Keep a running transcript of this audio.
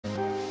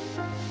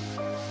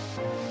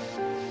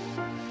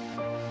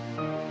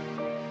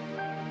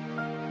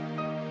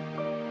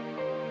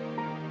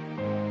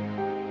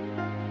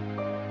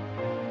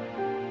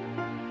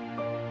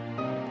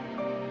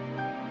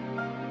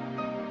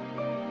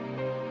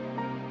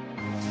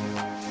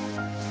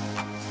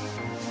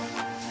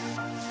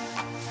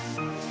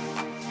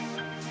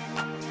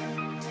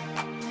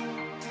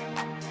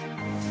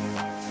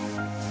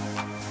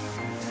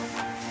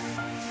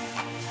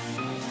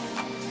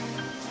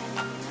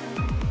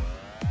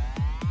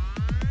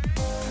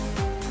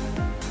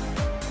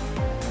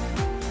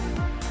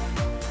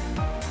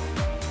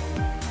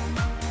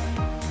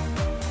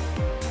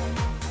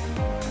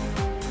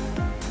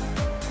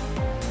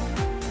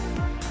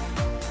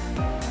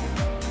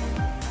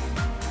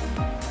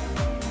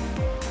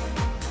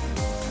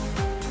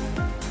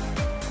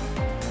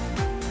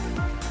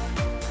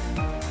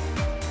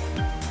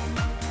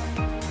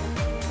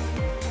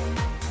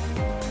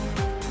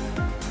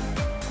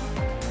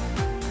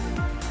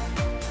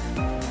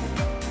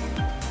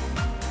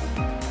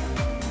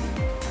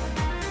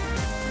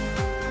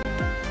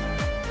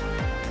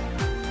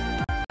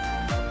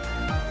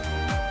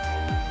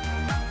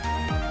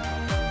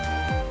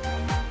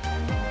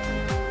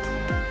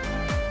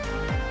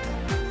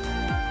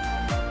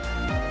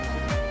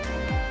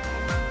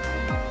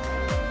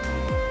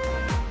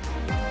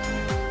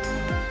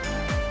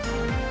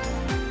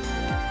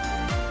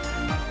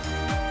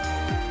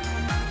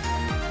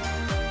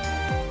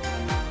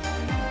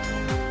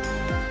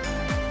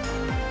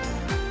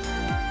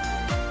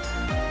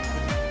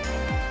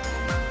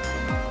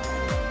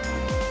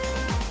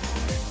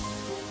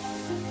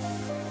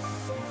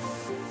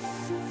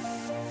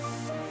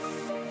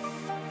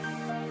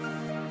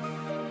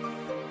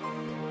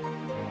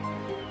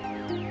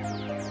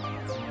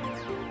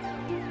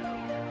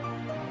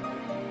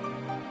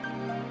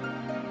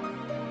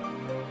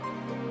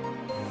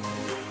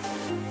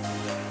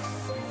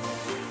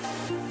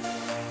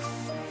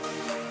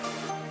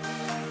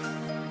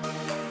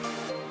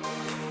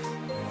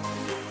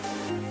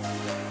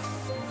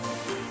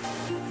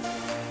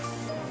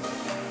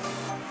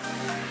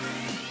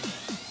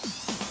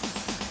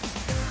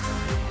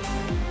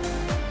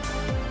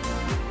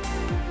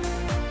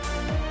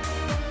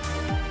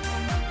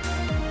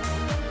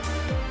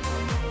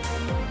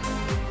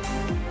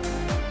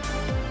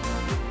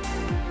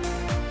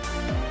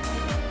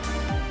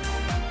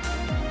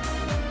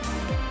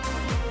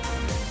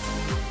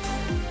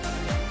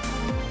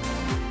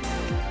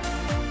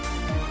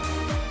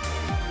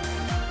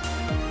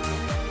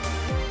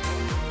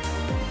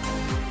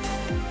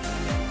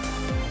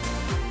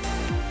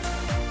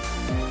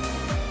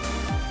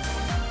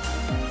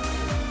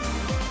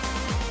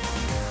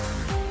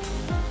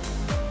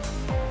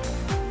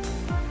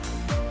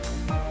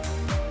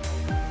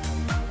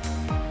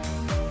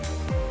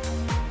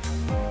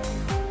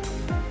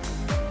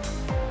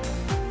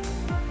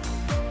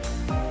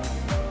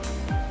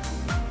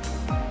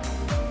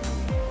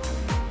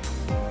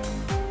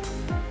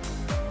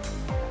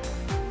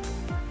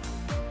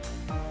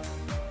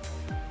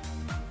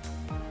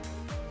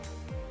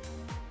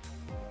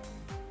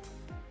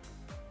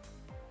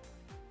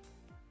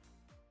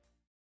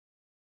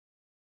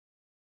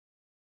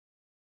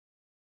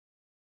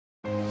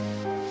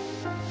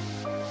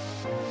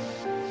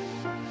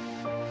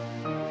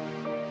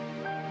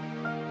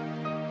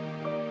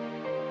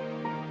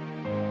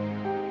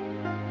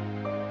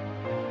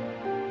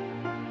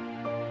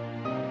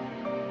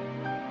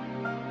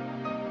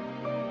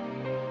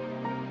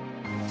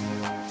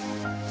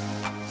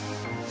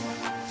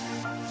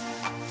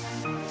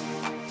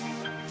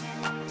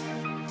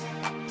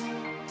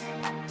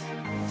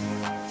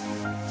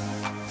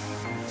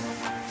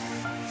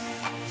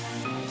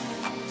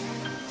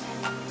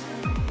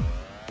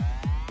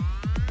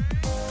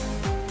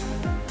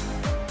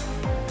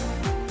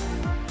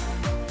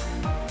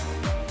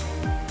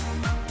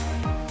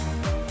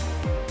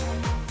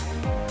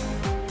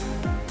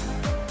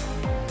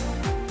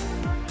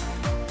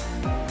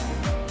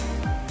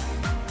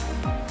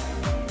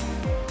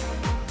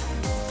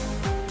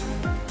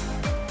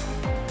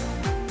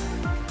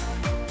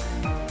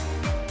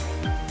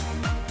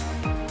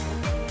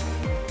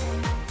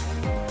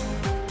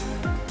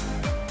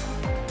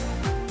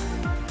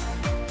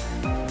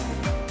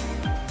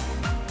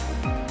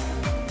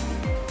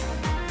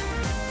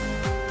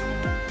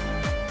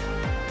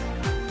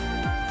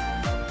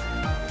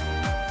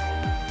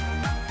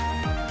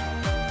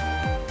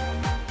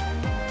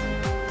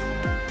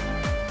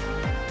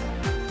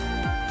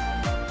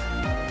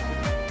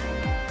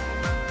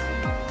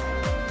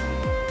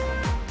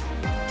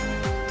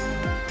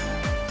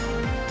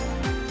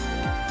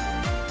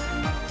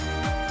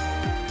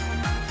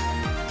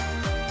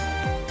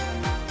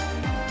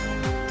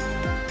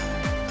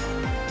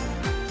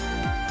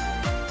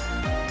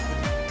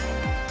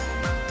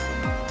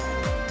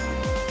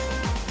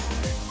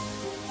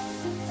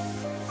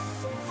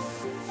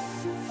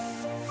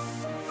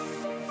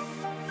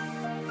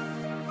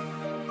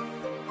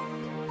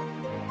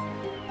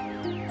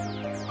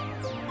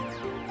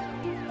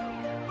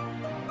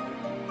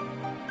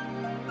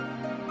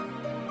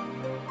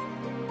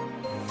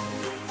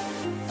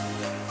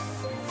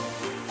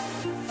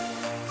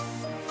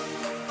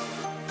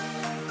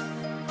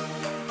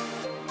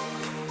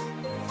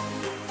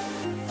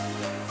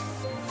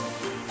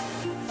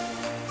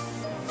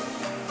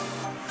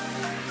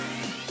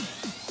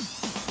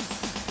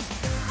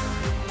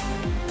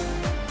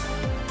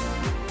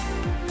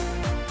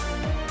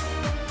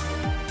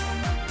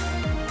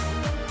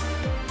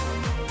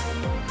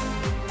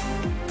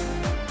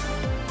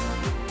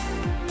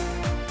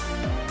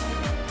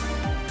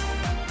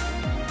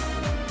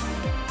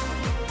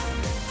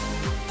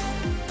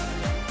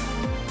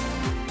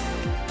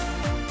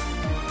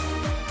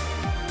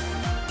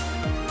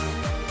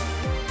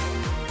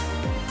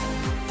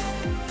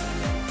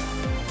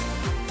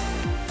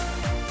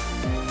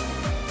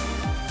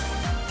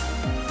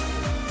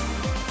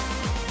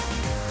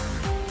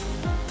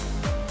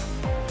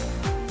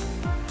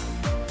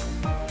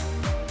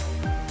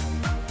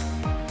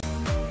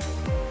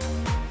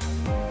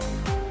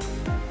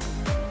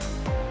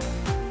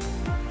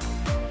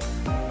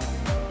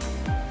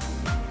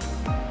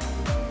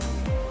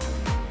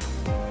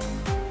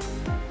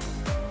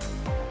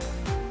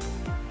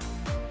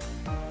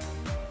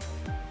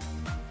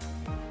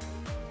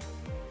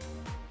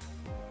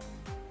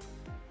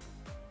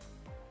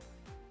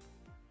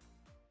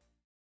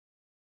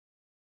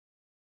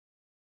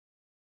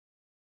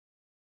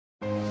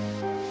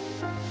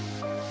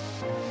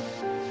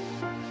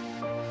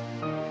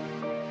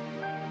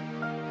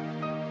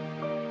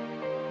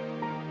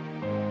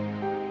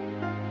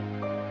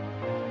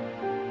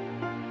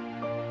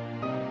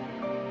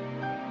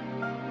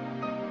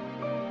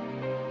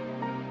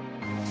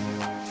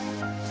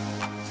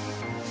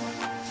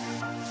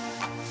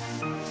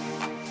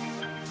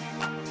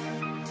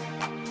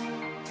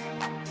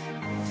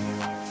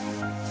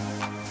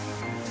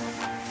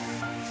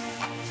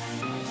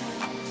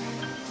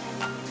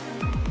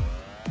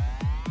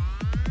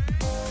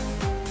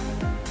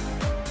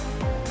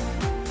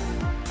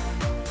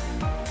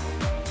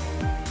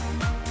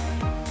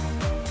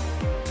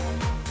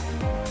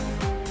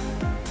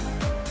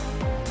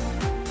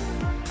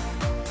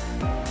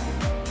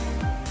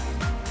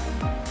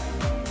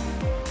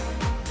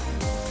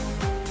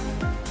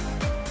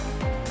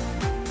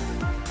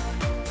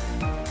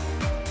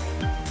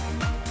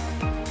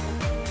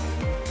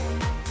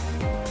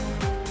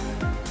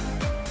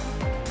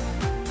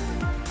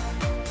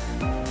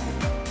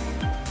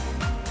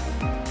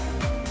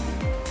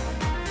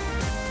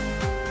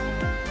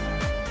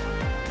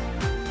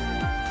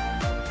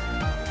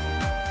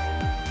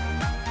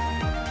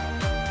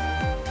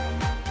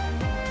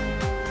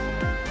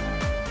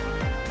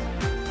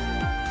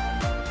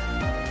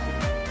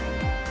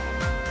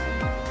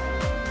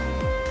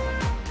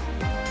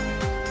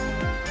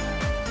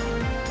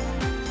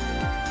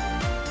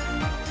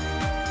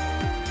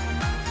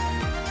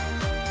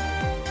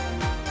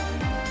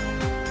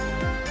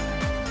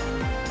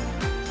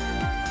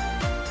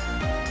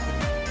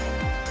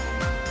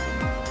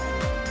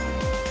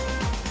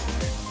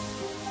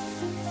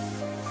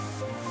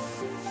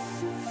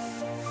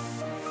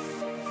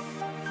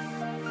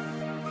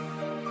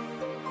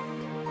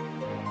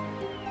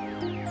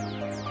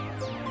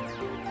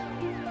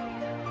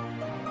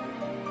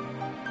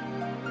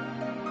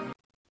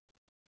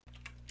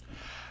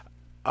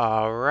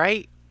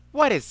Alright,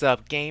 what is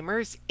up,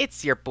 gamers?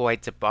 It's your boy,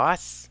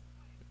 Boss.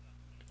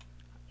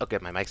 Okay,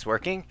 my mic's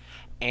working.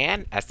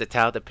 And, as the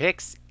title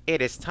depicts,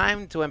 it is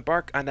time to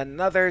embark on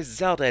another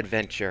Zelda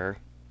adventure.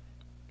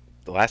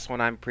 The last one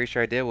I'm pretty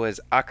sure I did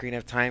was Ocarina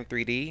of Time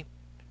 3D.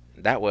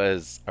 That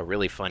was a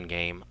really fun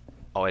game.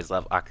 Always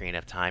love Ocarina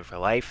of Time for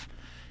life.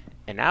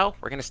 And now,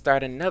 we're going to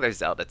start another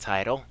Zelda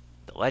title,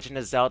 The Legend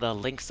of Zelda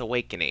Link's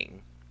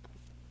Awakening.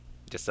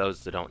 Just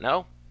those who don't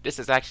know, this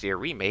is actually a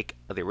remake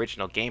of the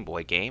original Game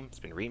Boy game. It's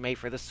been remade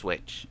for the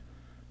Switch.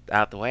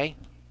 Out the way,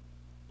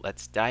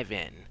 let's dive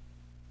in.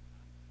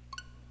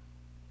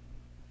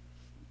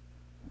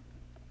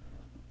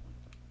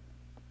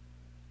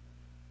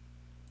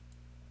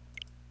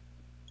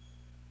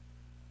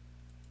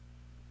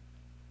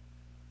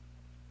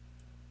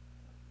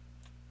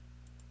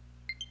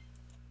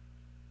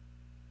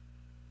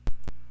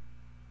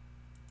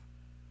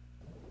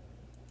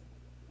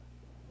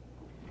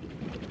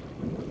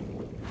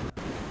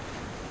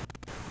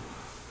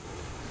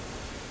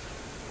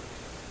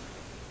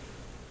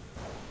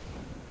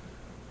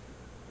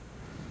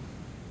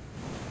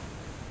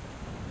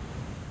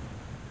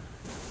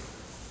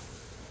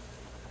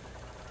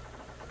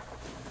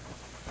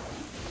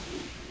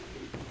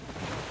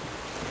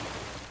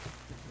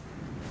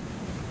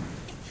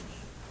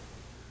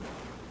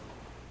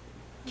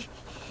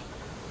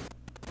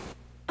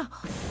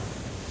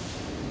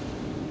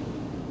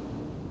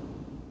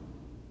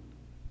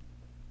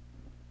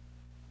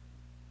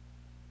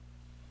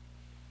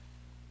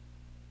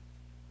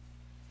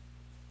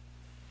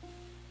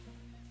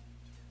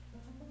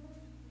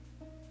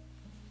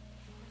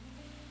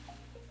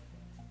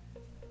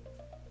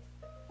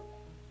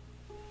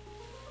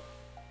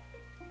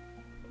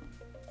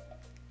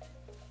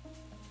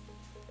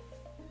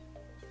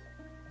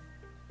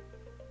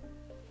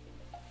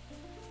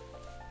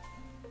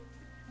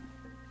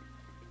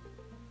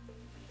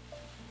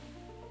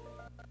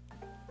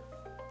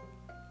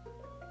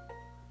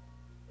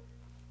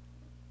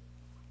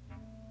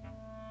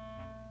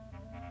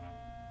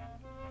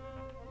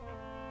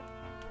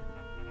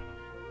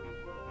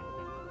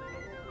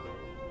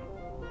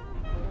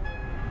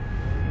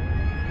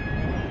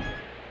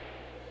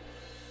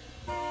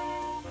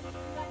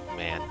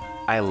 Man,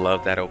 I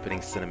love that opening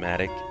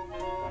cinematic.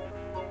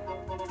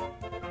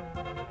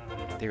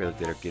 They really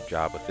did a good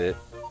job with it.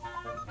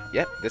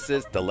 Yep, this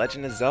is The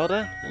Legend of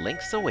Zelda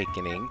Link's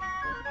Awakening.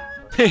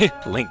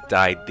 Link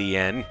died, the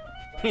end.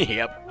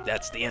 Yep,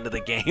 that's the end of the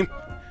game.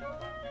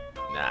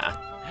 Nah.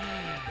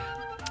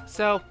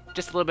 So,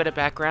 just a little bit of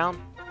background.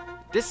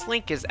 This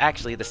Link is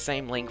actually the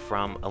same Link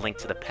from A Link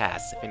to the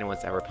Past, if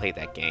anyone's ever played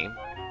that game.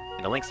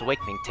 And The Link's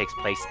Awakening takes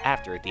place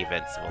after the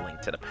events of A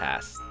Link to the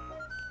Past.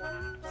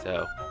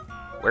 So,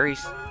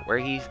 where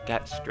he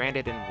got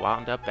stranded and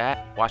washed up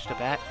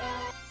at,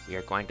 we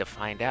are going to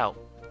find out.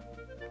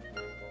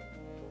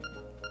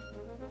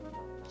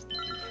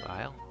 New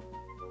file.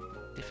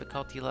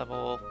 Difficulty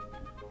level.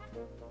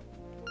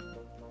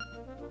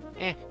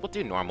 We'll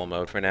do normal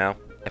mode for now.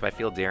 If I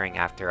feel daring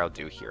after, I'll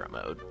do hero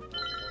mode.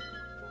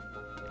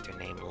 Enter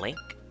name Link?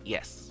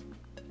 Yes.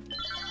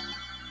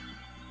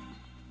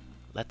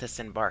 Let us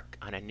embark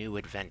on a new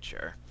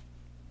adventure.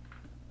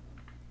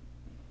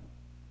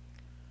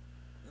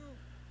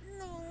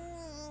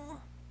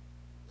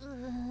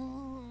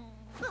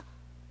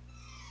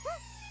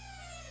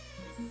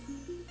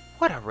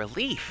 What a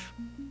relief!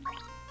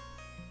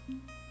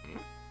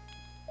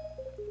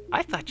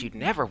 I thought you'd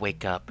never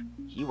wake up.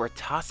 You were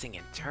tossing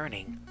and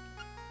turning.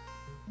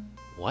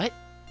 What?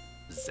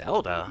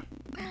 Zelda?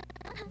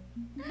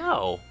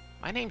 No,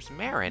 my name's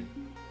Marin.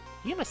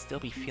 You must still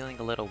be feeling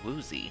a little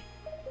woozy.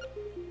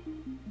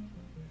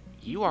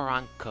 You are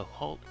on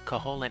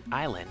Koholint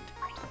Island.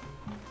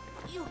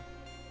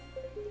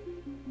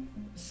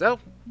 So,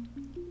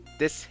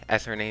 this,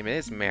 as her name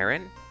is,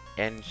 Marin,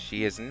 and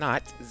she is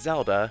not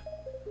Zelda.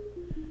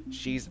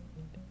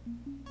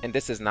 And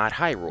this is not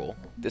Hyrule.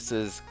 This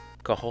is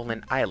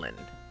Koholint Island.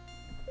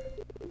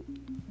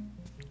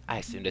 I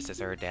assume this is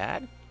her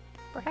dad?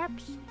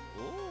 Perhaps?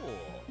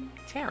 Ooh,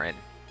 Terran.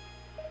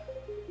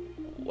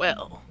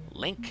 Well,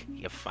 Link,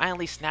 you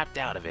finally snapped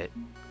out of it.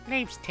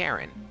 Name's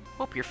Terran.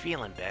 Hope you're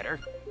feeling better.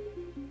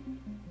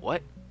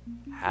 What?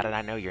 How did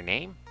I know your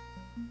name?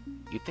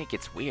 You think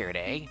it's weird,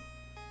 eh?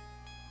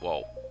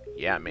 Well,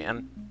 yeah,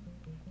 man.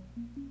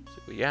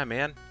 So, yeah,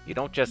 man. You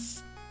don't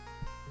just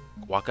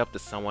walk up to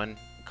someone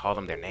and call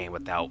them their name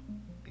without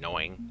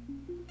knowing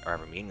or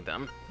ever meeting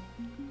them.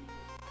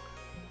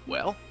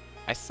 Well,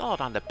 I saw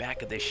it on the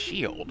back of this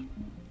shield.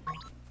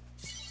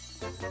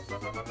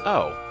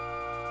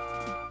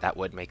 Oh. That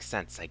would make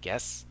sense, I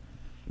guess.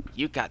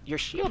 You got your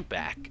shield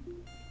back.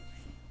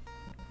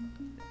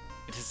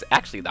 It is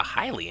actually the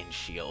Hylian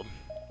shield.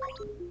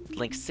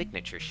 Link's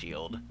signature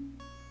shield.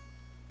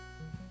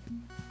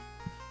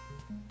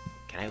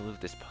 Can I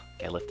lift this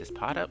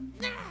pot up?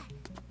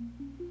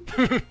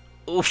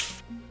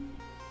 Oof.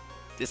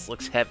 This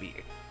looks heavy.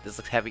 This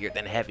looks heavier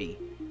than heavy.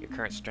 Your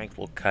current strength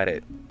will cut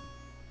it.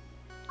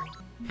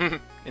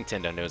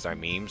 Nintendo knows our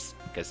memes,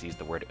 because he used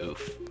the word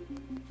oof.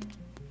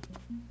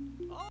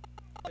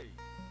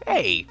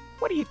 Hey,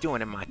 what are you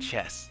doing in my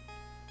chest?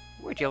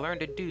 Where'd you learn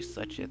to do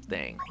such a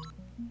thing?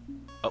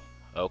 Oh,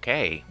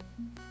 okay.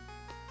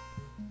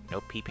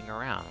 No peeping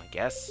around, I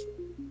guess.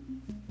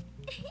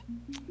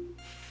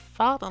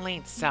 Follow the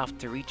lane south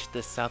to reach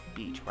the south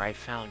beach where I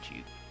found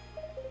you.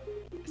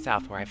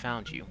 South where I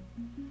found you.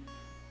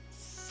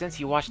 Since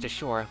you watched the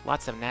shore,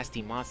 lots of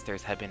nasty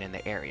monsters have been in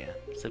the area,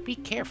 so be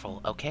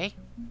careful, okay?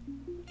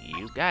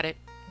 You got it.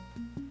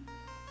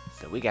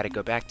 So we gotta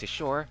go back to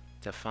shore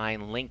to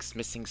find Link's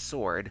missing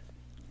sword.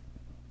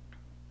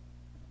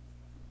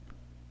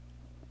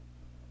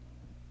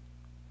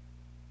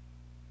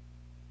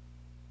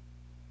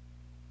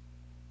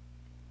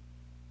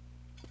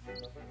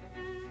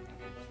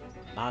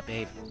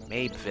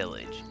 Mabe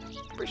Village.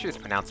 Pretty sure it's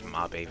pronounced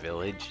Mabe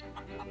Village.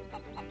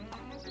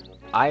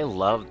 I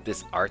love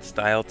this art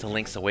style to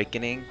Link's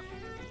Awakening.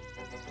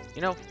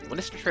 You know, when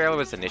this trailer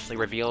was initially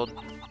revealed,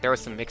 there was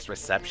some mixed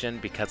reception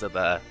because of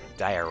the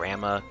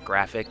diorama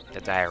graphic,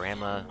 the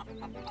diorama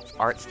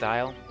art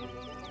style.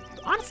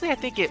 Honestly, I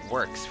think it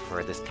works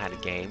for this kind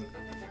of game.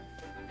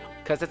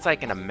 Because it's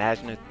like an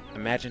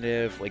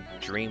imaginative,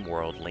 like, dream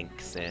world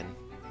Link's in.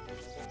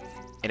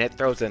 And it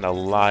throws in a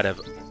lot of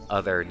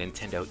other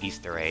Nintendo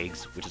Easter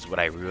eggs, which is what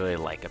I really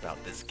like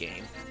about this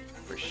game,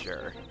 for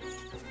sure.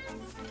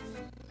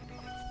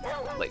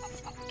 Like,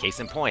 case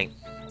in point,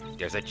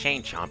 there's a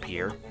Chain Chomp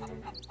here.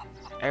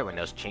 Everyone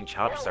knows Chain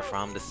Chomps are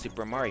from the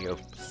Super Mario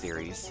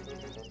series.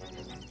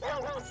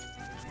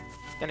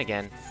 Then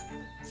again,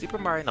 Super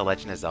Mario and The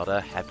Legend of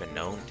Zelda have been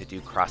known to do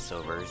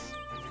crossovers,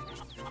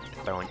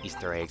 throwing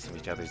Easter eggs from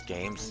each other's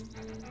games.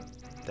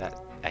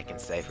 That I can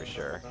say for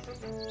sure.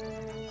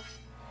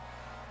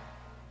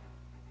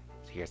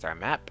 So here's our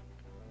map,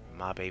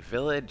 Mabe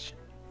Village.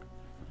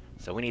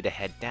 So we need to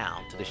head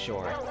down to the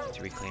shore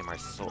to reclaim our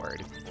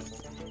sword.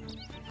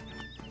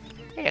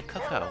 Hey, a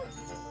Coco.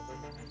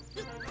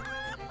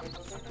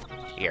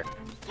 Here.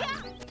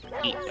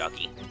 Eat,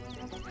 doggy.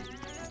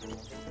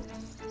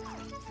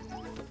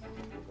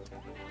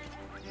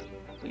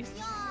 Please.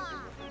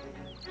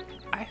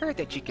 I heard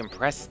that you can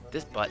press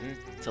this button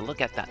to look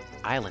at the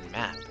island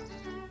map.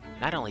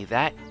 Not only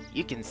that,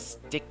 you can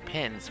stick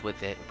pins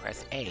with it and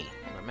press A.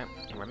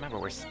 And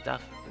remember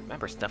stuff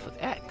with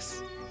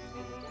X.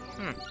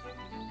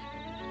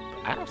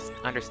 I don't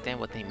understand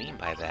what they mean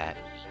by that.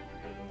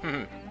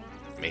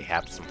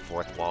 Mayhap some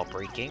fourth wall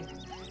breaking?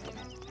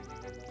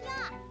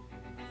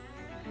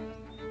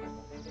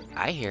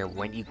 I hear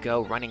when you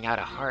go running out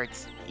of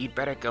hearts, you'd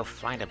better go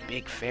find a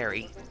big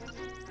fairy.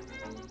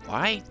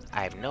 Why?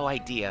 I have no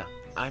idea.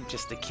 I'm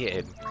just a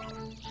kid.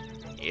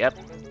 Yep,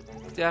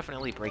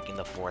 definitely breaking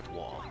the fourth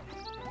wall.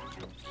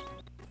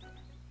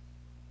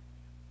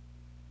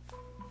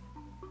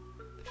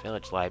 The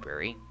village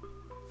library.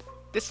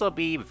 This will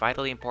be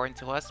vitally important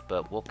to us,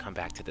 but we'll come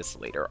back to this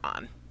later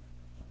on.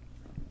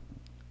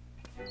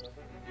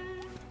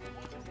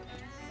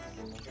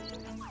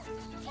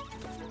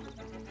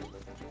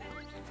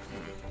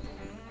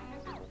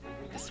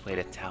 This way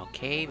to Tao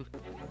Cave,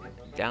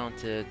 down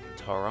to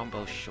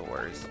Torombo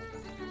Shores.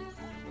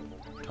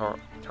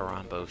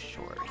 Torombo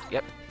Shores.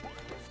 Yep,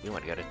 we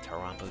want to go to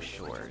Torombo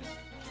Shores.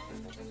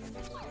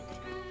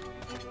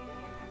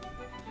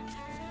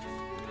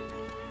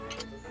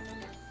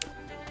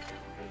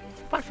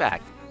 Fun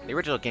fact, the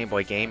original Game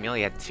Boy game, you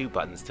only had 2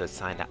 buttons to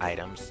assign to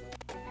items.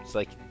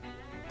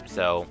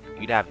 So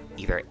you'd have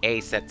either A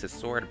set to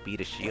sword, B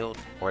to shield,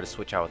 or to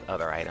switch out with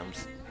other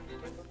items.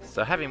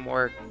 So having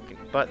more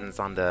buttons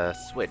on the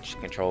Switch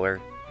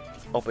controller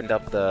opened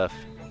up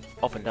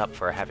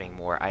for having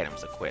more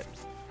items equipped.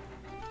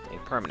 And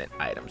permanent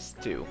items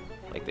too,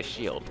 like the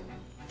shield.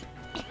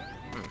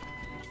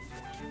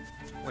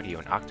 What are you,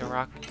 an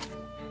Octorok?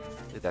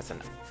 That's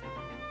an...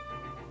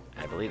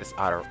 I believe this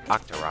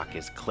Octorok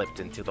is clipped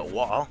into the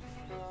wall.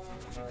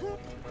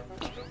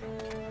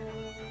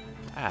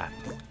 Ah,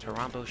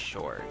 Torombo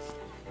Shores.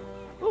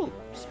 Ooh,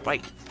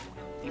 spikes.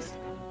 These...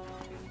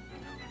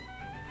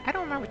 I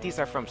don't remember if these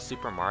are from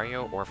Super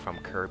Mario or from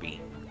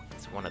Kirby.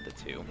 It's one of the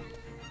two.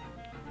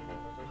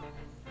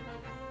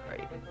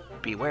 Right.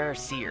 Beware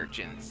sea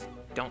urchins.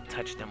 Don't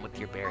touch them with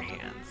your bare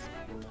hands.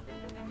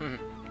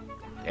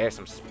 There's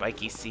some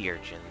spiky sea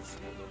urchins.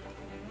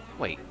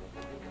 Wait.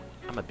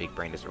 I'm a big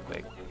brain this real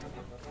quick.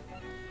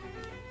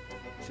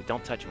 So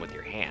don't touch them with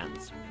your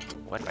hands.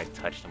 What if I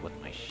touch them with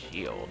my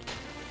shield?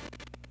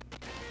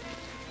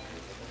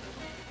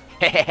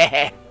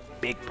 Hehehe!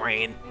 Big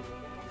brain.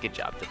 Good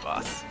job, the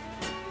boss.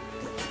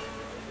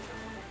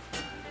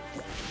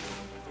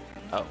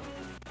 Oh.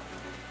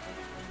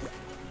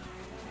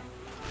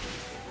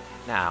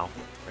 Now,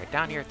 right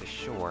down here at the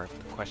shore,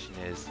 the question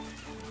is,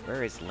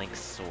 where is Link's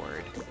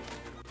sword?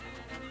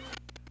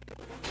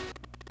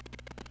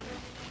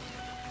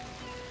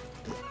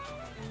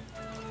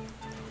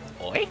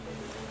 Oi?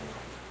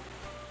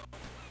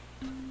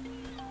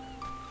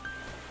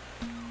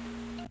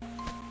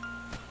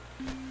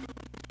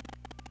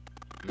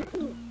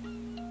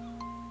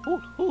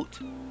 Hoot hoot!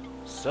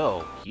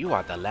 So, you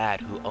are the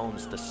lad who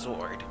owns the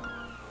sword.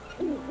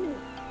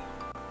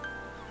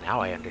 Now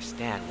I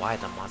understand why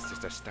the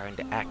monsters are starting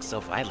to act so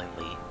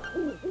violently.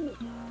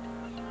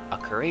 A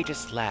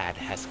courageous lad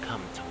has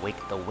come to wake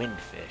the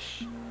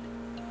windfish.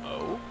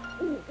 Oh?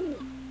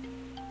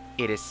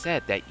 It is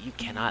said that you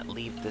cannot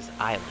leave this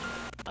island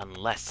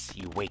unless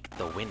you wake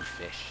the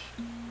windfish.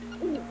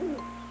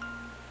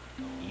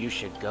 You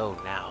should go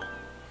now.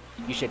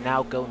 You should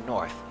now go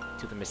north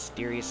to the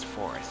mysterious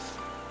forest.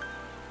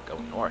 Go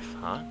north,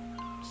 huh?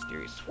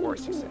 Mysterious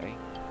forest, you say?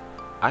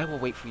 I will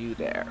wait for you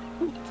there.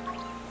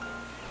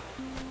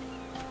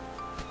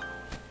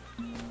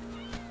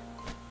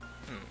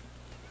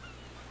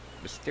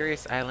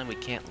 Mysterious island we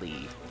can't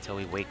leave until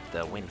we wake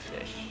the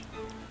windfish.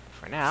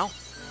 For now,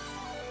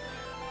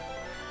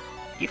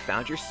 you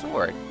found your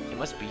sword. It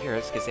must be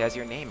yours because it has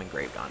your name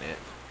engraved on it.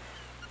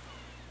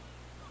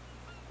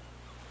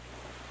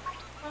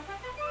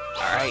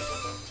 Alright,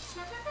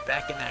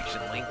 back in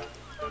action, Link.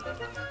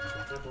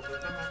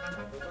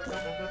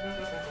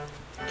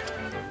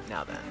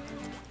 Now then,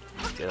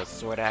 let's get a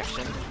sword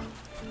action.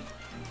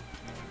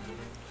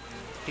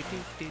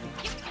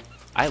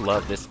 I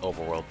love this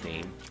overworld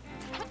theme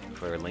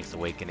for Link's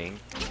Awakening.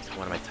 It's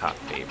one of my top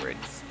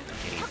favorites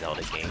in any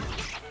Zelda game.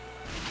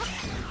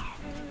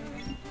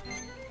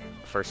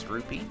 First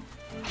rupee.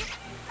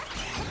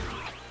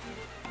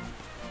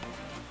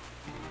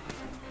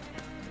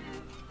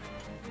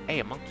 Hey,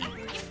 a monkey.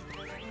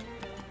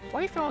 Why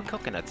are you throwing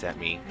coconuts at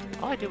me?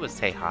 All I did was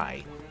say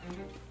hi.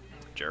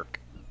 Jerk.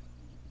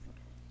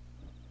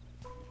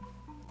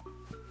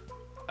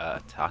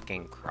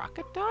 Talking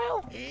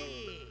crocodile?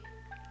 Hey.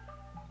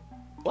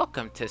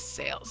 Welcome to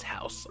Sail's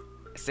house.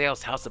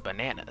 Sail's House of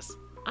Bananas.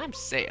 I'm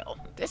Sail.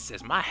 This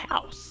is my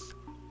house.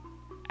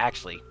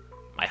 Actually,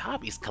 my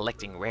hobby's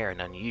collecting rare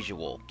and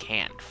unusual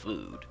canned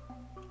food.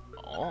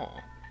 Oh.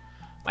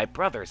 My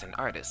brother's an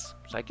artist,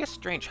 so I guess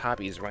strange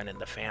hobbies run in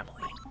the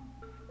family.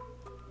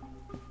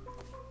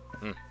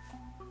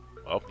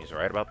 Well, he's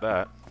right about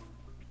that.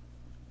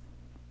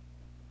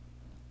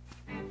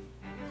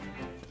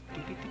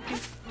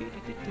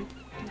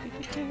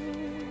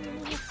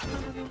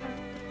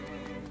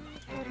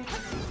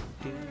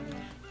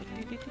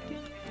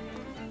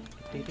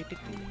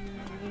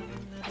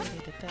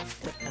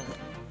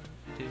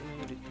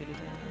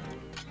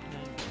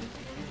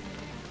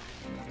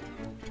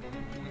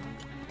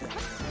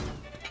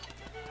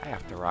 Hi,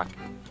 After Rock.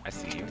 I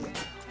see you.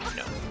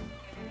 No.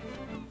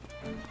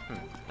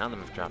 None of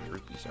them have dropped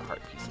rupees or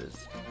heart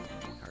pieces.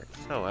 Hearts.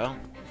 Oh well.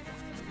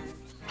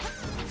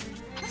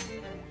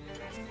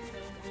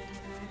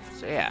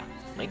 So yeah,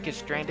 Link is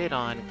stranded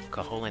on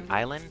Koholint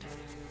Island,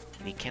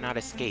 and he cannot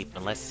escape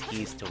unless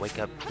he's to wake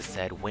up the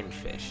said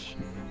windfish.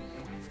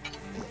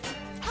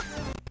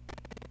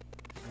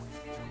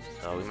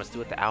 So we must do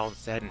what the owl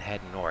said and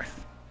head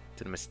north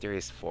to the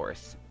mysterious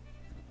forest.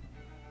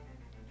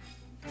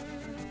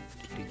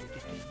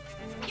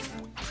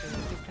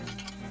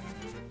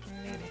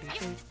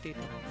 Go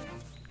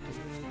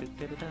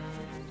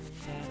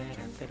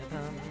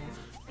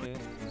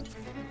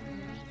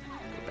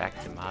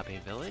back to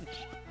Mabe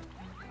Village.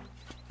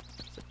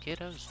 What's up,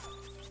 kiddos?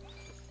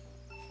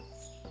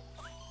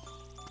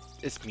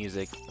 This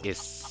music is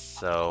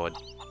so...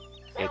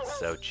 it's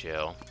so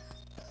chill.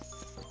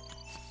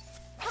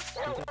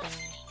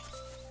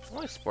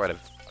 I'll explore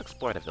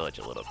the village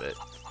a little bit.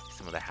 See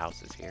some of the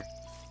houses here.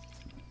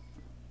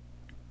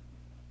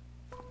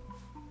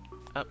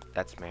 Oh,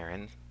 that's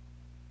Marin.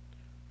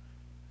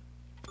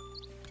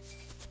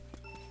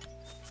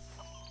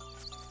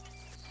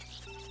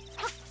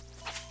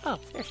 Oh,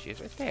 there she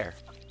is, right there.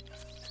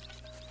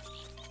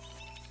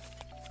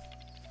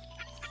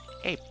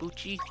 Hey,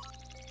 Poochie.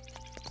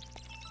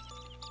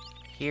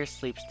 Here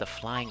sleeps the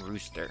flying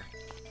rooster.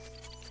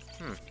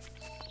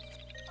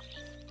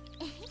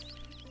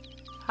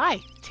 Hi,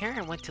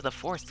 Taryn went to the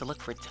forest to look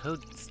for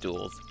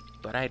toadstools,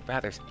 but I'd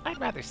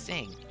rather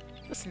sing.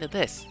 Listen to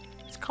this.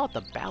 It's called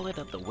the Ballad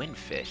of the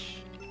Windfish.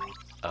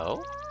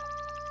 Oh?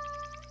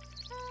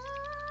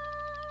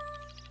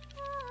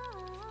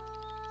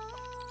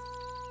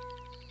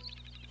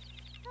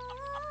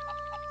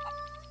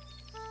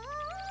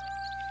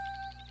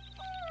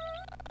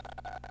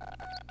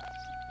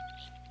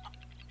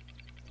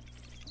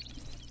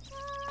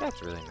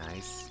 That's really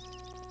nice.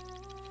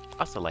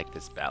 Also like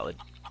this ballad.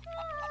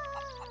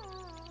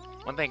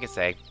 One thing I can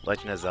say,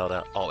 Legend of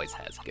Zelda always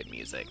has good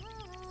music.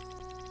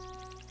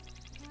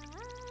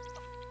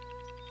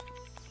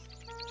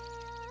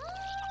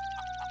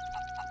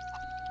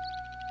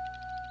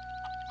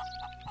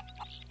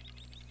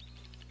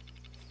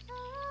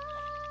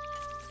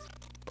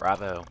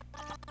 Bravo.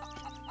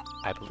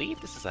 I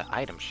believe this is an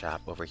item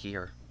shop over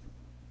here.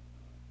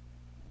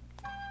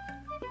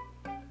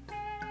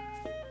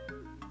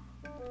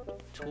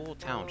 Tool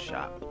Town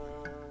Shop.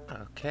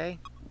 Okay.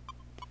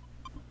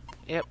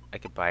 Yep, I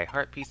could buy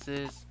heart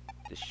pieces,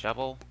 this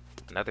shovel,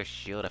 another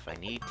shield if I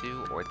need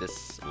to, or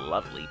this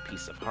lovely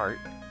piece of heart,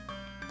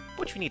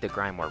 which we need to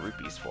grind more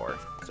rupees for,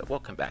 so we'll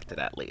come back to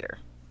that later.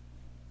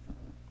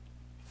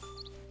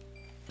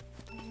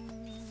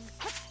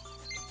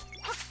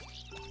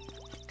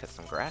 Cut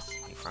some grass,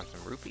 we farm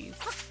some rupees.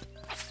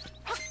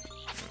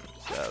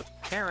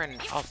 Karen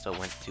also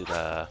went to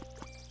the...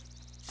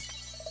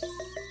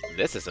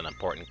 This is an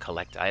important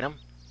collect item.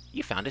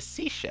 You found a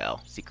seashell,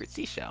 secret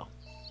seashell.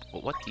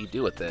 Well, what do you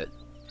do with it?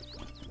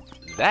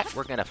 That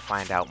we're gonna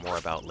find out more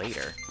about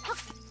later.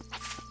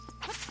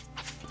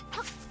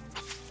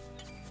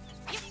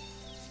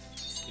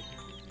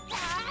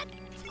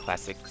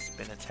 Classic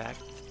spin attack.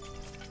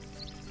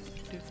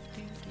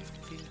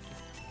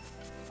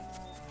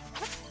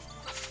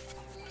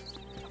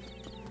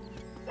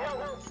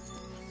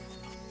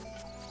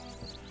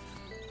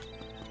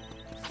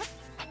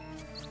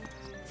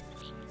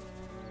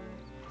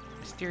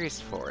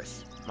 Mysterious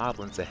forest.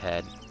 Moblins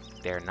ahead.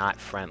 They're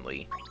not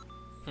friendly.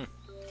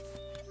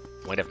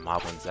 When have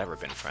moblins ever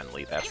been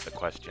friendly? That's the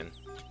question.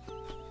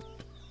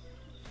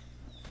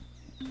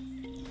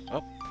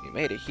 Oh, you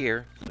made it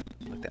here.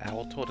 Like the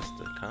owl told us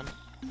to come.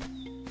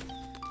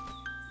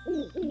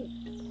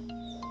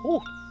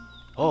 Ooh.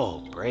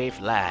 Oh, brave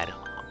lad.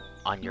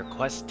 On your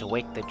quest to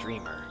wake the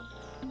dreamer.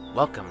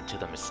 Welcome to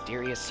the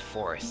mysterious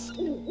forest.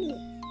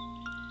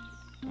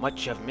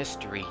 Much of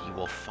mystery you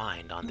will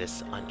find on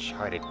this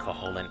uncharted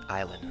Koholint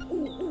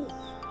island.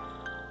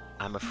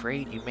 I'm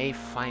afraid you may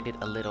find it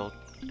a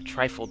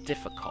trifle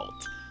difficult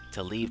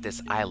to leave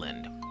this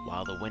island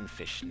while the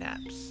windfish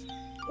naps.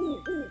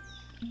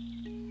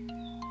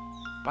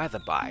 By the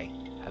by,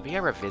 have you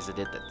ever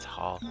visited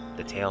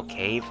the Tail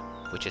Cave,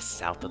 which is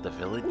south of the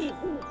village?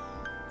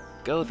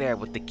 Go there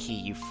with the key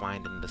you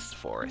find in this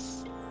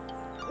forest.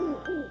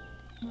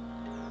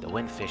 The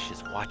windfish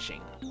is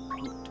watching.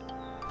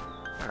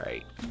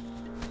 Alright.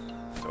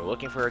 So we're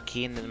looking for a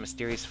key in the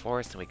mysterious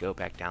forest and we go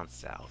back down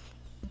south.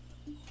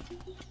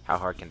 How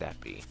hard can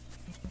that be?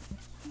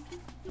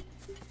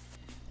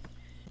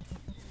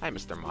 Hi,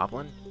 Mr.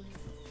 Moblin.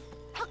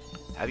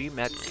 Have you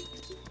met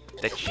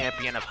the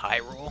champion of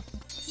Hyrule?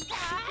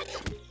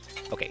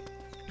 Okay,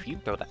 if you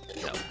throw that...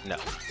 No.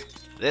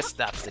 This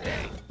stops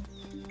today.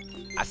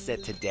 I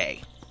said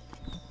today.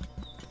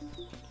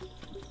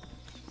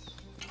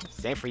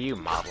 Same for you,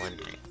 Moblin.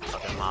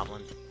 Other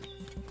Moblin.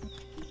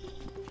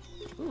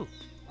 Ooh,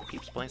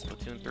 keeps playing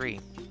Splatoon 3.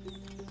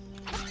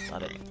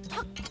 Love it.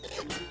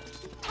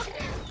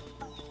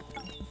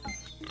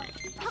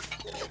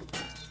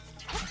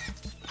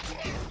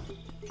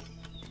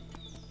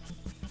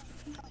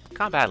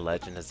 Combat in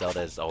Legend of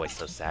Zelda is always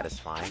so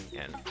satisfying,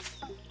 and...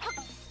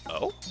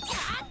 Oh?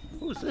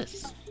 Who's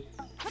this?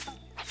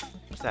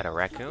 Is that a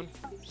raccoon?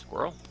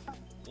 Squirrel?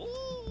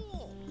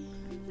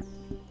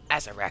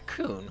 As a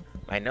raccoon,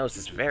 my nose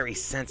is very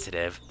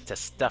sensitive to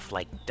stuff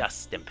like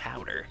dust and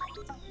powder.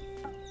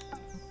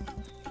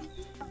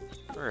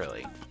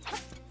 Really?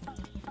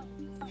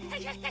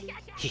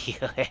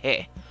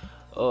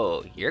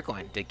 Oh, you're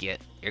going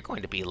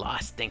to be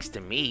lost thanks to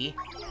me.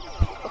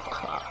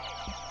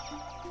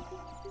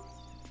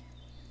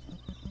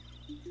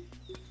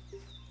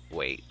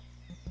 Wait,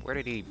 where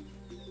did he...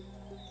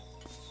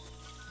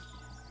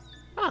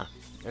 Huh,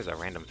 there's a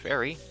random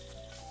fairy.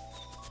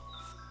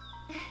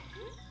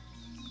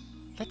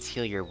 Let's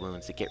heal your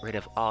wounds to get rid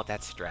of all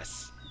that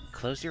stress.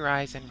 Close your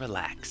eyes and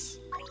relax.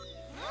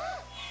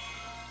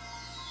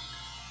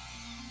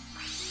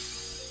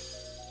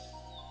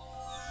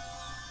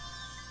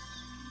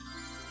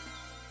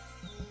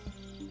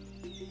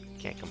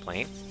 Can't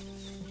complain.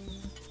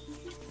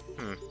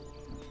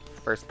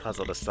 First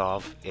puzzle to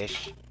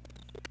solve-ish.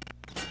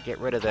 Get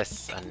rid of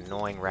this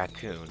annoying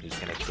raccoon who's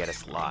gonna get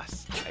us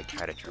lost if I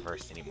try to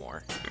traverse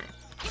anymore.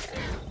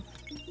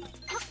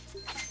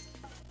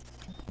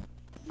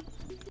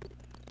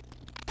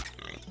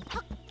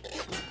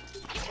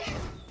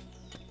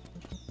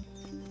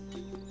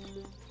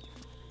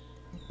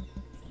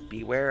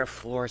 Beware of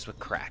floors with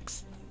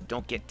cracks.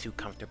 Don't get too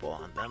comfortable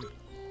on them.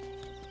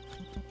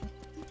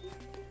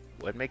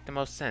 Would make the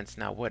most sense,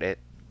 now would it?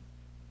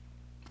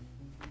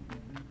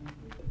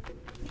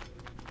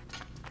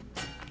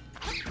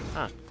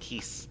 Huh,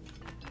 keys.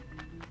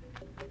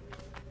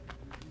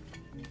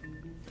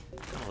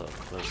 Come a little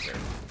closer.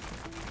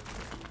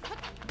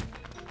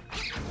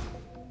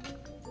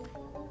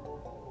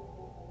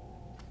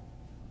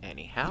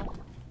 Anyhow,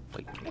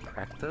 wait, can I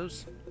crack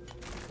those?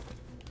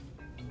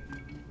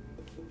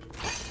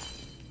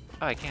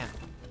 Oh, I can.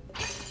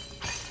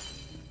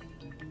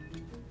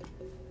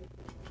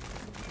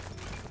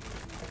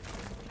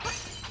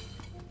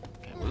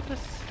 Can I move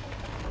this?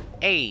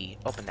 Hey,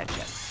 open that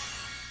chest.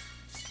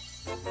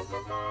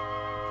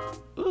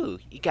 Ooh,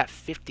 you got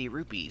 50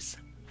 rupees.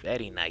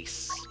 Very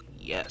nice.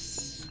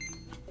 Yes.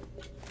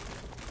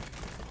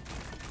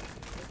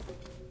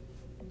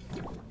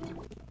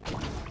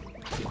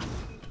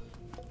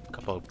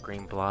 Couple of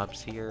green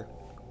blobs here.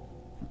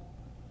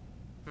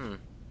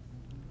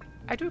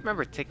 I do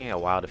remember it taking a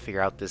while to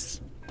figure out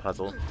this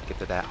puzzle to get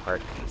to that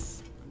heart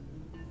piece.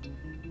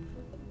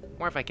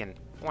 Wonder if I can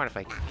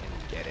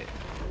get it.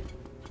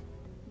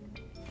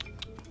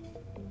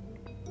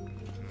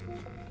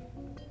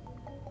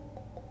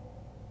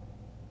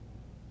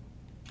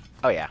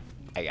 Oh yeah,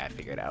 I gotta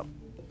figure it out.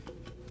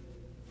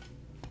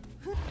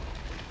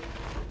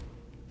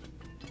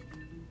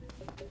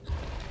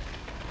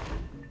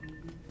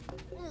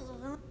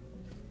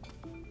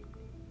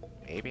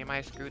 Maybe I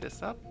might screw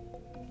this up?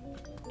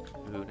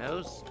 Who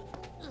knows?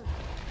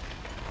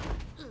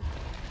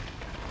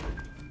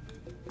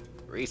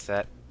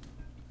 Reset.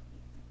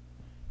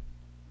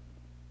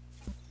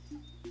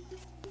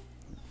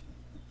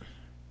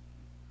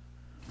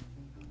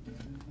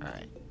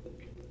 Alright.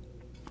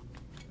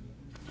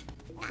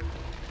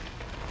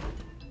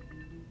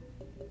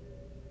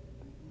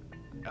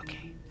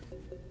 Okay.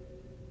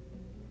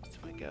 So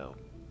I go.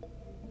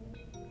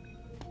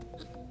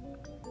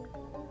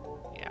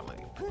 Yeah, I'm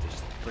gonna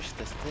push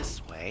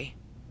this way.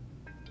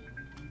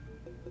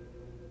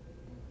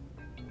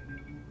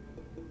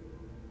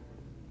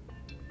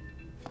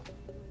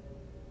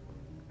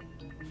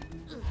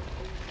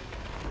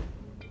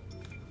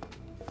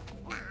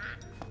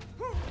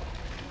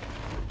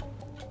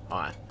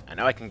 Hold on. I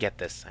know I can get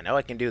this. I know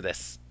I can do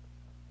this.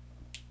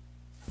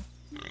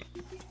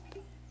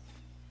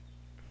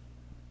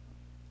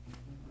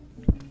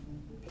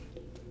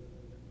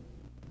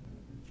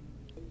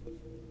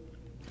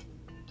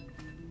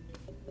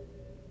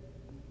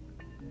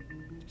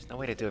 There's no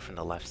way to do it from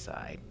the left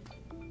side.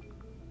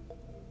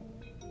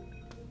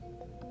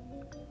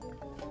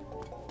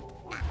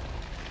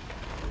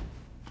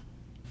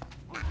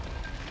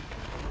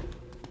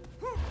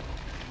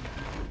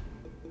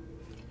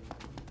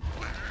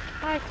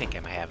 I think I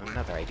might have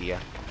another idea.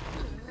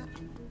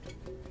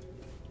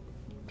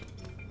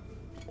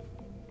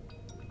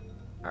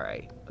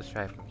 Alright, let's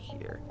try from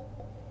here.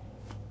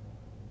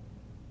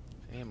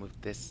 So I need to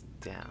move this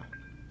down.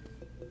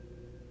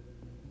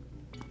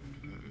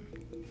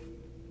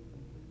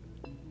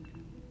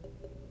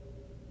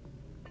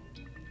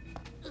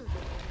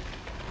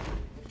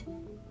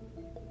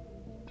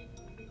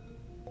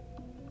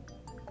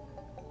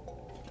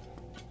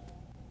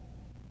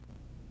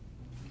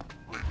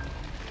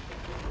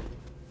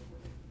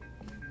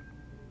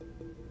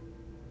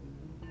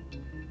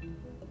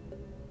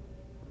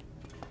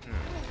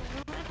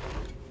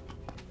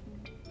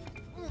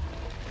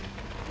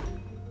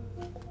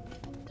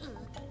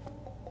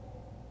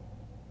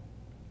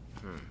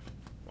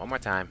 One more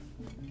time.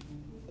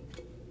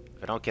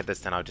 If I don't get this,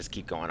 then I'll just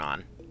keep going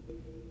on.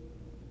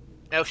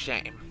 No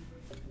shame.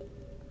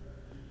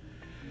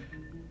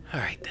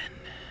 Alright then.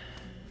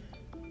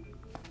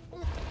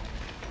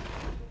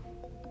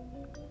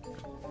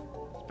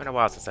 It's been a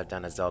while since I've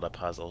done a Zelda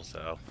puzzle,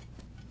 so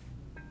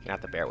you're gonna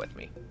have to bear with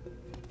me.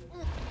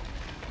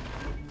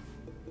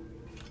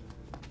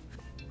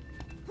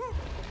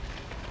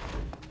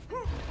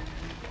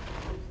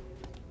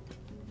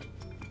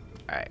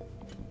 Alright.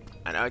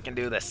 I know I can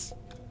do this.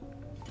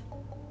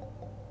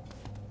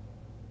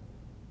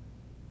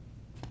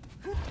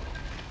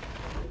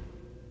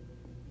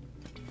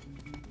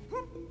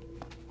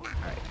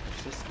 Alright,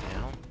 push this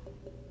down.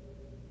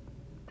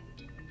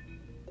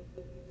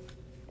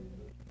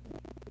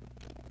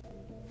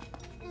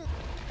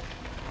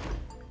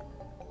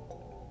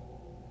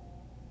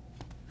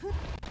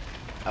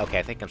 Okay,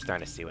 I think I'm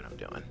starting to see what I'm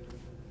doing.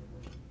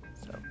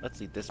 So, let's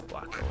leave this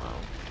block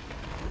alone.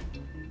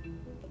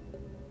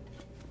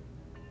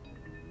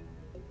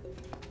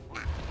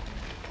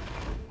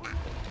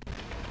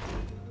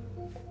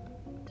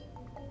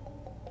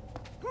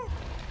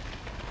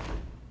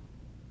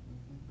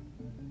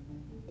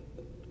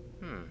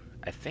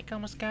 I think I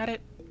almost got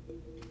it.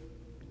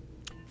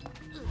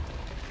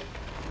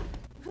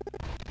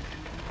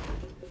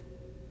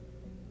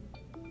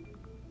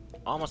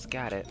 Almost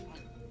got it.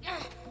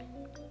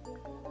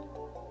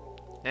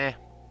 I'll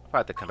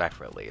have to come back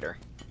for it later.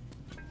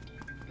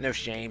 No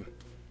shame.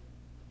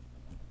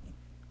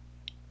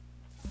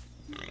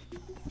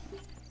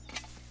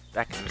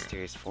 Back in the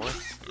mysterious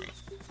forest.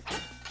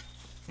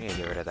 I need to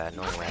get rid of that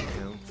annoying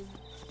raccoon.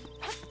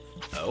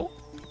 Oh?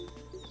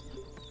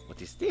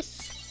 What is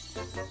this?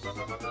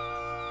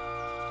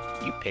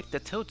 You picked a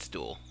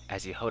toadstool.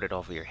 As you hold it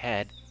over your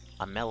head,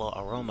 a mellow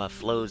aroma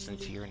flows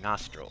into your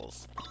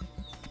nostrils.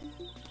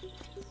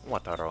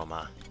 What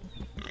aroma?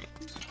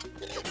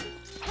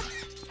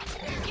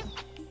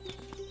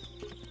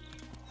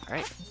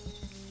 Alright,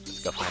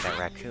 let's go find that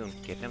raccoon.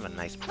 Give him a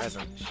nice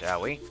present,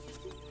 shall we?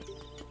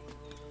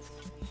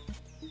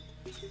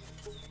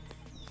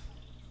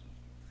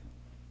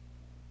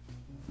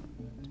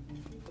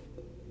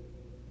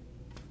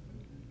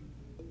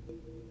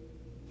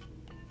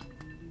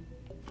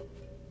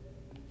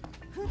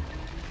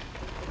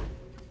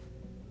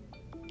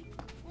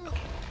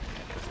 Okay,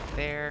 that goes up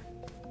there.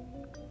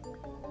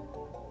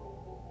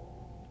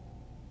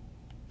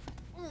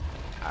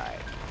 Alright.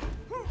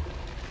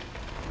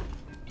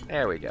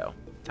 There we go.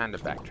 Time to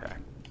backtrack.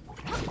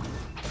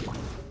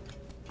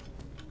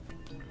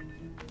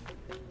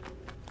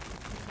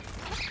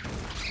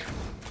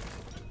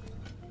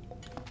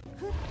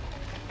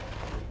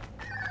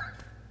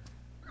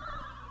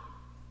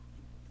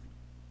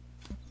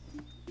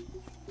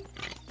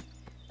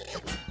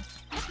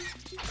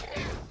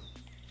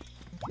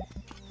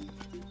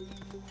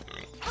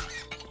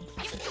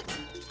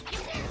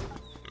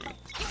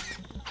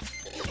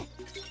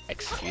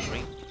 Excuse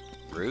me?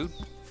 Rude?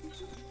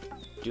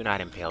 Do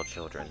not impale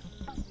children.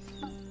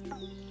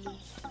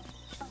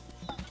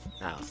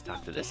 Now let's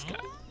talk to this guy.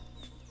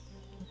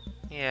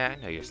 Yeah,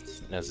 I know your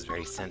nose is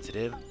very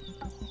sensitive.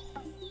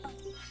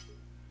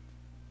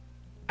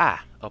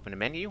 Ah, open a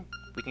menu.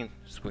 We can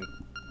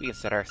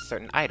set our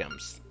certain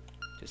items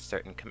to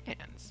certain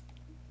commands.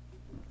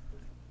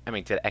 I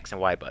mean, to the X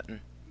and Y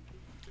button.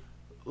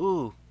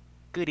 Ooh,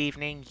 good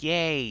evening.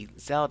 Yay,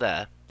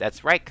 Zelda.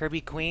 That's right,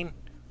 Kirby Queen.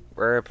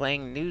 We're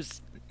playing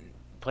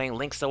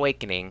Link's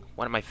Awakening,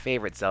 one of my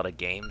favorite Zelda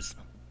games.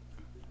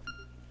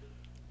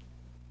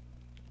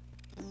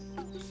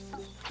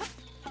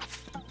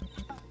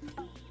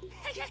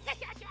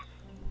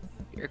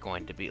 You're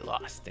going to be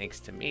lost, thanks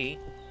to me.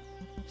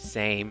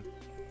 Same.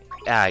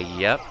 Ah,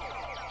 yep.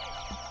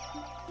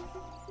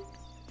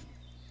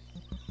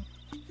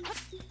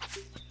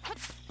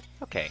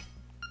 Okay.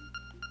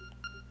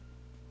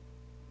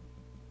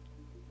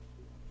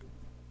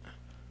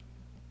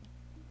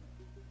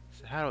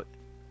 So how do...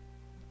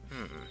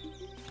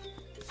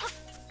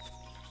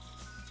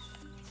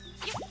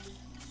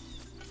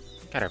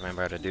 Gotta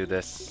remember how to do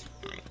this.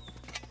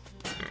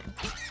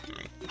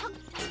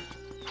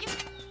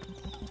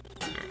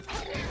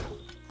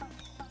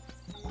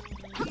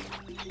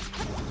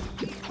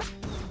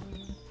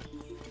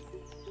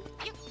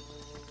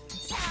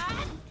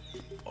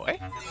 Boy?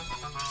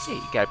 Hey,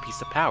 you got a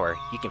piece of power.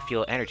 You can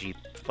feel energy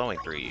flowing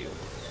through you.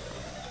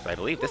 So I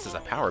believe this is a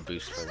power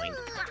boost for Link.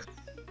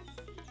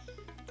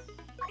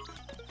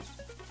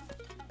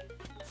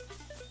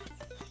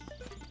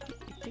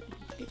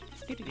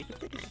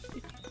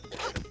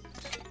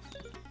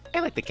 I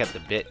like they kept the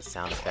bit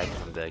sound effect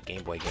from the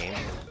Game Boy game.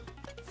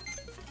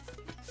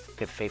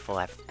 Good faithful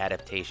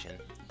adaptation.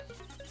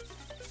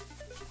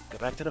 Go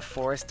back to the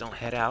forest, don't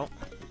head out.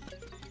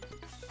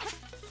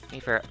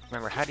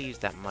 Remember how to use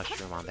that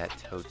mushroom on that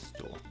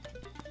toadstool.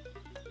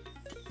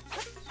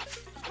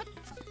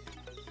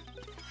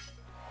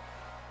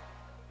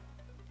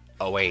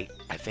 Oh wait,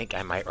 I think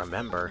I might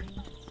remember.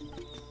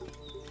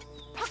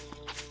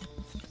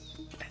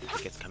 I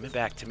think it's coming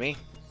back to me.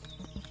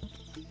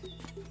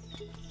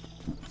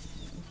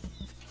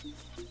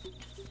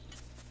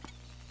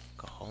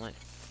 Colon.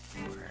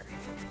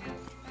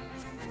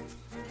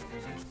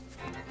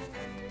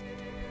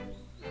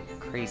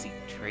 Crazy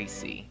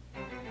Tracy.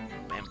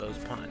 Bambo's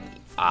Pond.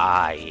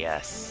 Ah,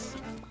 yes.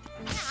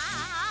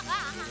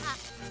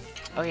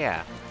 Oh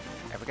yeah,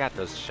 I forgot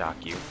those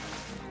shock you.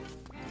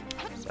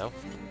 So?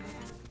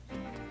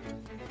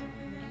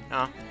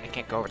 Oh, I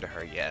can't go over to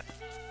her yet.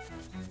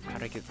 How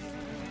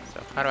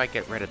do I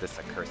get rid of this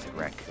accursed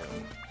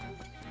raccoon?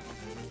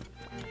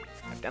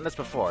 I've done this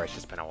before, it's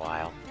just been a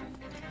while.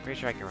 Pretty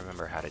sure I can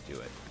remember how to do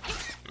it.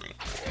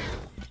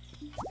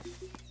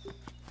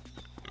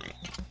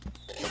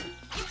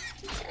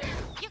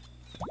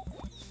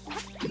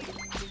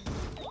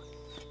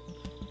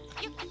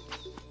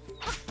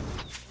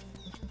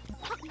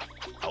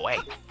 Away!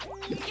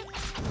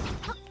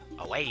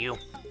 Away, you!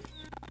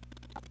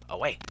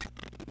 Away!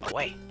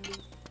 Away!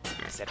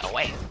 I said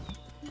away!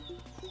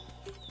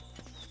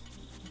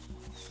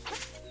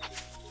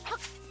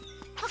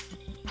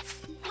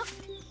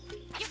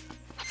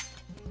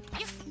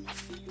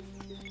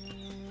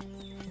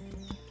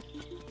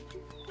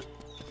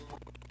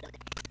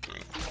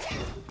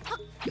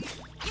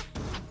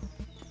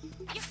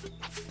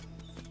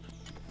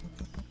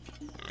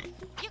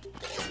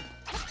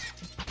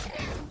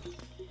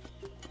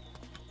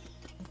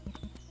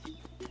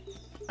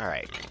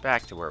 Alright,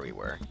 back to where we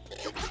were.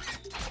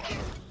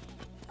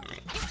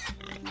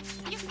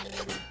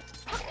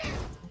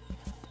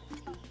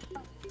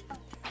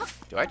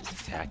 Do I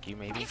just attack you,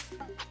 maybe?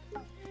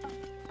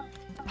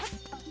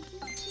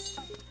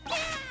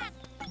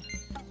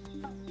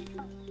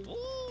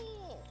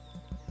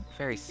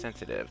 Very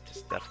sensitive to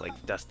stuff like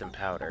dust and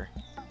powder.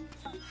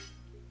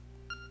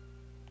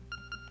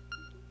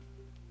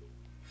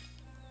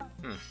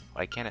 Well,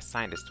 I can't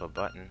assign this to a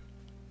button.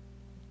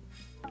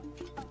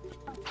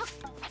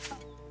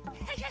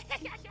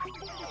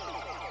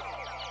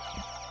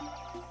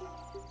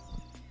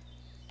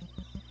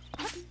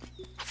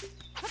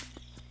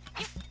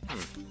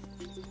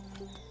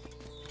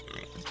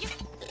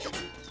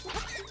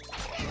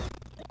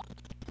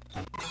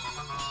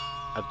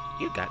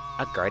 You got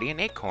a Guardian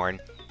Acorn.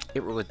 It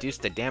will reduce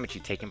the damage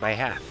you taken by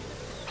half.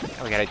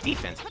 Oh, we got a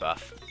defense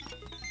buff.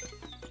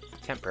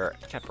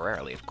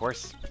 Temporarily, of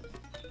course.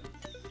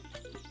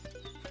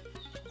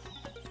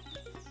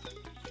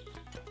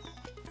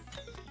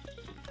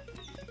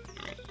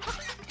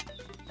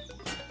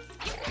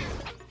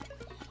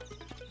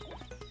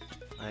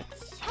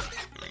 Let's...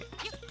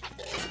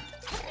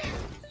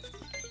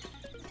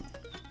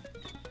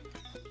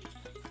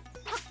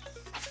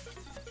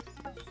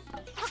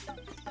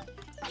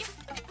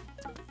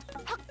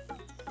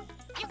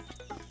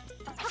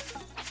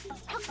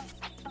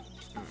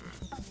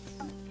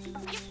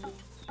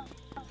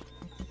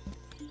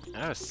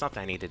 I know there's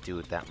something I need to do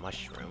with that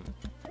mushroom.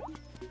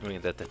 I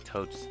mean, the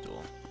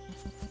toadstool.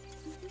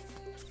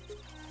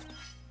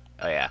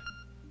 Oh yeah.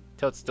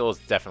 Toadstool is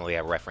definitely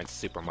a reference to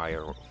Super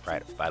Mario,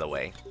 right, by the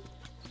way.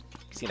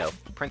 Because, you know,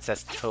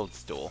 Princess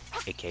Toadstool,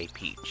 aka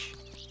Peach.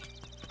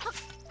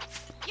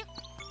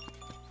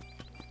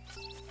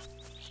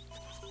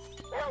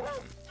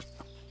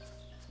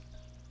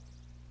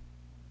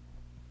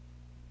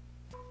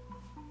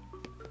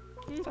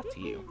 It's up to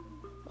you.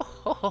 Oh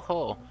ho ho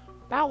ho!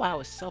 Bow Wow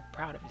is so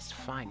proud of his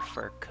fine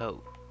fur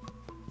coat.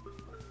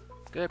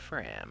 Good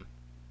for him.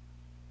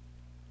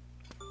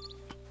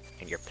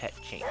 And your pet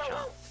chain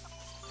chomp.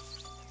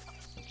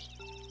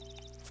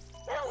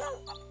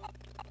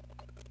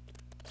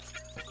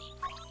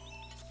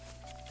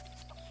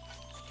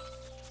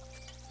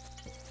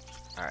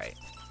 Alright.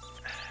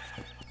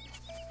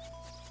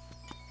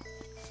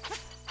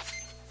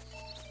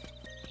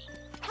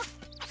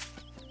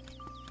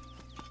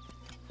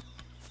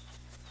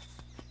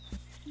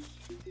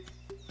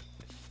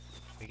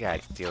 We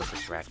gotta deal with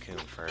this raccoon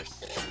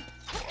first.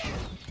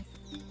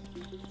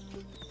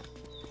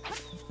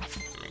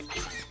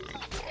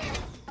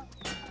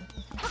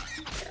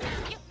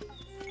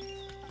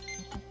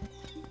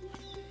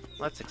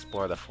 Let's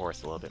explore the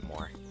forest a little bit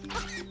more.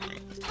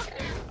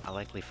 I'll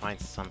likely find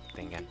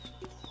something and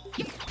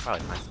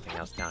probably find something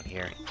else down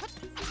here.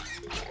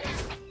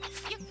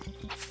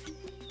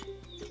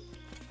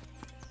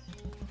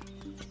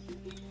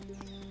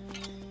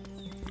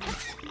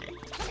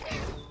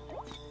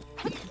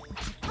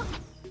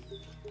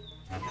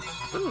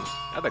 Ooh,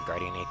 another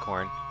guardian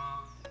acorn.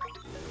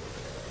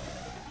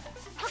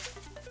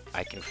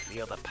 I can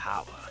feel the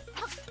power.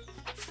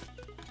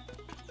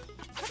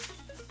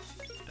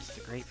 That's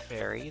the great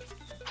fairy.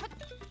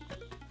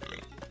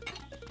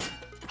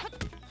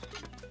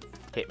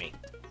 Hit me.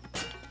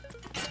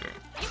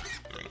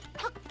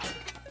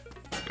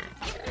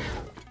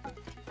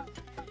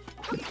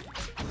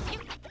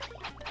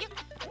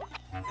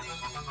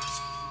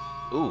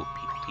 Ooh,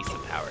 piece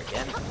of power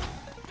again.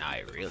 Now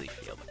I really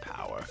feel the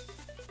power.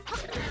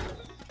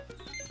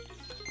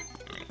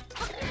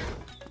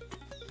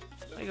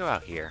 Let me go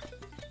out here.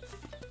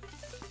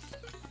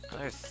 Oh,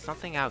 there's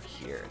something out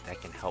here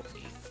that can help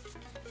me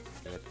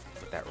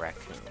with that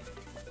raccoon.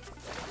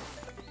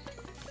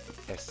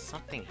 There's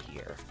something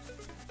here.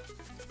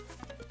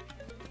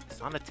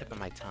 It's on the tip of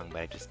my tongue,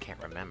 but I just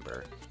can't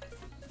remember.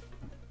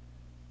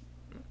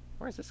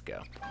 Where does this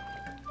go?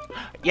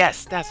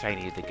 Yes, that's where I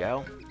needed to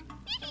go.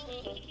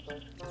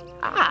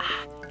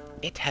 Ah!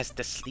 It has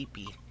the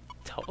sleepy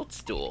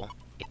toadstool.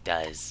 It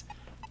does.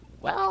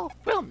 Well,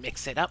 we'll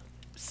mix it up.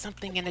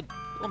 Something in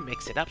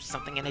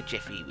a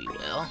jiffy, we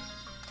will.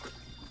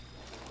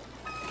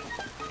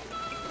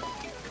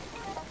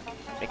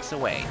 Mix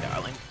away,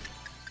 darling.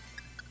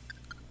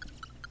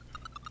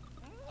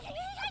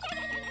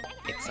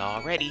 It's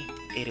all ready.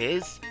 It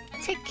is.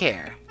 Take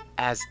care,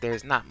 as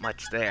there's not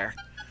much there.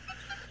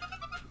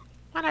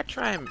 Why not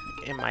try him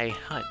in my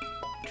hut?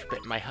 Trip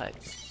it in my hut.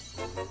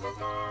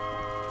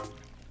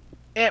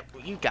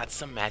 You got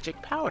some magic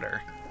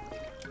powder.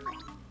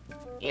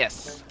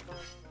 Yes.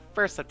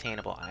 First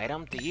obtainable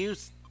item to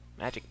use,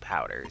 magic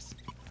powders.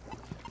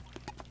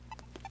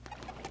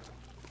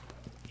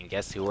 And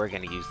guess who we're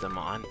gonna use them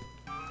on?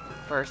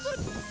 First.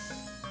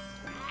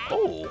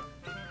 Oh!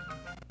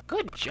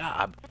 Good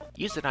job!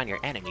 Use it on your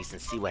enemies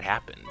and see what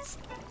happens.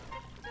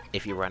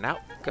 If you run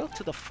out, go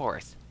to the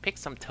forest, pick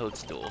some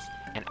toadstools,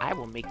 and I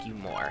will make you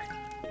more.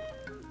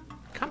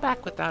 Come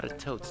back without a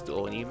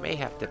toadstool and you may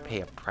have to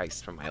pay a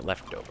price for my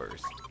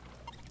leftovers.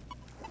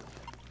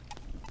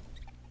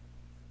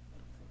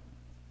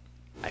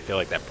 I feel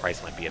like that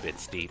price might be a bit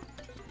steep.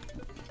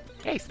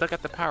 Hey, still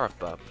got the power up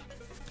buff.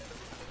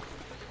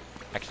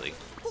 Actually.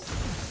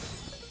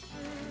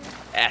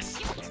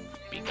 S!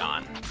 Be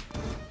gone.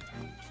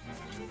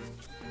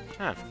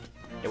 Huh.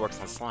 It works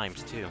on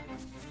slimes too.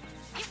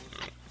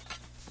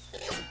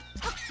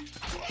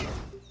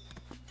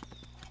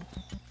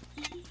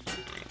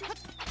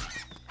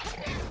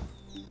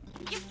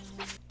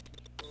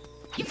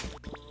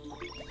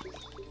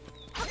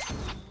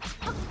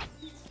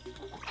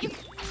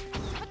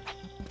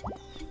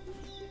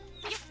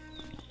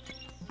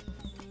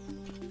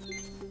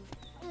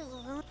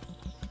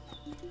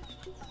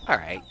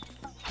 Alright,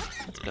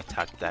 let's go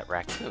talk to that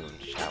raccoon,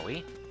 shall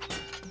we?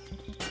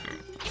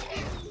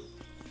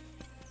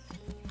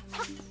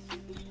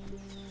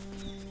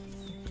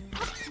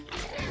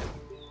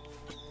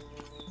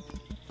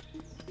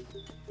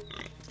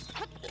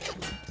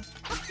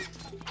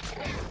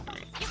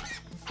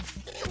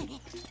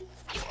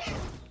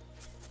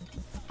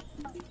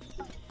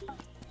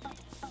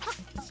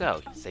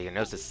 So, you say your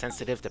nose is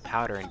sensitive to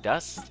powder and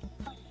dust?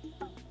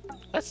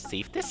 Let's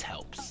see if this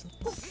helps.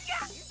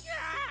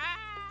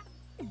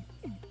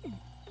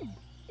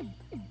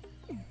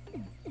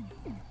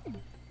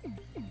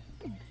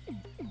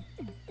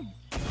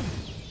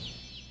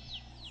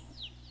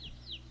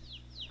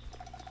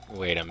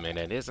 Wait a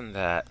minute, isn't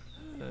that...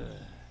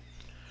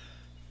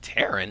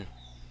 Terran?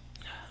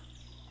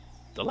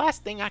 The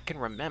last thing I can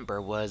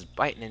remember was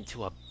biting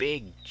into a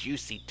big,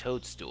 juicy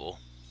toadstool.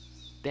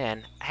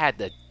 Then, I had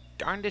the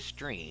darndest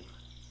dream.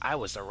 I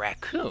was a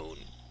raccoon.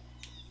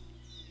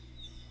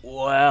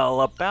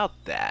 Well, about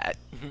that.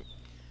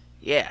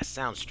 Yeah,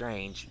 sounds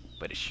strange,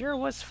 but it sure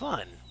was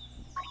fun.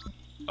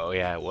 Oh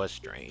yeah, it was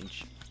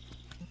strange.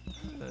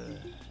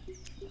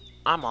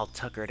 I'm all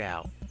tuckered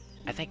out.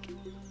 I think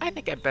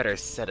I better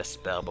set a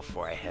spell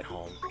before I head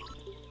home.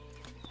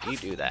 You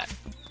do that.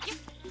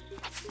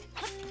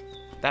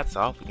 that's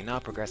all. We can now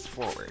progress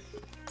forward.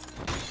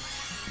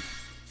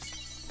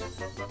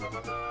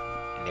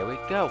 And there we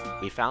go.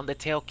 We found the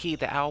tail key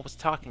that Owl was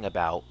talking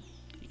about.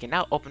 You can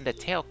now open the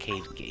tail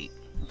cave gate.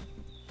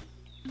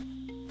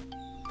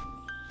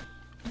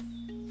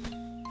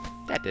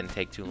 That didn't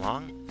take too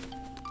long.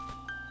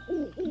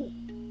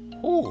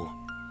 Ooh!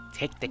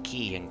 Take the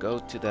key and go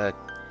to the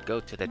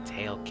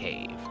tail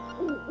cave.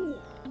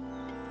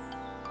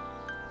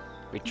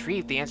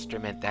 Retrieve the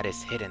instrument that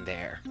is hidden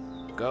there.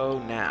 Go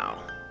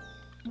now.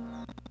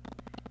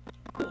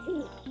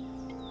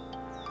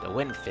 The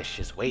windfish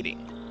is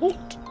waiting.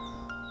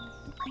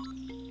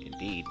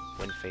 Indeed,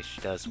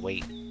 windfish does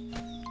wait.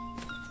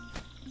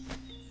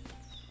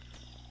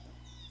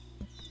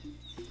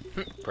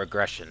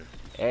 Progression.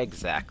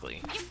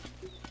 Exactly.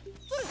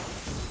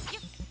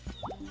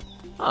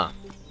 Huh.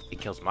 It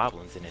kills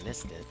moblins in an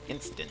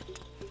instant.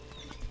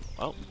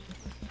 Well,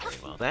 very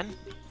well then.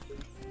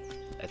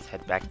 Let's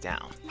head back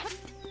down.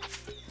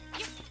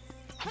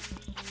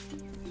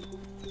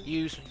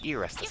 You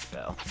rest the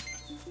spell.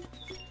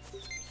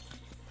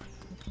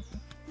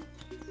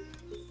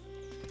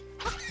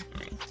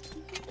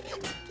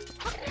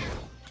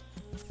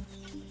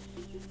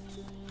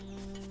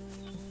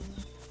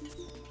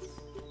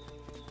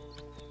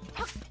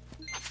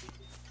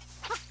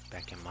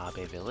 Back in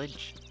Mabe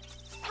Village.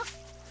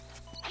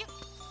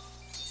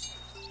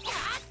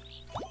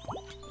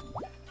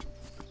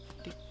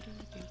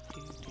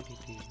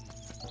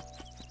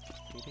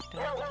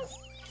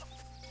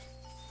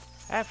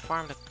 I have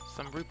farmed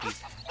some rupees,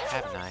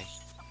 haven't I?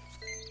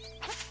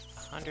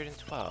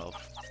 112.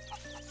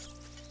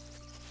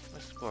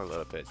 Let's explore a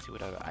little bit, see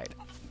what other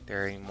items.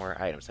 There are any more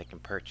items I can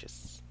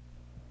purchase.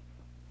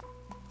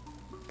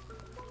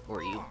 Who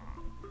are you?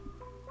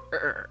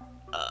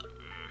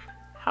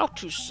 How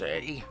to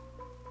say?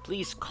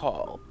 Please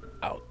call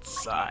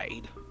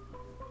outside.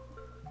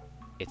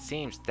 It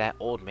seems that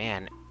old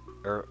man,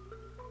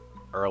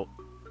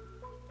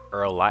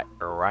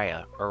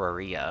 Uriah,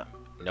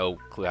 no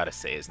clue how to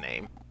say his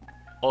name.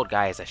 Old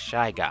guy is a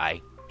shy guy.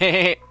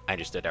 I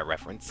understood that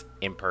reference.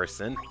 In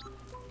person.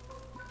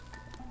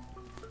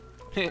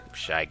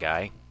 Shy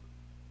guy.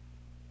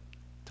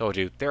 Told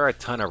you, there are a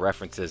ton of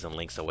references in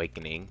Link's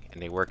Awakening, and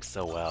they work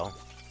so well.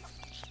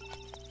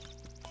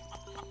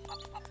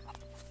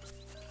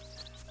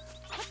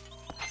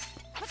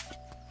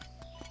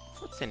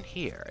 What's in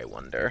here, I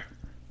wonder?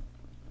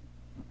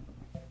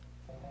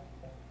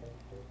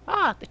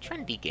 Ah, the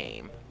trendy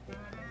game.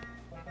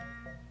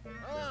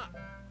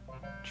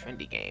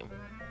 Trendy game.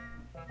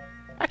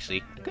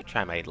 Actually, I could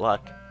try my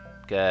luck,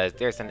 because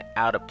there's an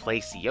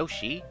out-of-place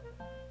Yoshi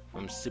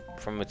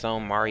from its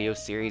own Mario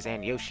series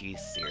and Yoshi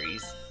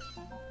series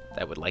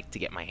that I would like to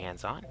get my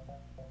hands on.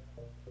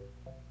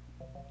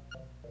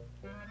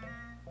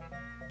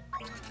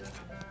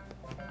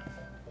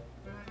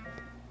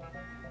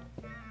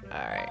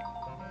 Alright.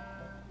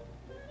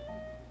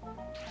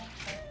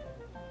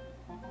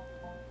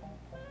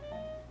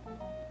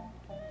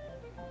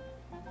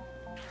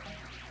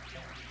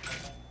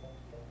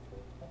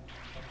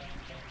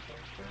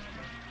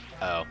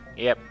 Oh,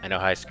 yep, I know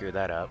how I screwed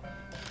that up.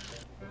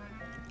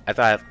 I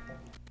thought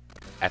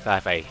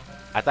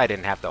I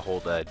didn't have to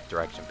hold the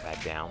direction pad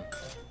down.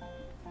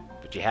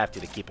 But you have to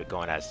keep it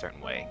going at a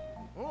certain way.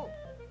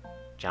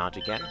 Challenge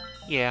again?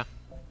 Yeah.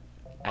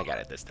 I got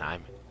it this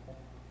time.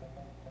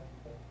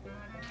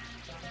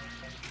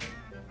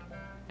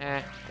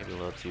 Maybe a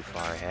little too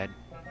far ahead.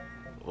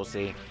 We'll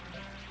see.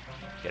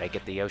 Did I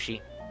get the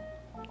Yoshi?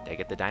 Did I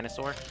get the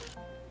dinosaur?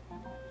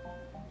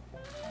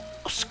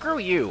 Oh, screw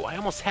you! I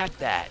almost had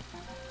that!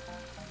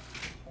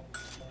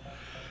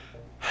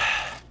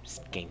 This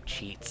game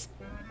cheats.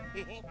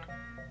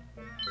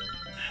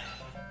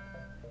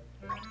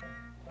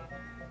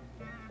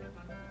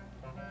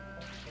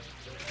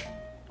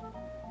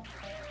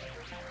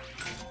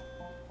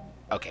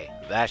 Okay,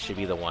 that should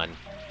be the one.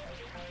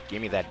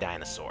 Give me that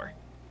dinosaur.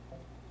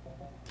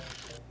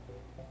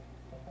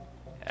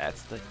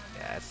 That's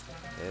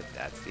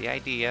the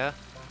idea.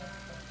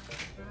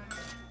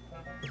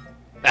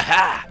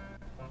 Aha!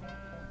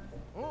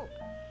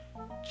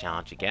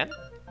 Challenge again?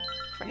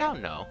 For now,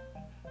 no.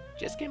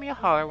 Just give me a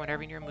holler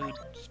whenever your mood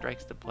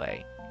strikes to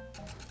play.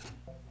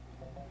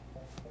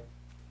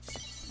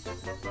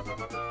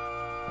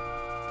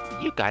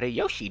 You got a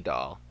Yoshi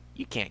doll.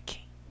 You can't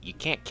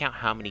count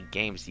how many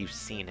games you've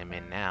seen him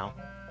in now.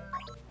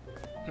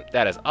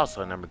 That is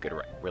also another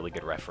really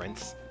good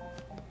reference.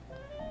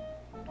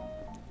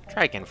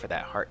 Try again for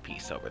that heart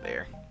piece over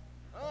there.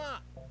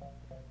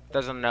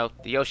 Doesn't know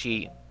the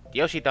Yoshi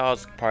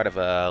doll's part of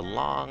a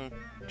long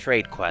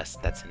trade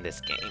quest that's in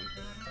this game,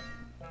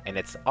 and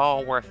it's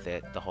all worth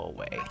it the whole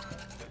way.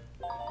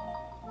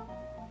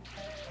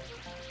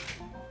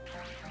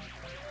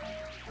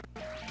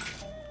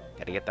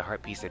 Gotta get the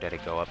heart piece, or did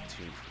it go up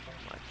too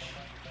much?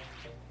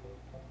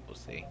 We'll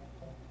see.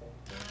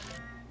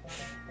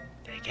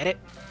 Did I get it?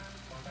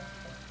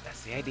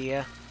 That's the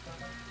idea.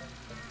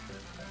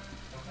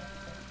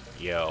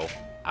 Yo,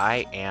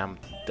 I am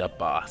the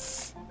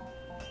boss.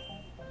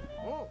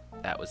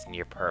 That was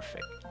near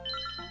perfect.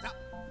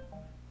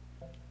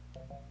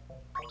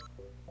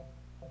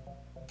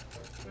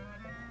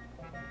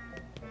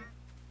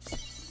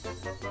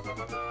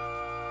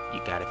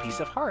 You got a piece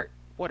of heart.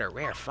 What a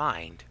rare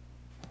find.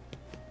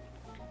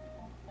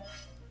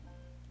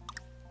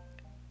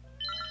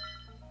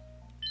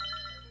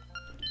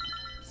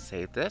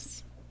 Save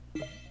this.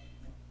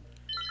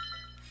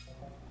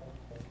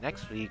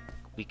 Next week,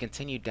 we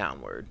continue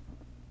downward.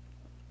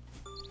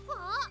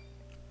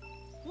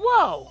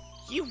 Whoa!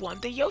 You won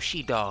the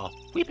Yoshi doll!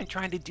 We've been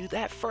trying to do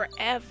that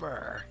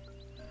forever!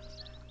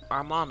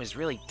 Our mom is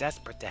really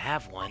desperate to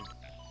have one.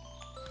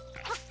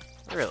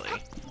 Really?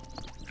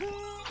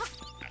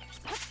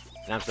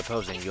 And I'm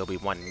supposing you'll be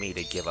wanting me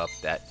to give up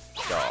that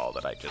doll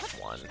that I just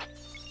won.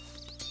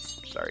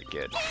 Sorry,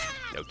 kid.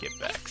 No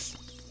givebacks.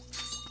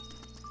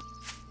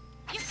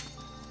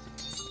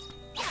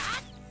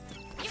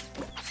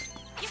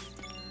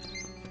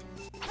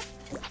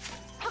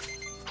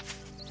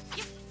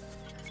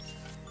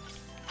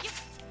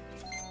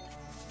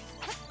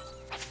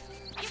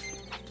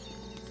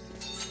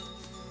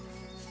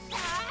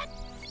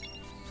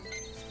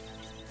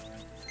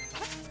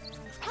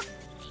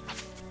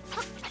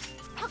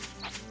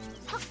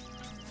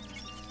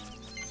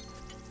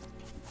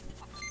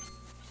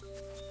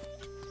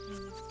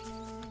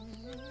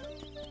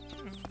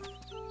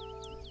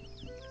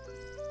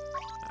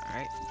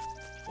 Alright.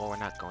 Well, we're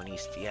not going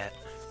east yet.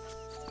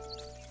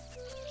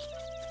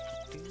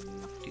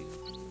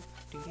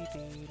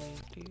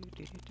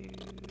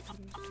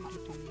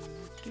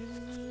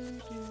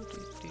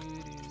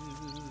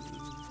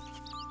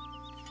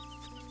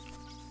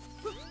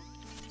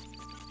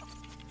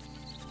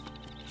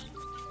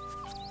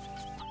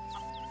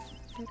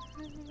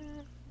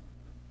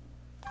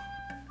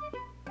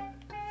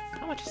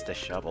 How much is the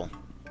shovel?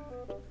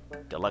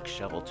 Deluxe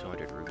shovel,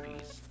 200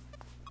 rupees.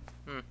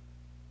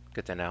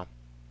 Good to know.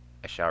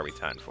 I shall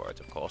return for it,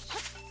 of course.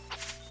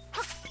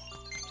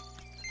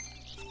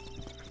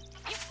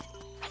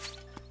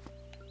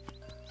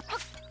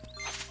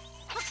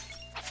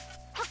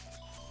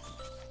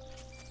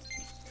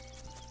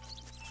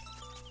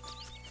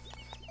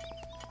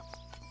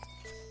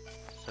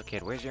 So,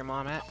 kid, where's your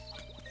mom at?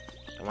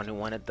 The one who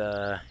wanted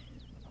the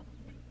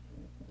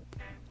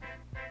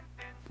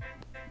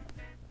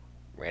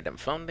random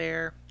phone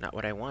there. Not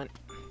what I want.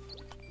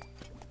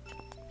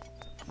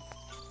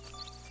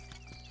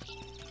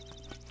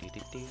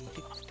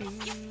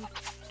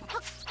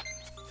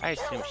 I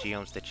assume she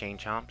owns the chain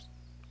chomps.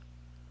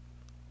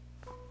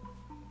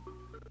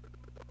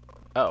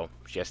 Oh,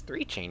 she has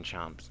 3 chain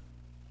chomps.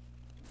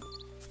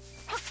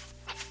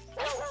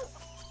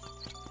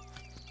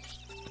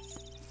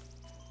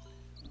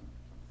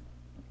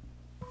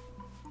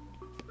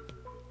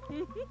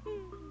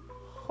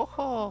 Ho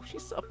ho,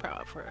 she's so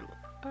proud of her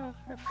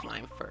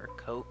flying fur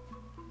coat.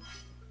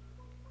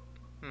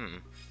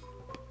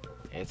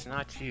 It's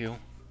not you.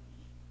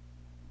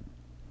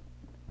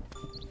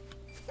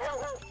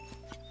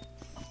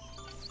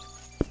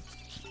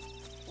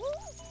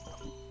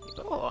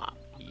 Oh,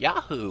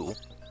 Yahoo!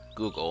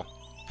 Google.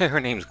 Her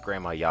name's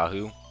Grandma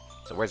Yahoo.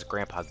 So where's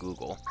Grandpa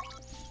Google?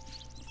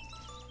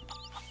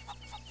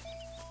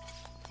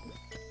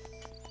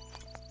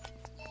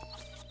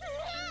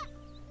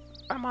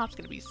 Our mom's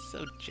gonna be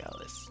so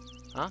jealous.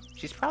 Huh?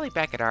 She's probably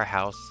back at our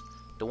house.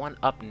 The one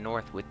up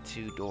north with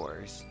 2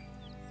 doors.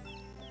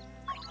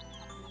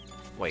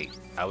 Wait,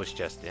 I was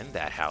just in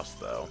that house,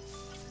 though.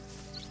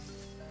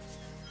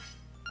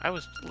 I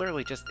was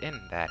literally just in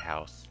that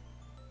house.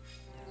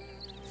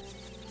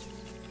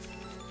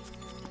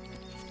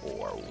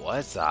 Or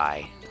was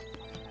I?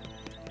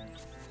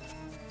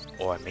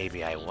 Or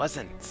maybe I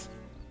wasn't.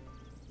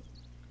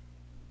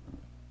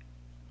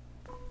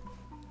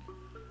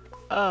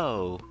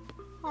 Oh.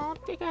 Oh,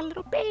 they got a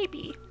little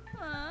baby.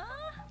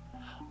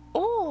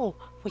 Oh,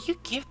 will you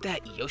give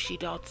that Yoshi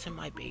doll to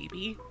my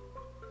baby?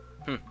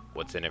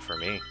 What's in it for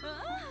me?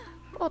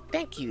 Oh,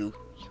 thank you.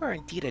 You are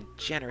indeed a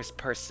generous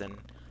person.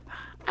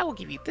 I will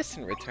give you this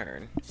in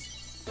return.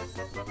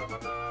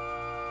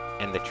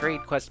 And the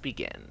trade quest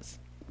begins.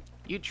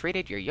 You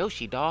traded your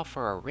Yoshi doll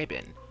for a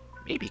ribbon.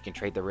 Maybe you can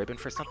trade the ribbon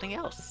for something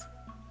else.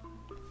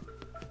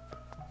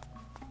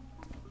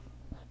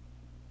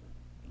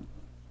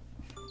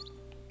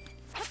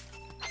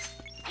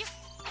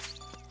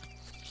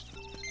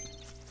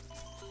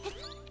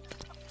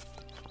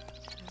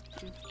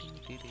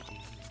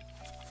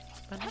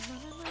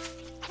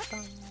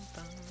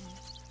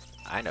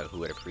 I know who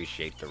would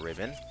appreciate the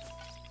ribbon.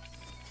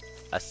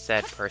 A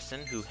said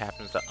person who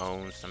happens to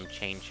own some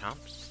chain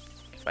chomps,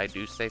 if I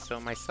do say so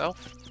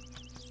myself.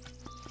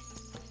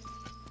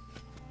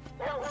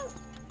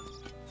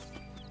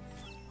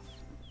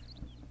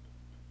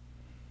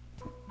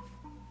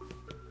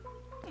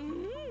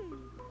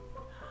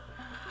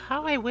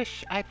 How I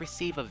wish I'd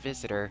receive a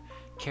visitor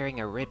carrying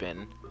a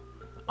ribbon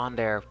on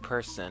their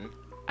person.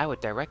 I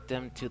would direct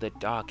them to the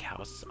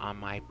doghouse on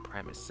my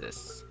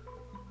premises.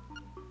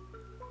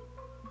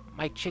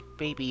 My chick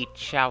baby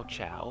Chow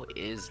Chow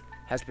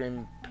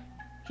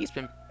he's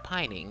been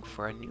pining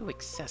for a new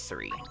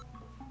accessory.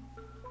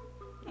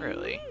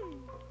 Really?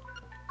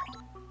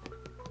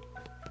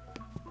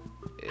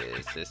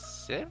 Is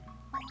this it?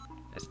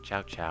 That's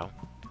Chow Chow.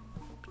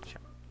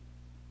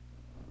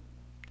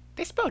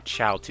 They spell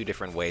chow two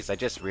different ways. I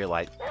just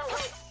realized.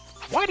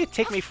 Why did it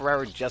take me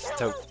forever just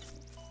to...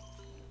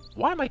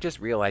 Why am I just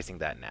realizing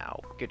that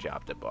now? Good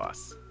job, the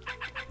boss.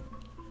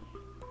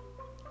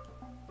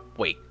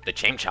 Wait, the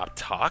chain chop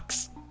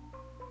talks?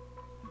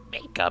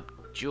 Makeup,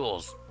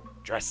 jewels,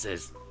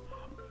 dresses.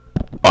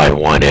 I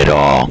want it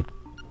all.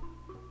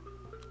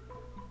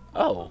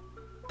 Oh,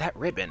 that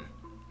ribbon.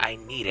 I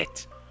need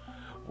it.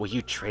 Will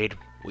you trade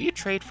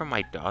for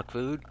my dog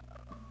food?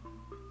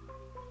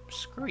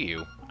 Screw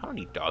you. I don't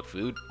need dog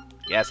food.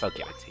 Yes, I'll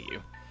give it to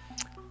you.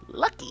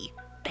 Lucky.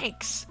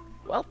 Thanks.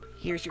 Well,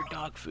 here's your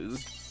dog food.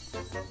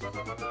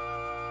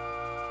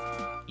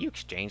 You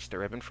exchanged the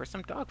ribbon for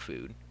some dog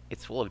food.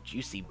 It's full of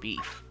juicy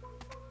beef.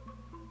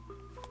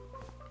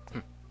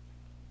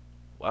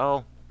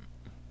 Well,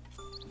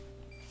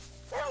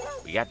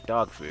 we got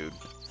dog food.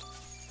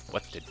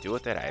 What to do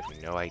with it, I have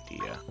no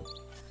idea.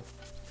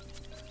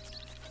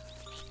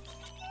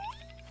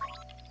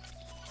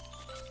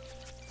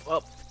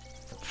 Well,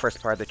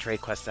 first part of the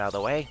trade quest out of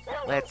the way,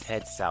 let's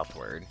head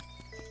southward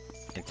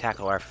and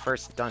tackle our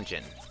first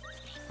dungeon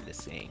in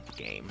this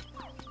game.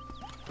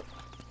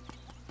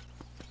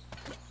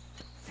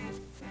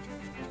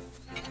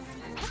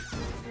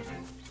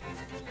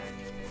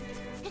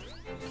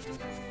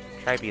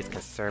 Try to be as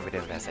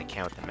conservative as I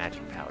can with the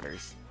magic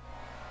powders.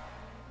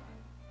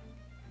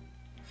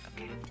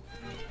 Okay.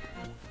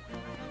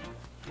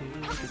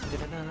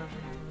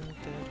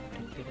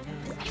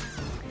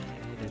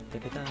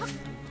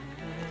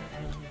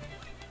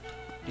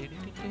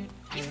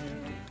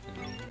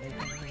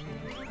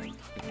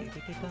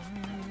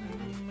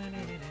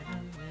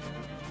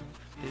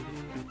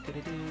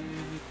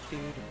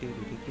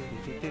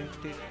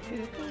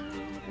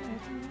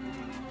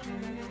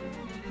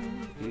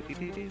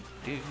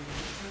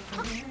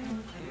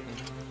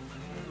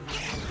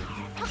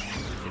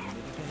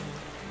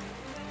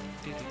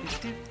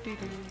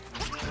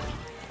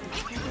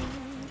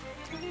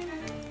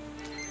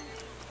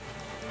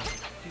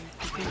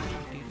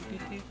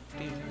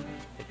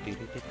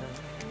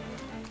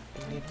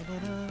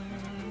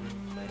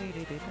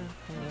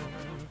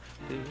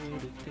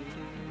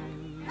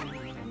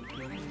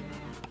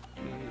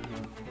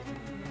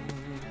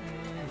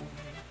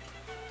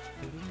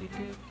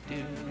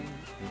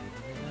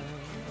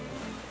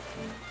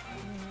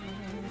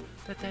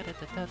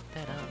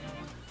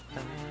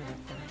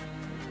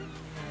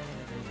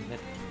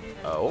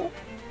 Oh?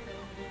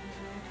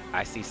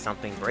 I see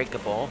something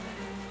breakable,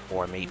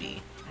 or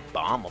maybe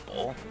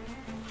bombable.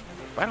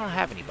 But I don't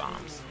have any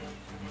bombs.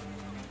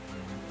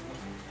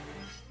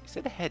 You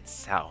said to head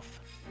south.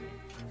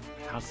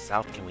 How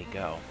south can we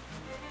go?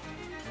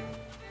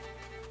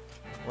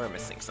 We're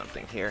missing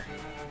something here.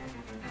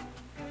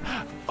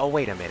 Oh,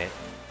 wait a minute.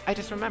 I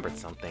just remembered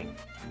something.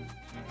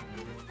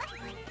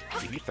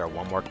 If you throw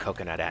one more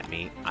coconut at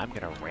me, I'm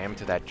gonna ram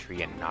into that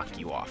tree and knock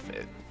you off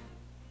it.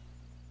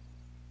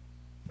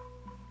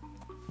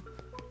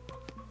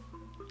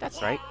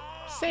 That's right.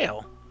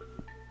 Sail.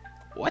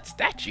 What's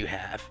that you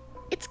have?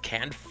 It's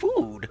canned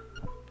food.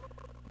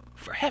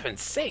 For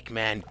heaven's sake,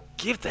 man,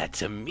 give that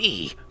to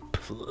me,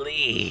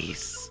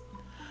 please.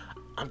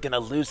 I'm gonna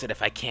lose it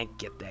if I can't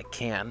get that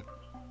can.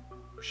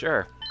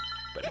 Sure,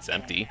 but it's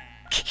empty.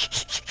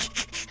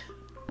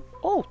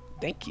 Oh,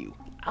 thank you.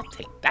 I'll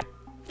take that.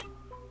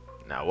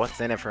 Now, what's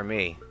in it for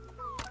me?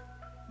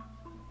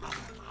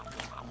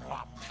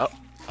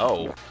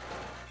 Oh.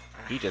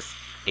 He just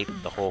ate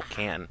the whole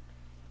can.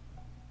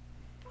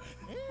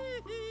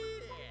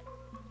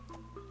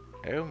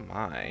 Oh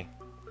my.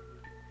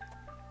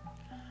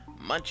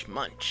 Munch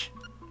munch.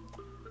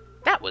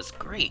 That was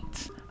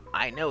great.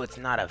 I know it's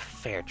not a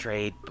fair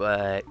trade,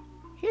 but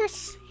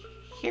here's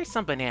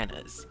some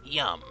bananas.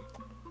 Yum.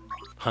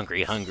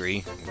 Hungry.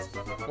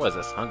 What is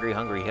this, hungry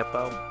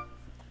hippo?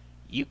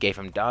 You gave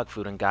him dog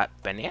food and got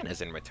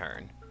bananas in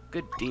return.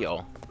 Good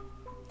deal.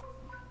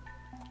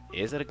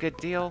 Is it a good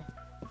deal?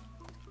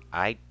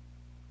 I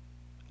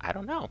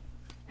don't know.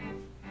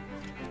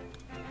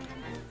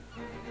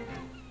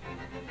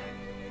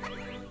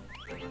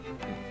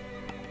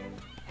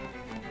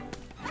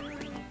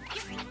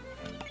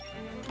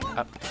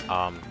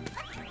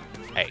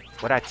 Hey,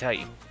 what'd I tell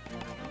you?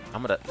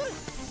 I'm gonna...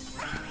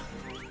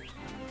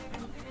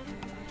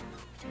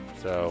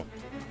 So...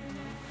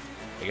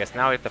 I guess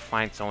now we have to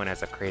find someone who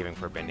has a craving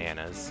for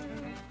bananas.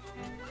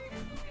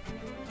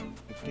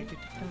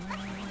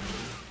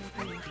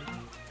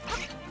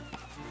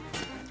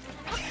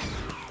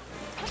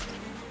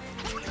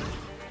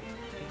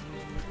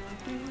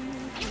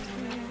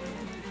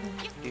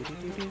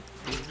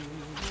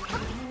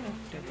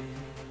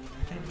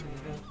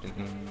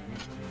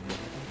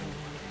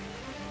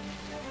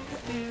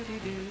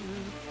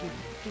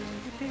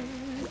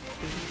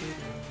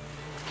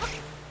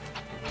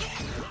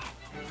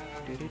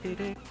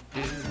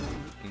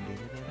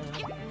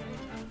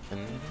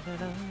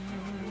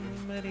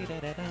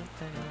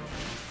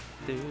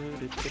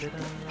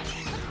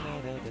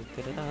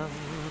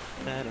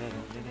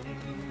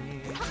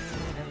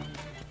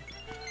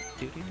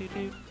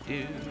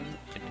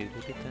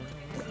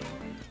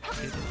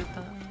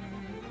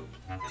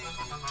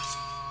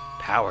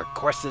 Power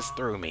courses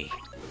through me.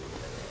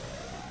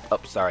 Oh,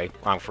 sorry,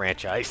 wrong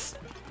franchise.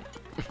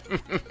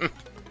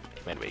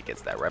 If anybody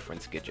gets that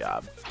reference, good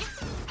job.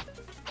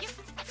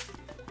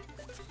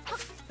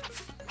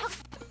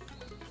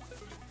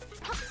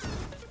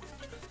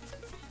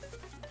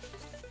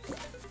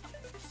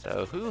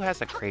 So, who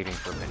has a craving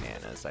for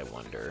bananas, I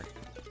wonder?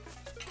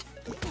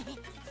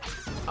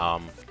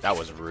 That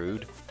was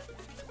rude.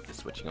 This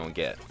is what you gonna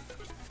get.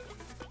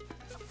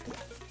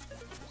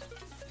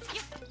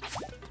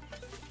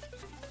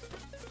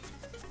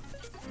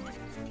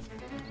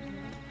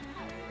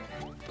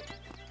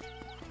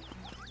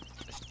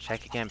 Let's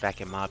check again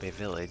back in Mabe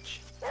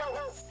Village.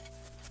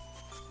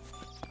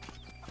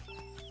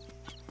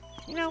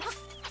 You know,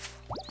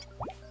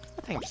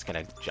 I think I'm just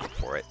gonna jump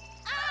for it.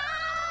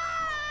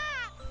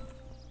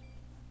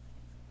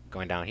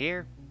 Going down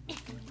here,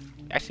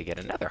 actually get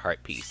another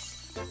heart piece.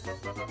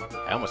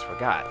 I almost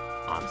forgot,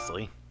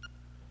 honestly.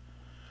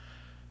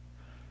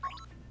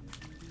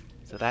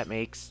 So that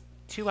makes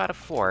 2 out of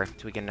 4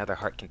 till we get another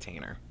heart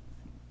container.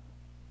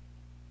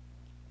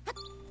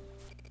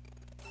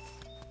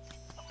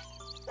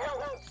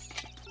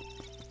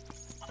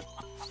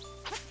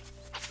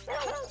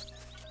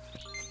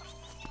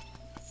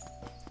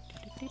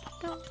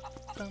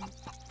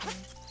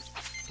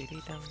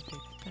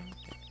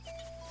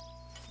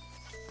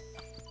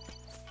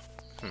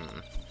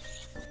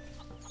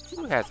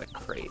 Who has a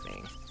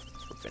craving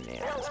for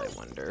bananas, I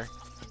wonder?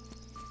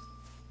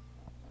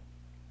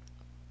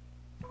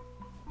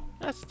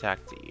 Let's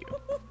talk to you.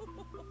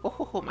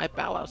 Oh, my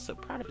Bow Wow's so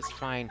proud of his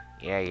find.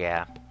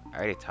 Yeah. I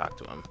already talked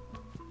to him.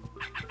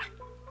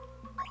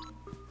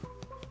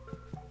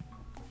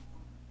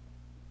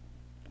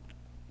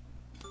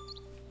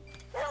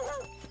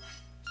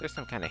 Is there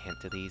some kind of hint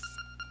to these?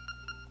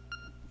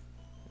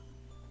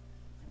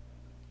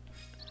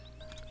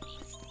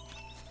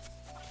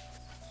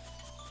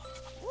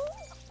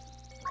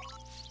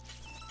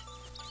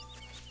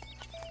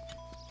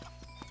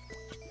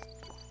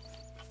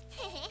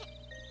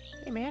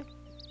 Hey man,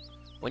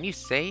 when you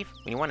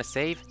want to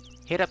save,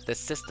 hit up the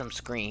system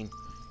screen.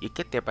 You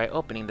get there by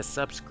opening the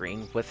sub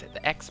screen with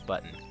the X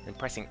button and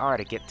pressing R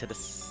to get to the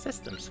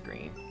system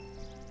screen.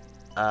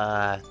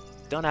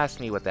 Don't ask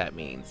me what that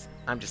means.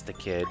 I'm just a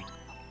kid.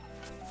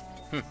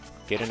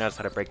 Kid who knows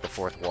how to break the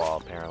fourth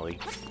wall, apparently.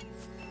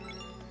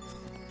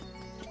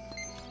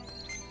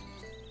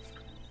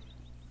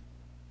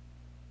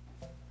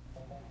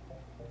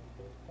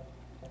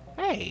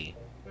 Hey!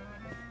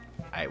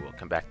 I will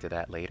come back to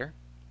that later.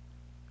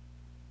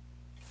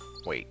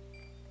 Wait.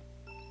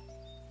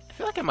 I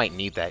feel like I might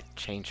need that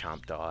Chain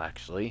Chomp doll,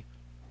 actually.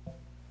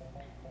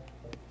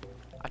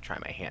 I'll try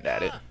my hand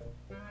at it.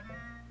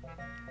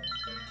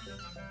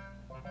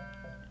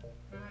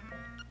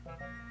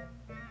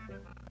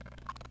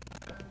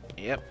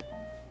 Yep.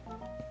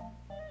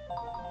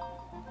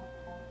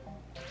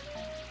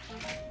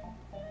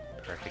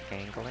 Perfect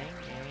angling,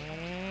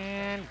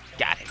 and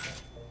got it.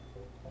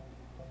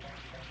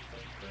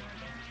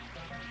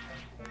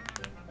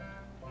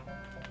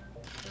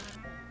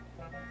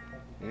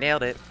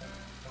 Nailed it.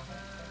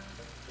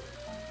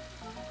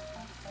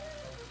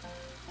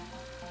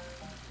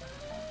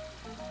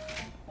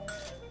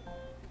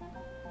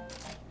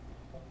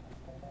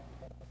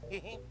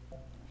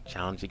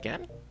 Challenge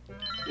again?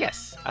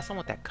 Yes, I also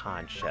want that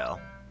conch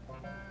shell.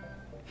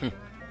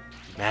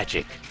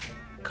 Magic.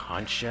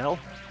 Conch shell?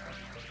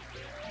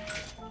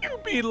 You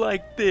be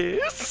like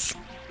this?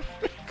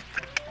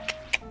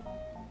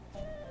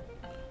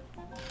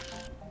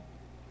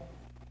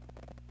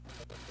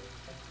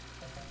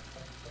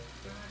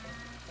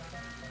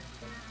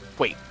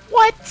 Wait,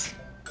 what?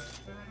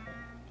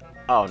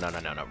 Oh, no,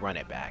 run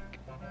it back.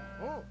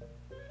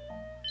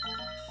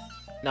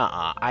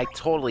 Nuh-uh, I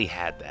totally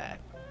had that.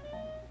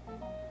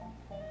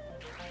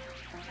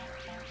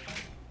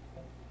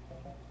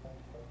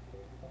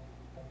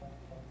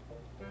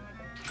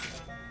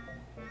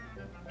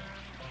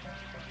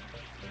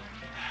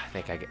 I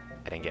think I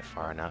didn't get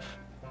far enough.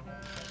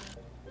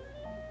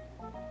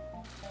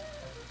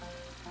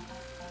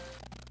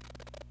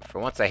 For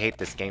once, I hate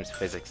this game's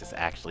physics is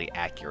actually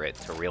accurate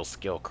to real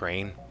skill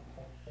crane.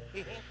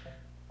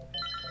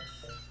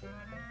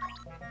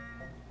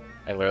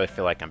 I literally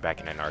feel like I'm back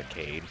in an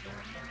arcade.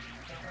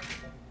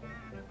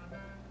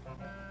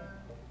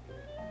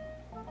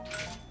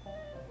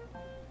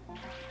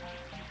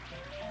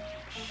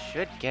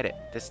 Should get it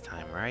this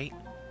time, right?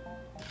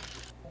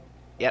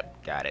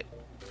 Yep, got it.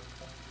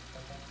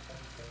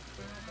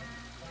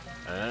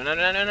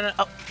 No.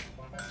 Oh.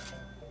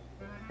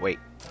 Wait.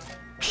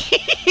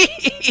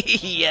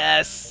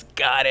 Yes,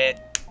 got it.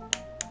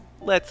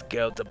 Let's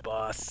go to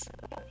boss.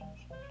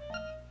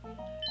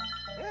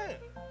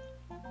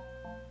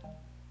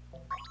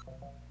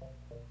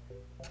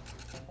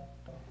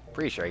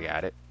 Pretty sure I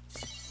got it.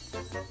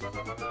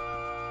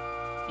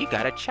 You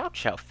got a Chow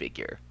Chow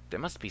figure. There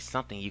must be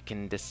something you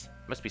can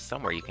must be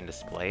somewhere you can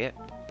display it.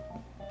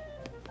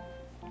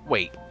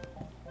 Wait.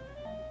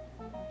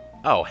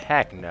 Oh,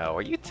 heck no.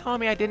 Are you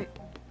telling me I didn't...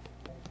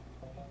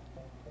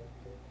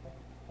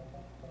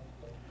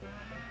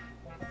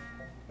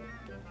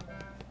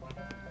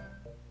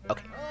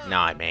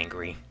 Now I'm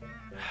angry.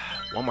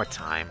 One more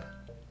time.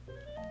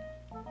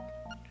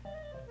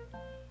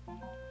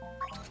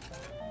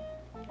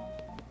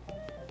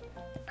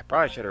 I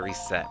probably should have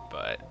reset,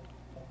 but...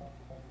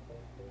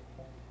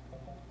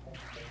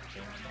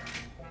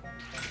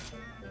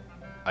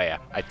 Oh yeah,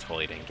 I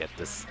totally didn't get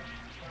this.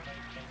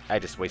 I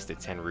just wasted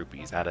 10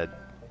 rupees out of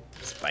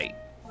spite.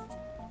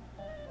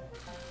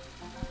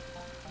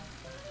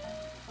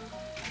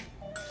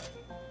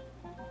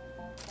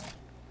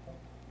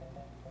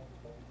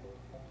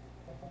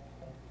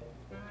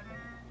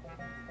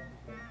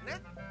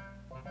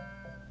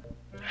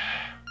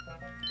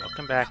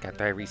 Welcome back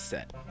after I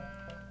reset.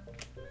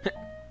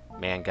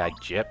 Man got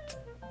gypped.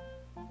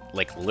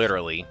 Like,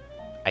 literally.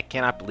 I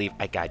cannot believe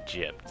I got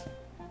gypped.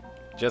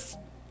 Just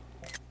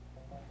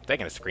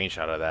taking a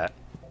screenshot of that.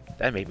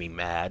 That made me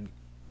mad.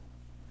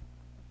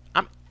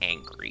 I'm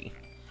angry.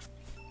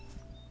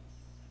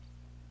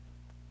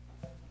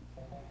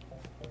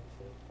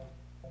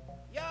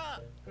 Yeah.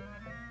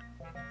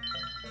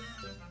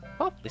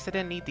 Well, at least I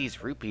didn't need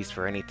these rupees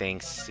for anything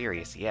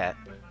serious yet.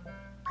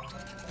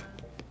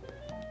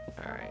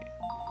 Alright.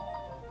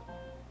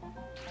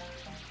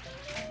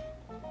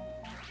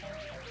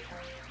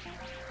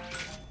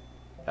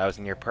 That was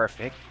near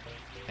perfect.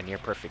 A near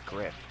perfect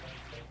grip.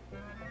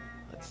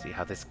 Let's see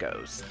how this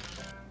goes.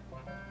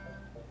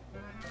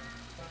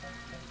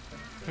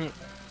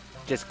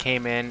 Just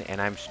came in and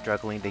I'm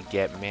struggling to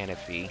get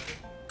Manaphy.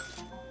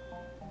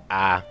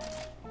 Ah,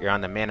 you're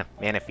on the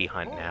Manaphy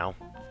hunt now.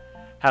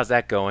 How's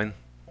that going?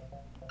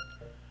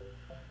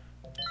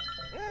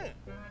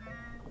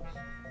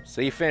 So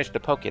you finished the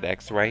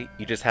Pokédex, right?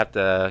 You just have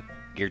to...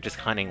 You're just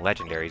hunting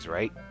legendaries,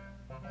 right?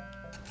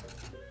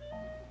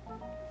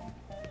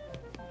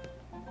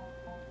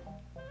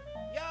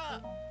 Yeah.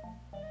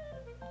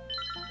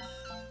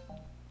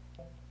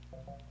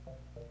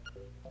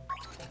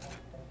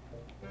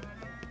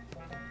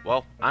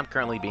 Well, I'm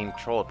currently being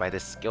trolled by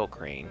this skill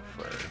crane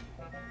for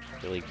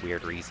really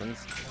weird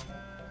reasons.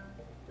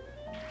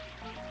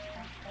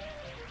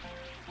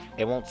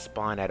 It won't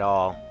spawn at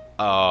all.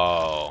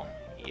 Oh,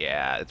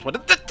 yeah. It's what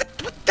the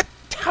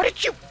how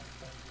did you?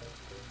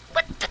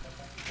 What the?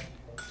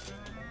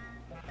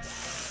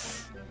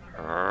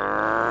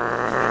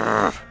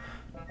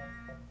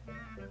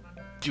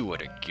 Do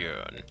it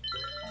again.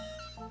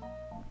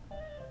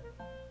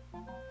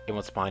 It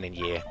won't spawn in,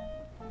 yeah.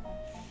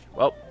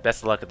 Well,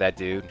 best of luck with that,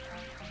 dude.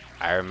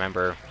 I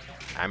remember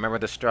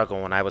the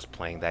struggle when I was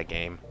playing that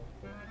game.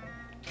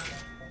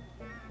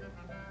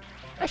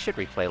 I should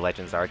replay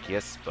Legends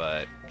Arceus,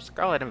 but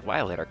Scarlet and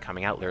Violet are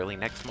coming out literally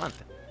next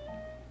month.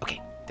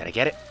 Okay, did I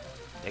get it?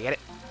 Did I get it?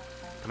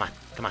 Come on,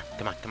 come on,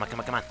 come on, come on, come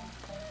on, come on.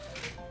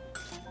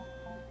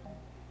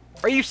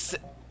 Are you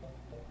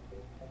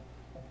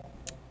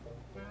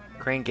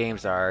Crane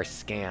games are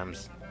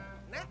scams.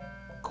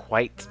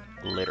 Quite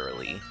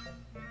literally.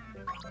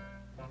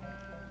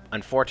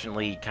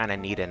 Unfortunately, you kind of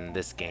need it in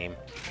this game.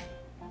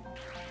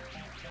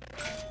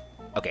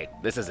 Okay,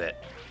 this is it.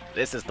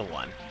 This is the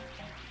one.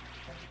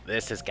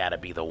 This has got to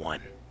be the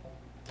one.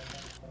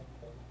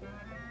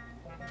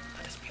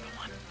 Let this be the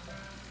one.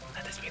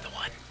 Let this be the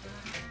one.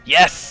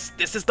 Yes!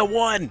 This is the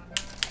one!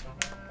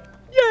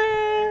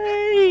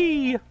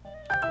 Yay!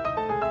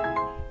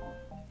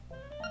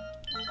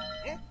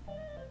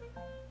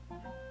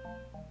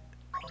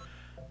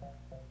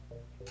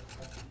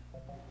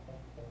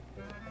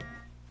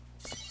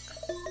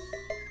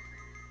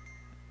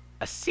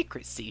 A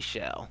secret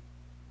seashell.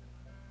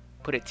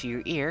 Put it to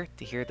your ear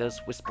to hear those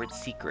whispered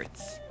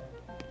secrets.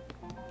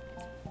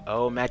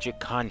 Oh,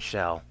 magic conch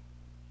shell.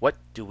 What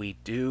do we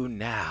do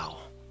now?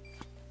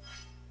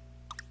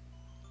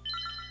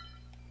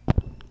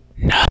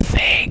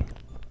 Nothing!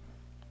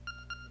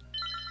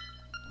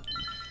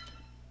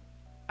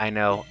 I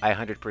know, I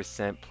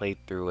 100% played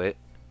through it.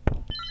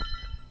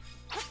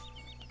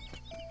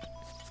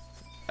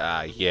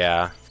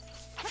 Yeah.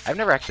 I've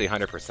never actually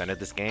 100%ed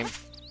this game.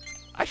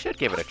 I should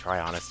give it a try,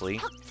 honestly.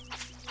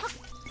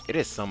 It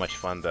is so much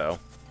fun, though.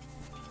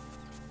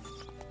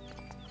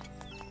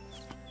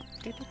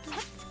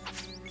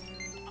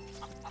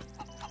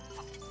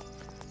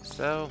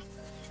 So,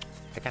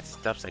 I got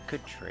stuffs I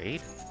could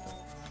trade.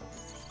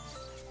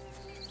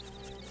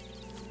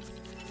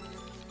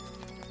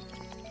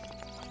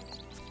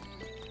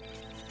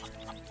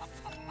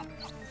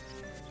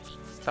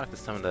 Let's talk to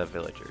some of the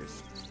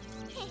villagers.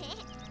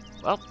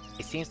 Well,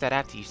 it seems that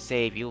after you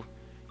save, you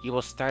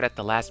will start at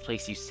the last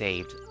place you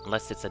saved,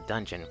 unless it's a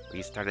dungeon where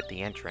you start at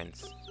the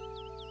entrance.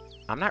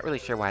 I'm not really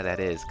sure why that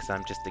is, because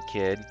I'm just a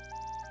kid.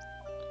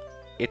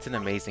 It's an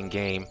amazing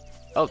game.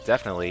 Oh,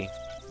 definitely.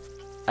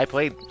 I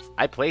played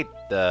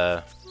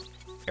the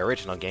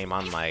original game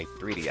on my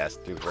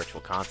 3DS through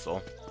Virtual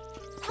Console.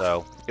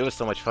 So, it was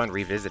so much fun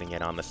revisiting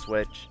it on the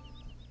Switch.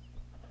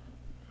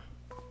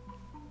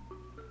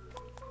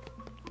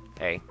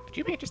 Hey, would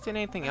you be interested in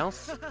anything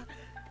else?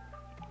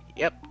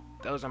 Yep,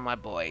 those are my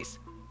boys.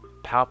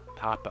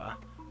 Papa.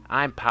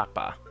 I'm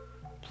Papa.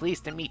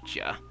 Pleased to meet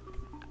ya.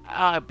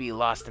 I'll be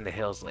lost in the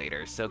hills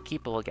later, so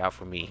keep a lookout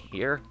for me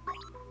here.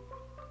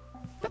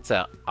 That's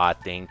a odd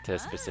thing to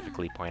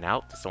specifically point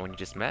out to someone you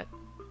just met.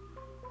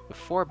 With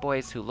 4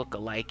 boys who look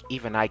alike,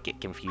 even I get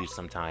confused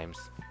sometimes.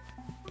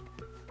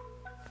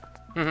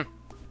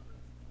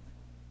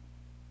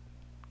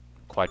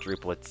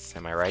 Quadruplets,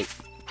 am I right?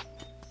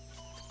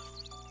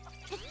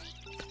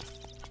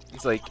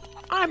 It's like,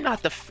 I'm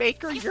not the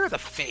faker, you're the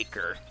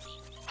faker.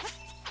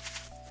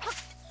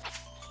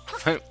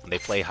 They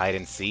play hide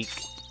and seek.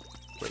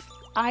 Like,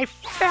 I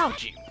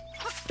found you,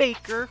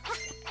 faker.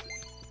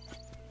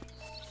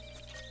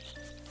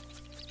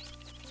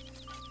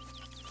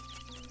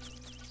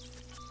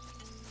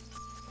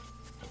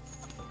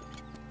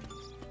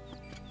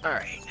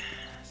 Alright,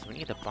 so we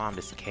need to bomb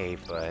this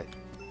cave, but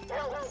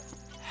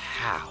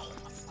how?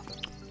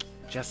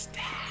 Just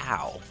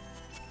how?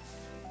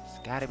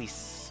 There's gotta be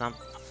some...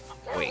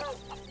 Wait.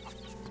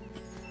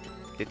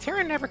 Did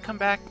Terran never come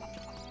back?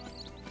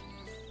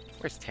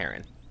 Where's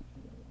Terran?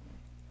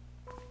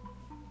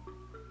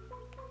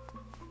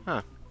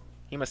 Huh.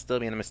 He must still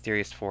be in the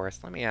mysterious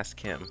forest. Let me ask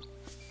him.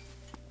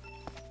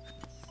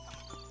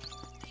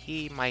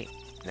 He might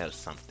know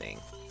something.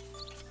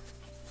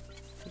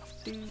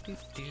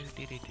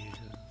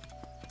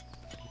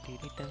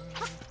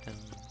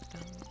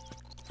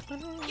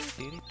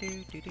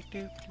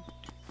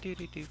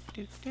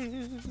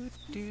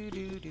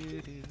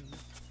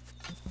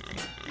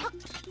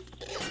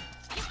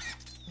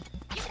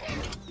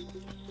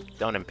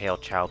 Don't impale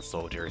child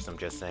soldiers, I'm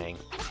just saying.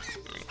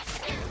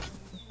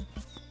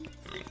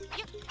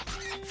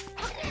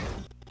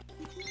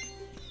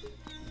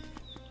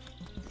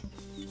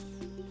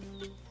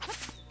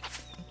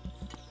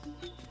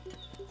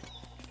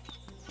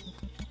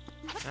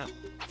 Oh,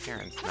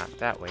 Karen's not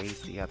that way,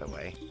 he's the other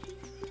way.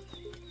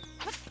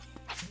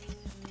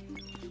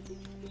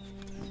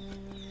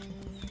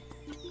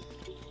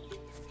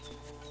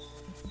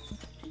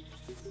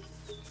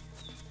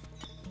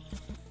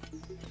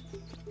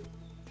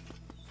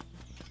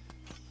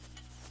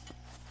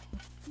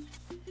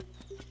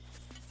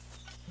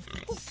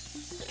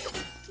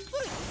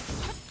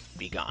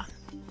 Be gone.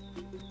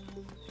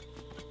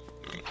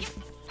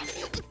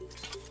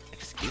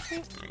 Excuse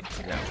me?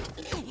 No.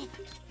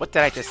 What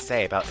did I just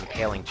say about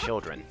impaling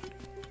children?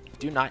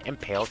 Do not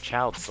impale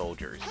child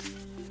soldiers.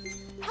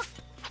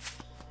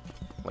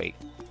 Wait.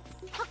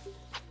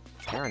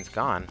 Karen's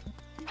gone.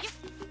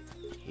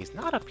 He's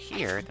not up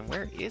here, then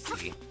where is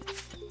he?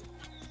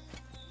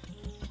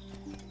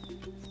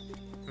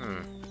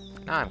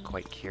 Now I'm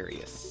quite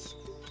curious.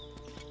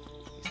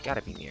 He's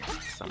gotta be near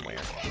somewhere.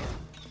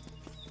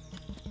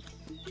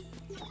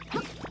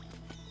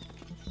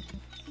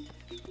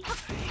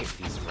 I hate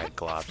these red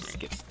globs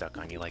get stuck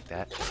on you like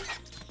that.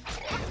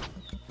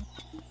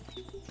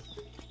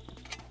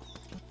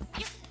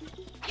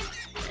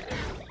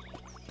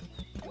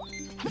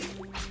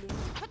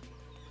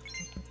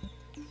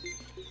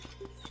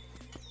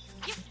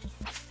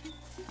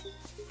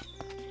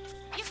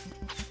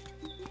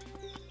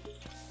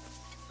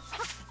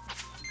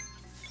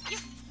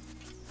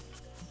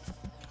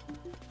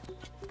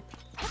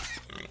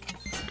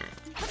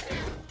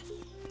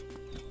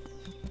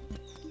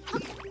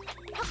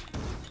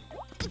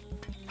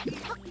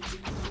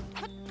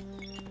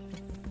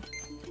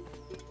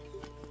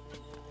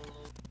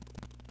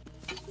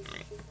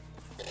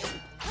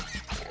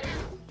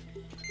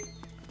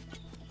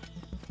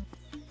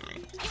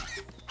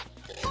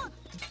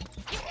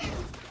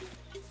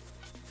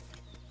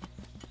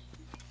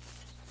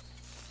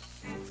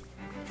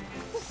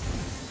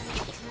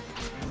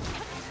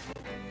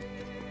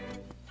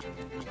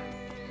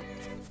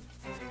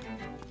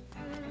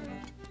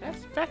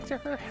 That's back to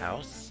her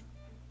house.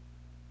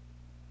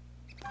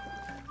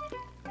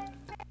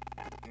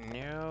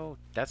 No,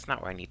 that's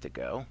not where I need to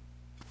go.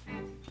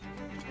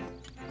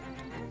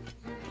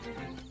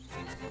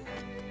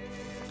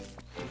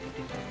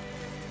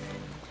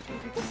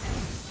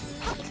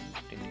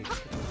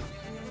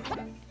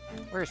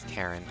 Where's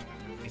Terran?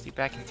 Is he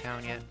back in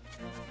town yet?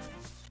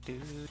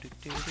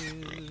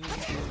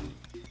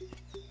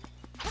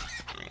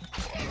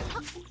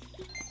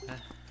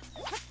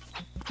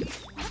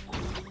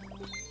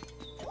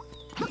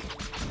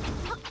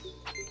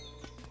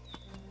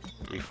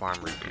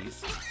 Refarm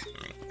rupees.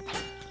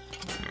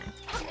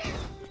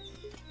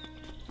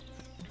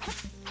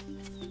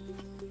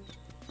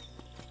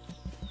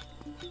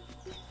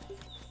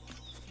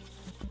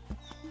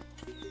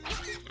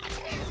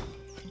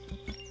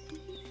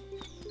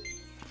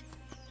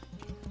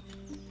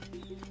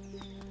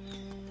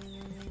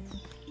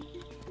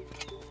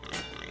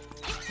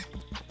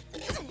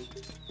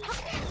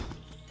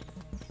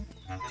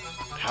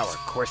 Power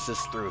courses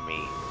through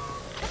me.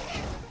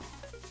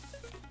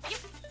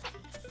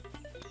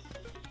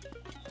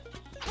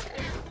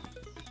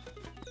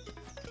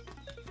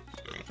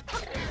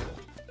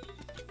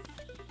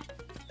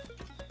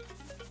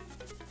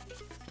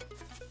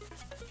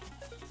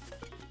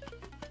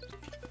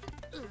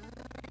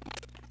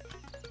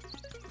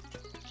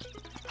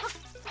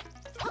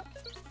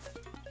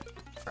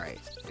 Alright,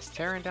 is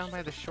Terran down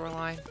by the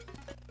shoreline?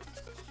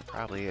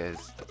 Probably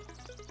is.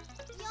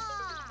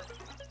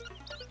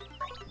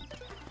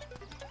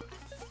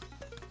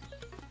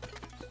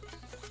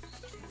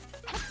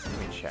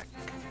 check.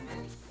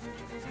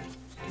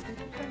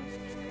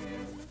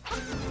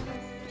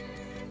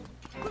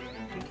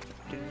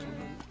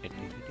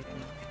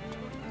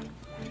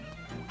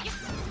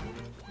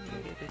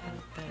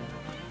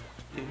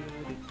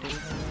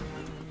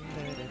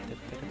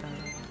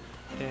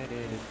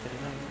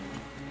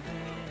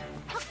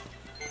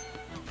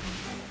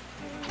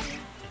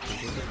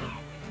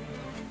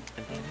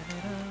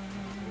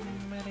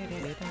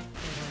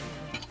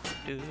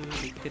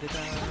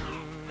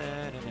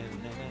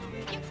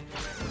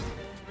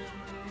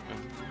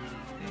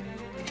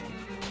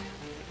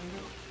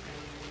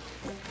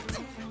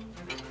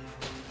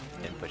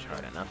 Didn't push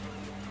hard enough.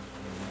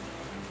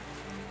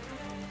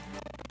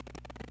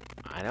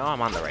 I know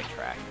I'm on the right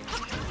track.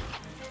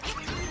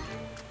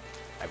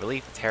 I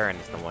believe Terran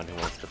is the one who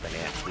wants the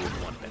banana.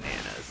 Who wants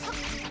bananas?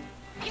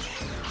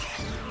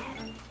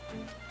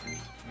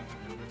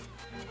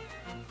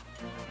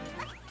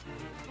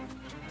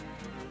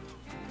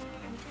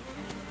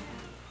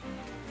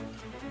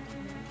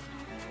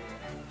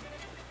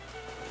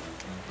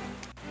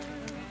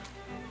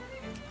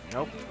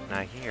 Nope,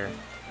 not here.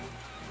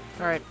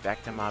 Alright,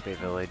 back to Mabe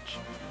Village.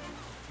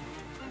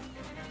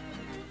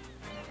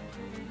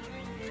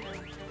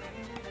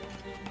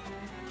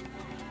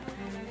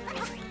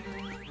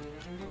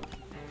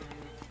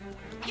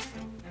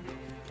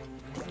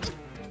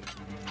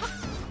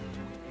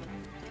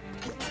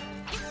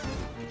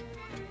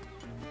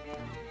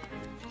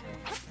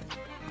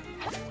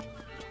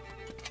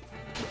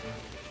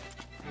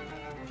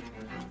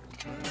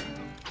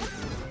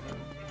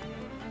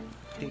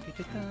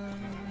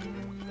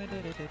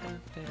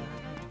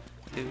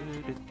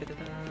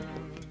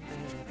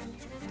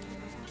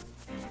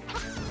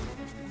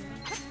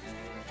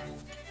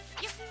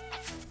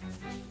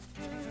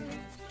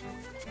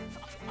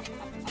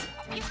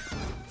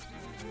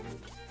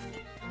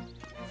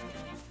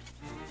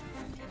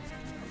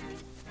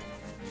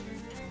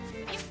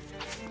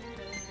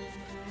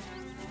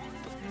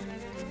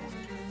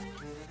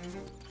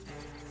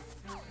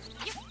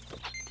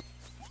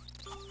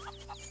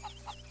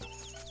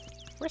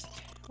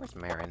 Where's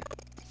Marin?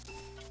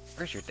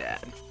 Where's your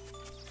dad?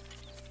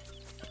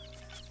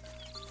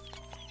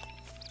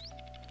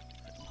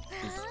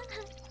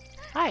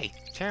 Hi!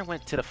 Sharon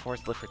went to the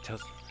forest to look for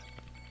Toast.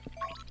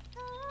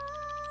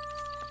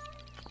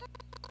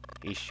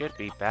 He should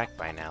be back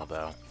by now,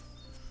 though.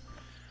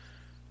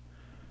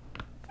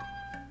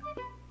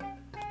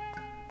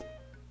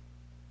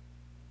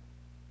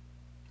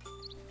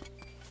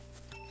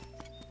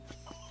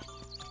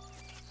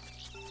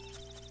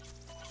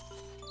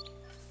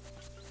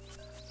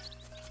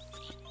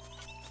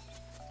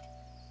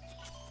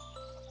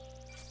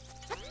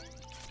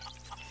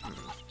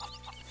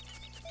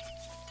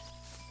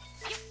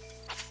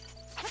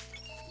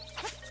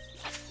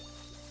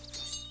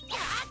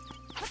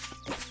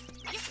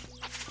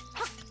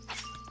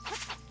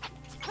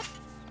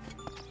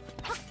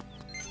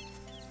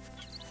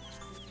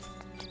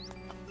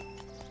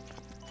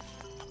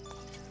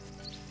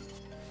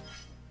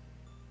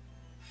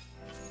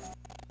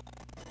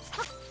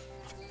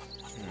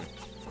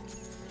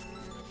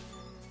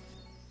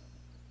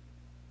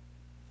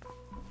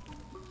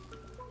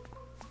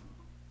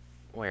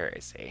 Where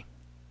is he?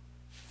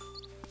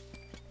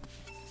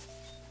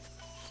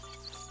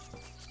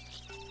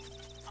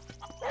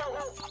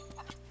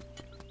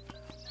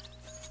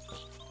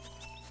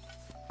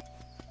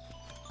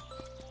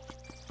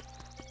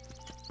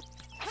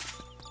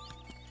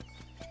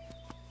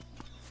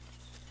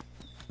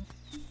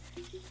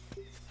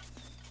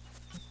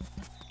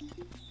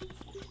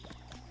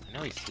 I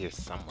know he's here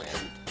somewhere.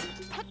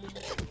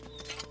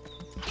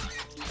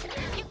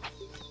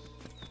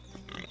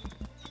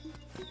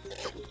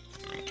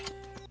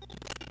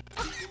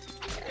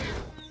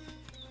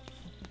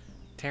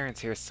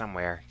 Terran's here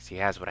somewhere, because he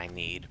has what I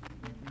need.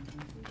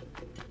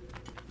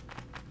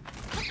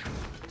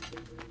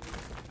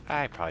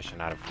 I probably should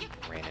not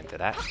have ran into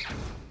that.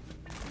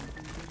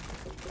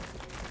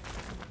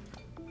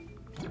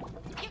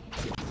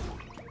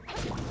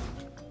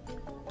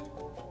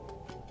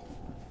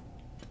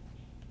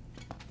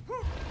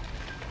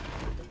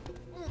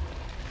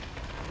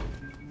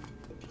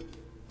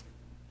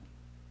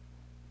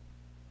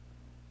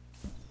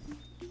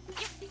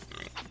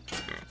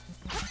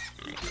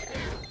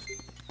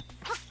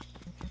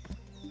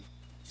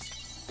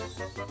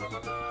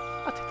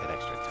 I'll take that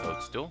extra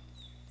toadstool.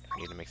 I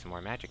need to make some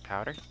more magic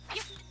powder.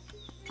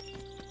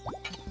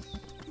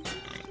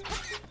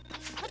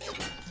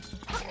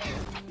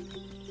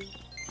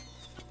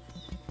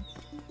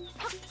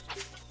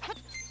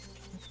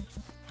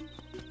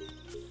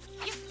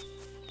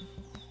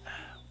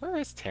 Where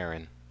is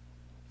Terran?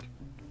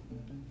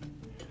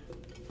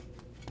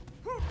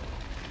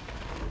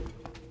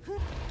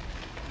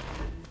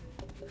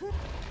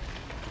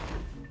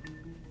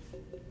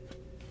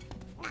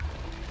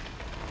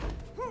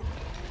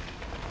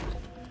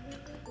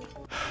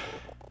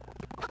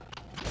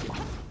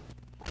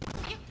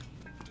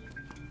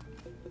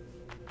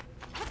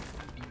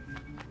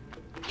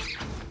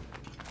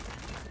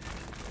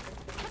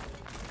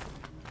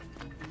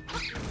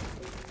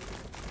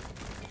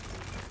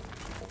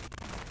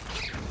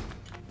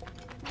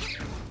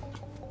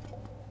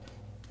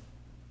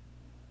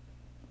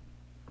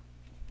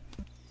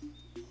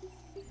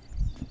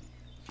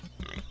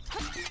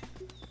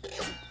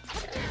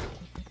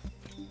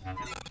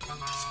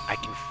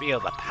 Feel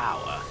the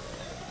power.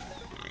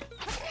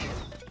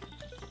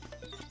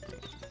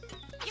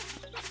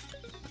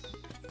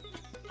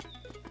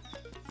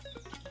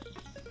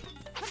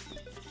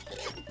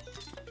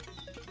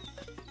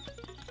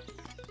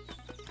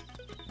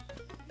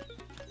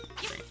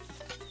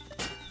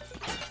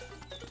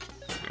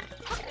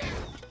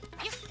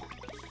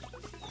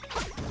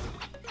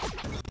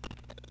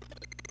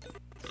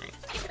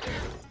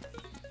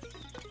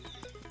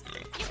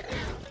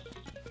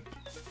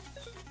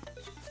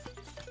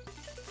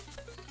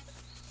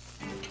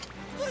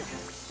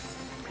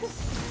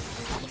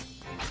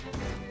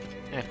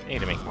 I need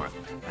to make more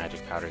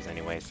magic powders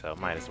anyway, so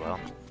might as well.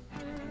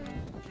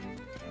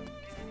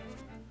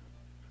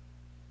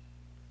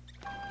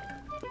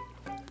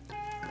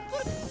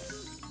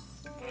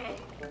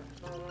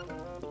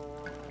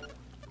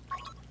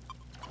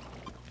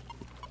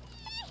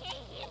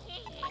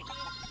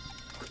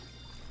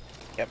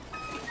 Yep.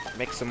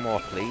 Make some more,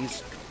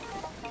 please.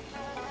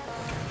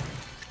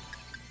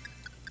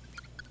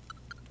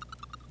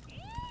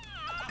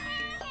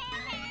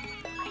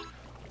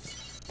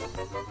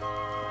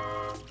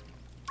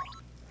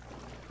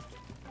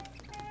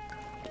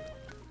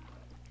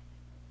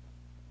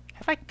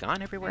 Have I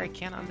gone everywhere I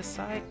can on this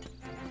side?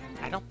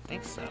 I don't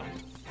think so.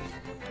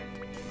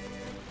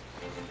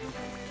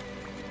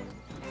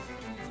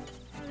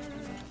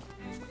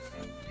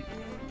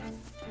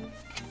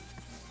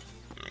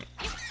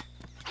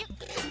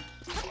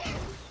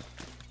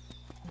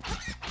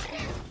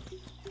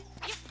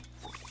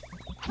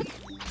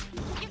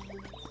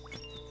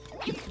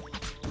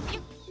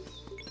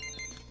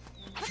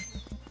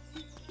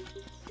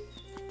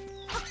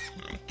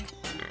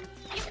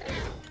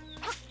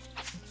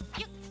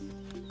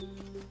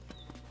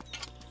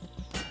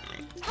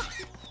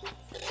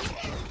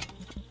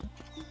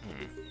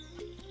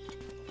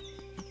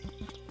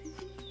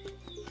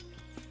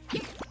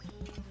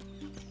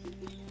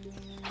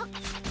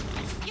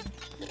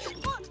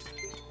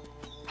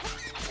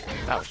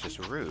 That was just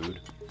rude.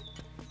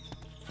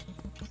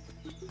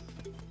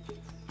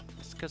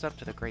 This goes up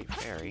to the Great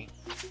Fairy.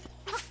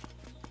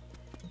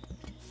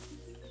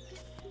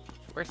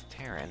 Where's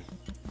Terran?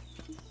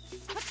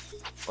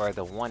 Or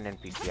the one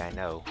NPC I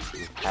know who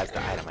has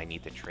the item I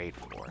need to trade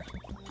for.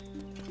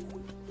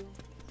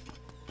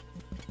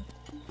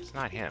 It's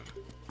not him.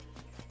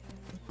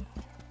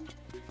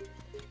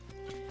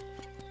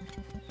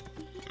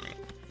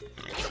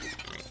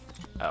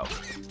 Oh.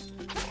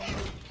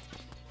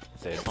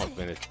 So it's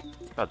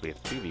about to be a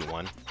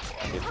 2v1.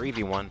 A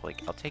 3v1,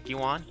 like, I'll take you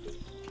on.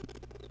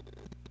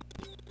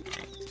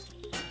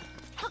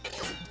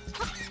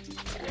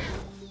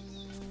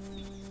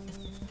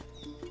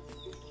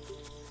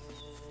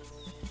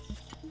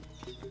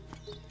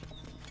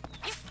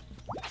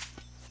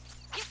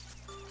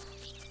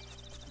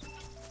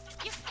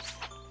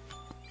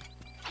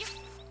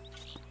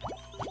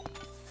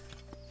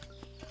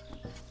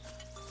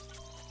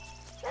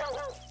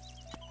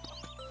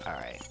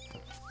 Alright.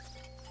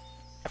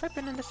 Have I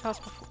been in this house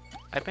before?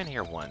 I've been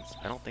here once.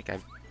 I don't think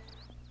I've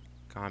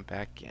gone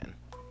back in.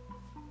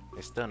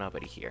 There's still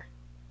nobody here.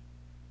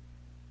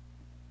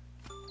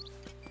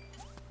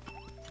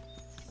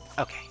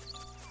 Okay.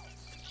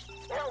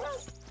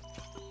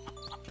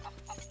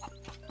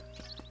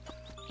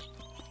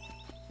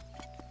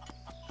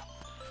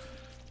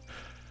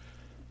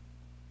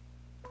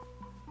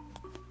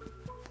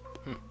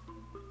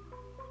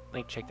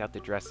 Link checked out the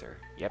dresser.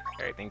 Yep,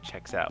 everything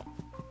checks out.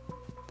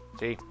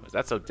 See, was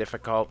that so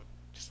difficult?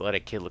 Just let a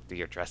kid look through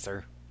your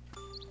dresser.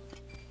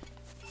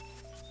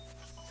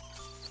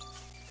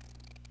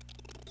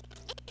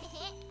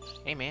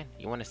 Hey man,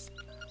 you wanna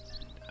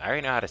I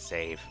already know how to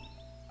save.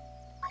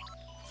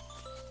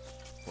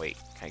 Wait,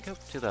 can I go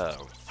to the...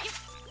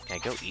 Can I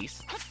go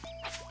east?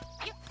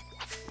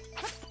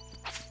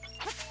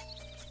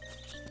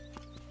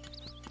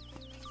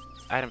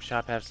 Item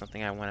shop have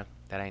something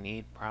that I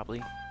need,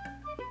 probably.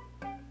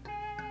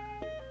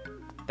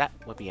 That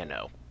would be a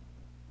no.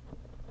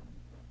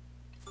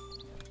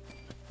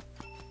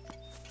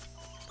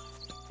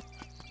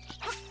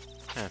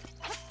 Huh.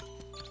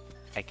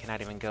 I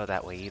cannot even go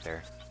that way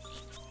either.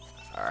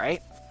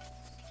 Alright.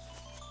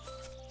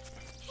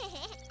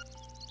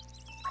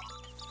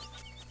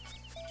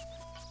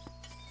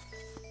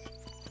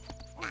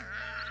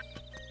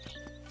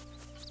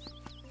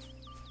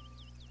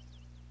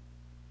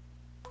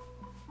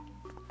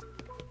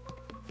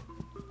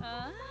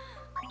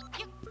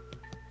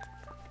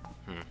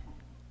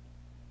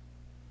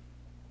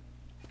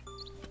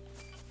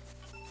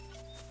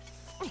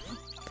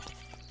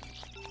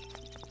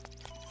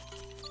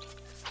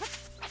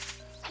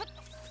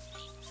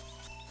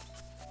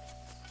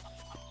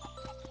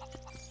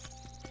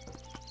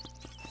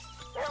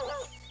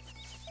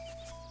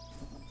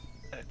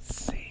 Let's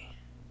see.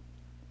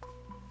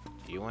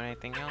 Do you want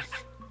anything else?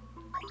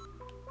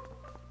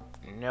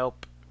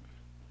 Nope.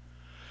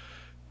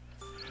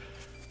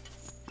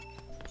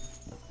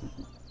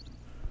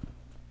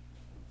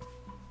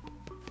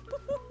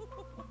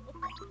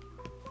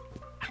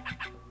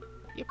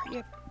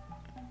 Yep.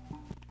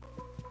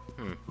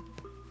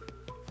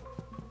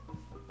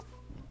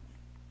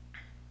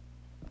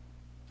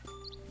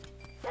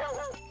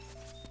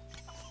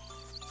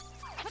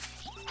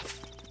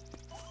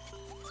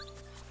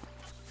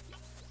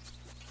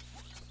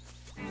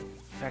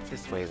 back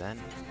this way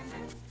then.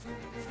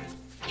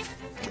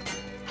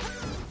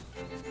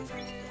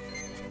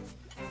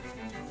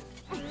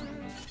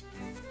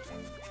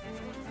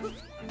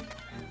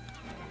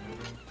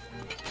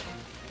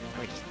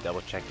 Let me just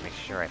double check to make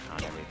sure I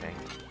found everything.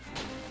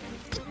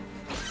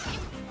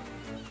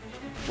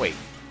 Wait,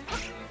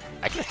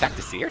 I can attack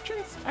the sea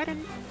urchins?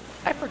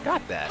 I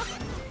forgot that.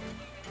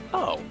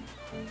 Oh.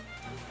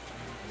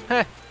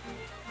 Heh.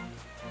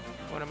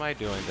 What am I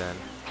doing then?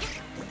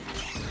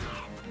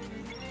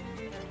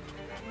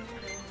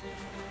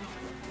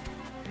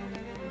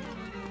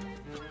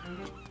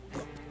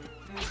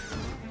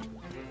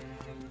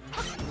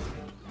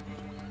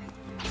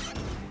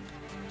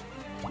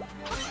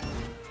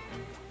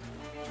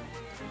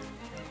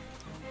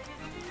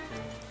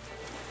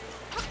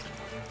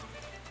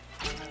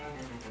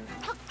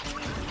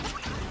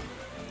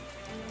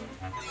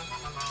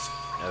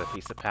 Another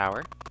piece of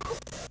power.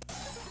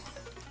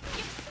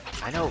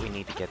 I know what we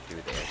need to get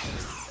through there.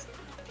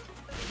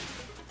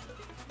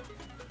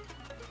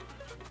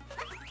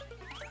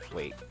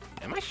 Wait,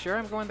 am I sure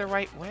I'm going the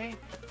right way?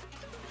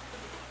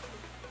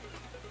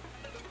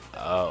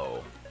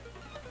 Oh.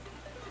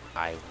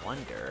 I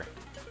wonder.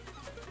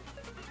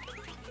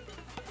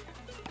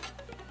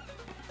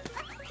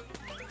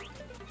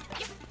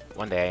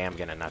 One day I am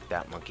gonna knock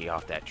that monkey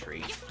off that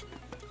tree.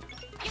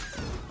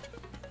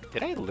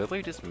 Did I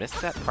literally just miss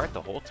that part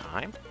the whole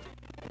time?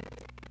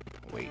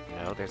 Wait,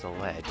 no, there's a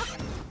ledge.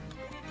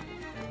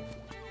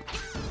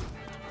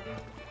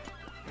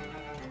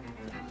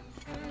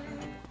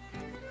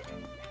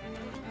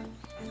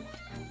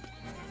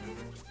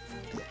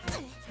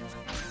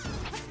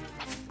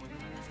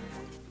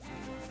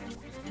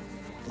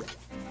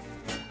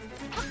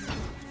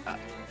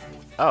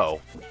 Oh.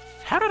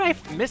 How did I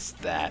miss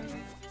that?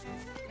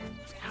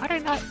 How did I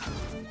not...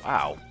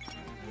 Wow.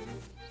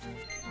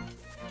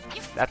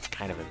 That's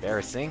kind of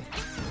embarrassing.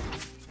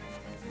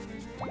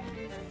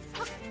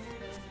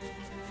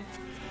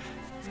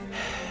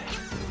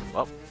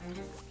 Well,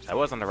 I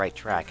was on the right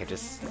track. I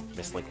just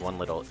missed like one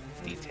little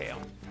detail.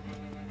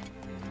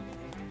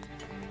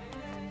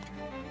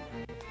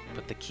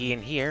 Put the key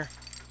in here.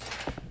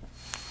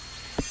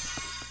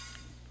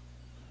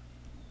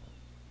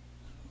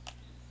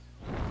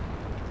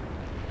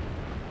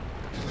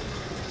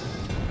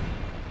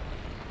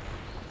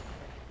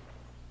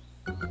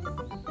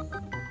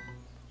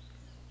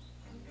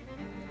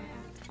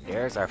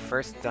 There's our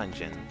first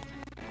dungeon.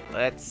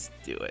 Let's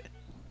do it.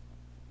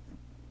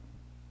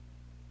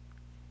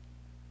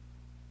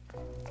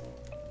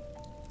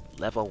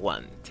 Level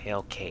 1,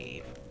 Tail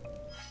Cave.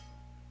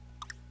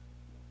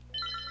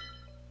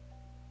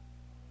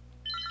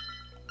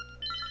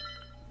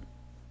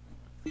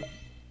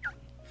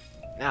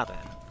 Now then.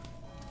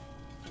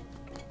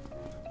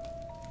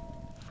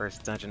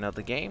 First dungeon of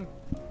the game.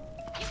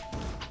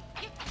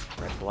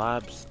 Red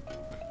blobs.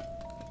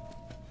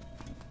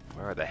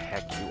 Where the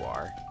heck you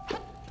are?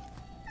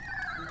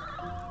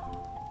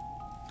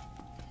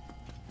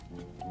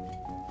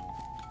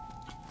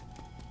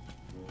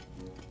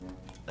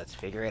 Let's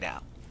figure it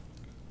out.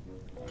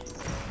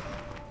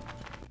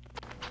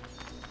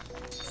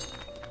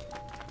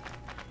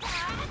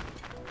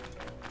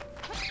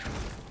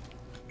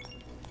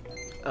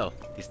 Oh,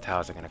 these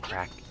tiles are gonna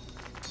crack.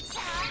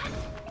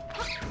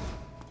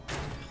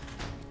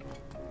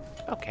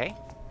 Okay.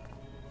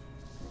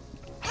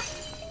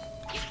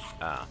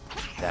 Ah,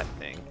 that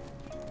thing.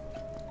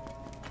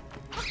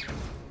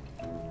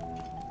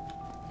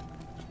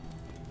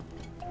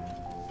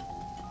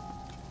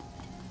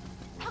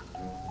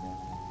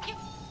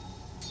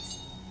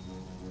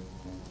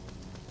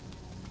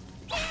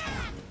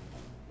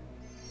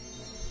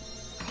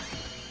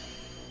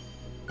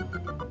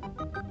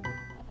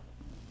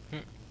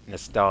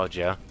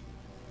 Nostalgia.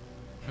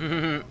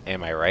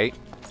 Am I right?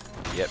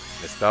 Yep,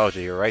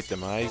 nostalgia, you're right,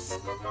 Demise.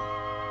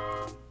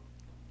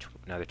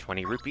 Another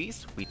 20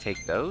 rupees. We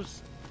take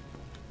those.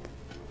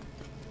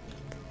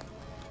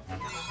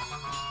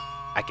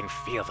 I can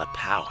feel the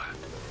power.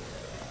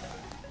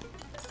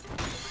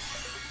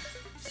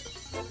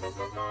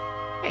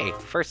 Hey,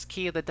 first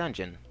key of the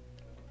dungeon.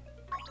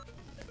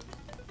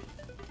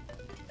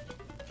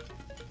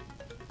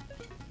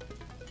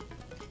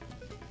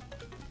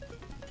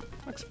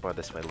 I'll explore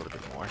this way a little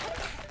bit more.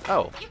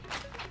 Oh.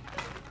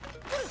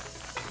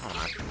 Hold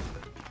on.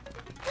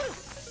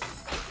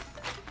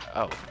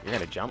 Oh, you're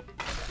gonna jump?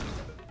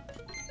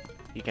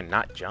 You can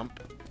not jump?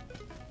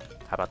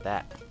 How about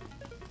that?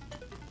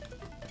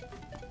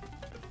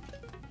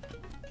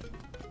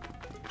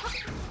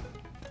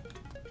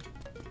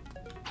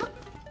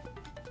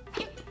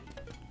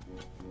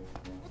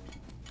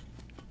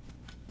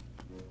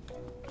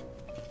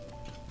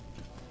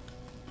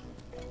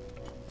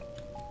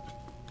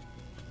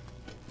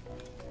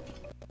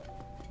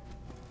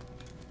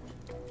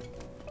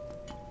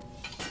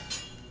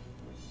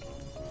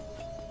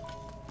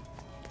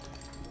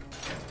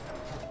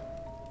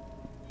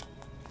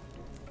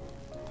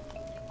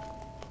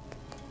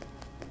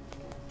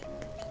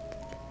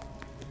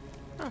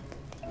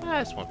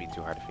 This won't be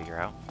too hard to figure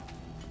out.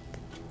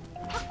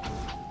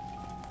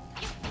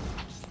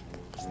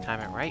 Just time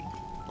it right.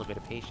 A little bit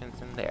of patience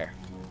in there.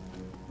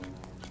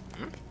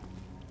 Hmm?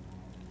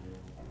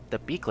 The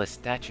beakless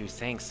statue's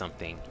saying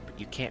something, but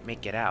you can't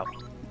make it out.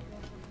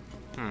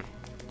 Hmm.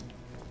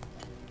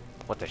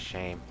 What a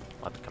shame.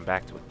 I'll have to come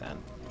back to it then.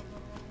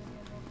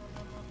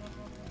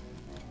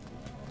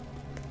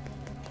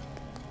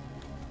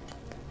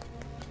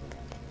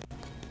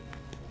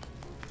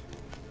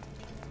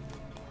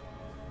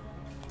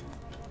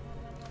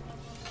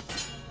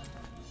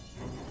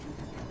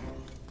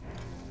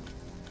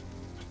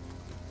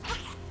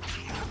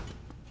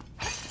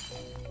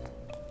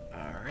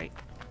 Alright.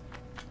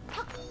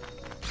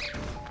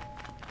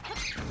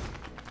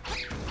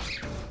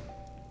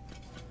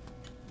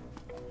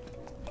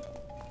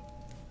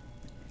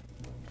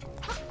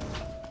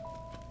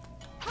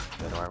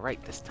 Go to our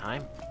right this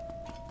time.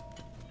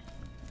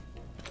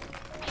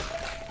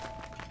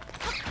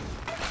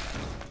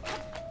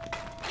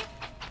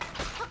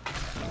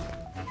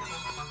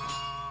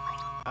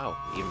 Oh,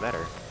 even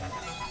better.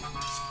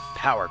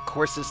 Power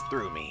courses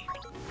through me.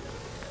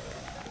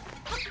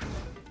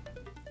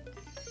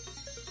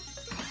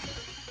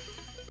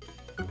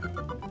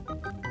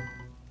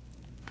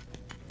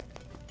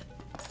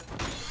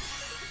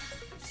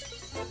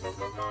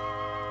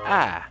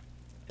 Ah!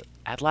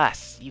 At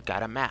last, you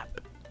got a map.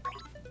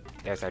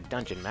 There's our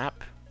dungeon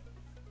map.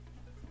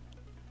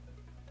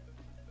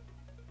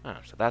 Oh,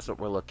 so that's what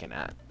we're looking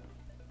at.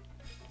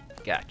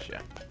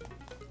 Gotcha.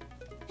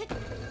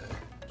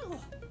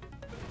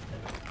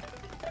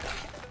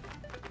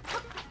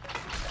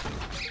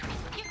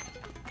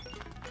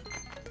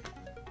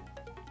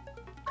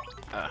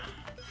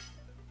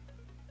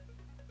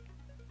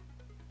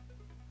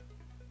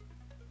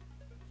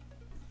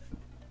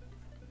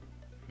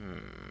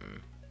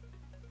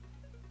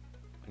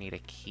 Need a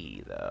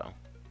key, though.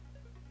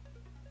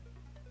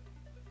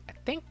 I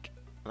think,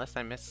 unless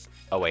I miss...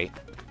 Oh, wait.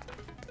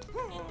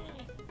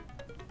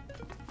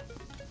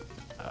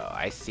 Oh,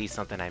 I see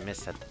something I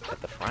missed at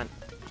the front.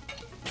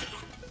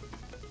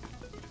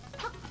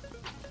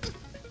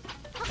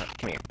 Oh,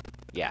 come here.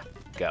 Yeah,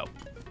 go.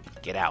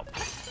 Get out.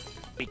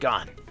 Be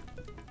gone.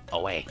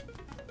 Away.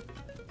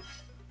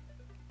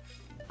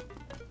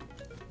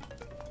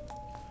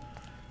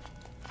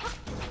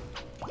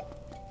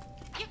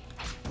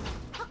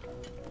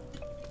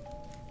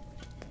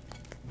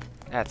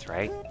 That's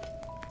right.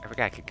 I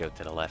forgot I could go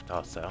to the left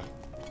also.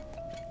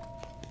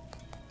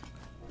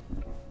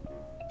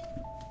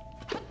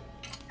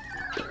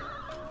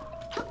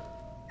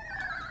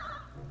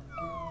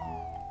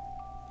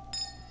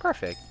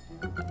 Perfect.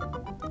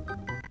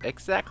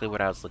 Exactly what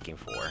I was looking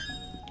for.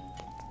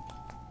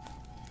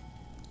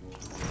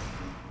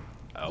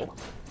 Oh.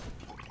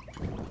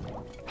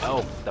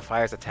 Oh, the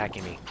fire's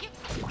attacking me.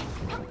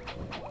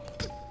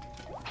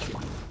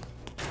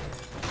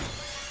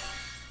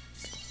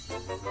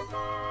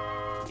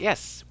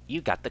 Yes,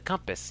 you got the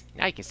compass.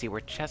 Now you can see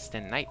where Chest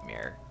and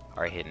Nightmare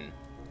are hidden.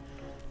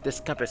 This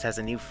compass has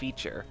a new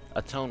feature.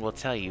 A tone will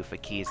tell you if a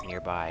key is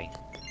nearby.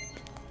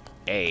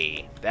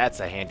 Hey,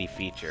 that's a handy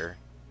feature.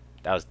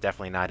 That was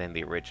definitely not in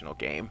the original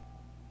game.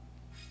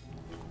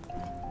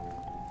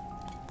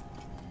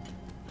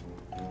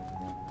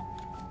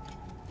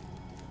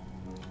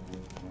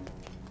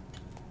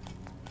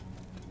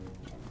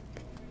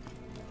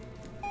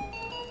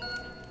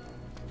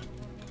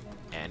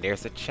 And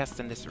there's a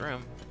chest in this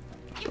room.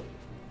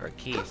 Or a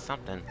key,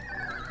 something.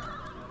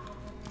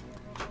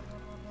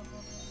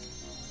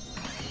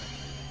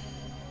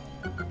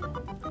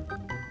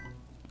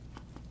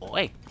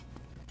 Oi!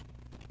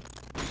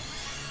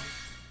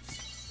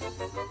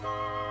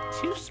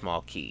 2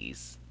 small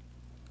keys.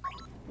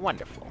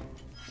 Wonderful.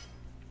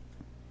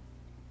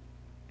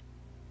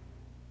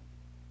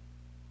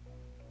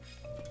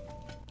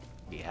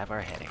 We have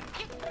our heading.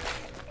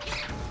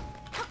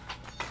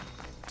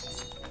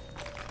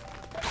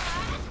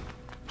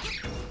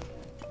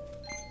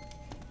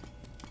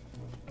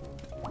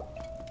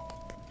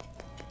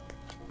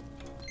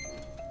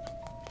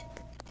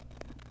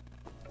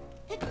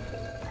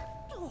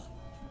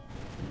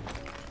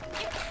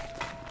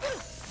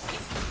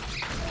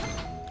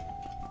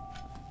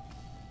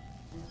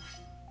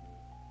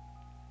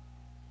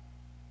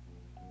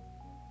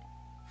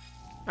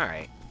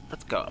 Alright,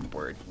 let's go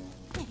upward.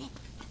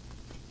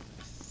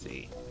 Let's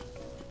see.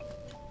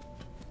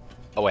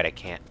 Oh wait, I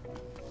can't.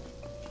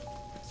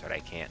 That's right, I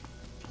can't.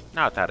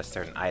 Not without a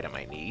certain item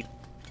I need.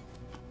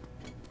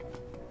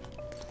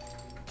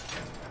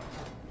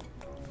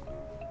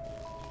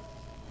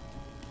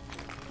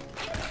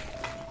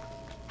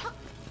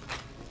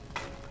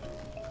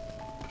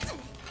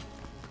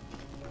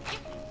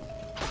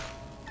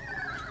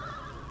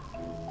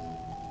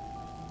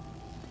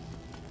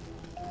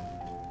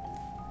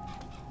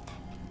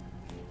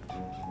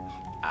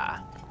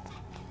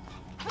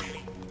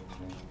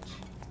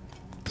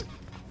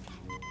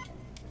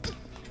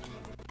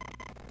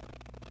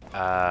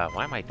 Ah.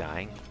 Why am I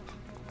dying?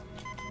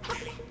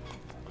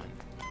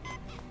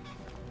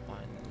 One,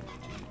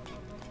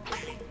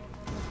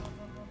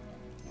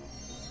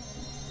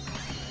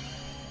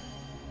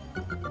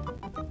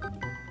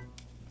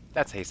 two.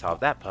 That's how you solve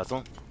that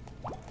puzzle.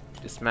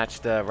 Just match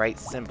the right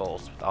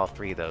symbols with all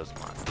three of those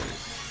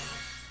monsters.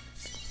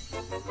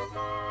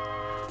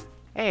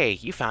 Hey,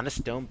 you found a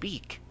stone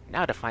beak.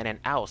 Now to find an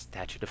owl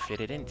statue to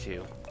fit it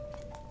into.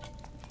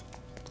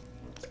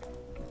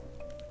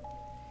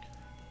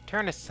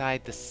 Turn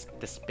aside the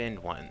spinned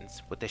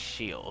ones with the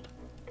shield.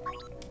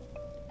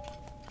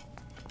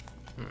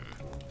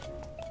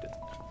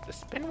 The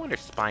spin one or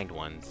spined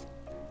ones?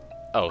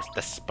 Oh, it's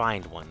the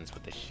spined ones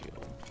with the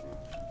shield.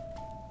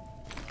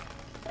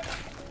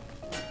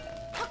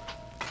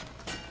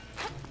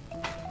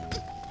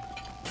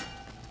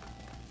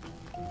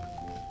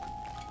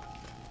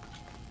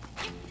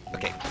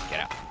 Okay, get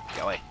out.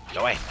 Go away.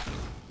 Go away.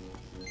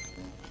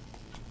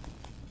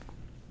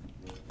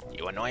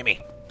 You annoy me.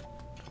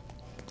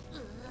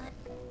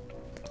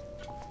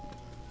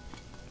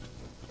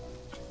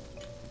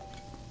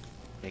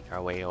 Make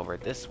our way over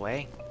this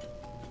way.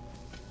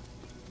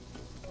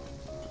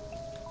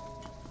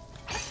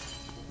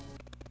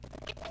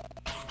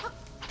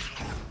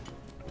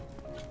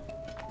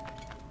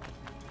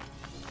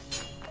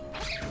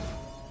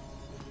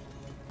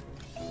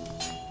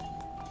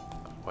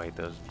 Avoid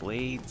those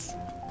blades.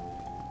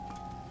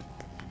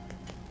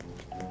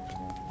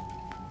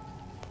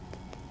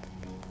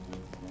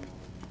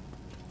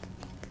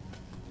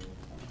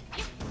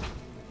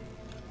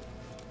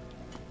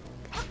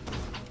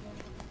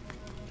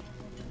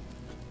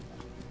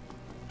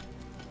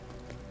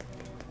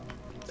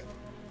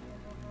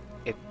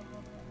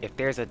 If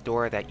there's a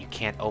door that you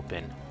can't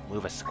open,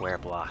 move a square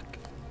block.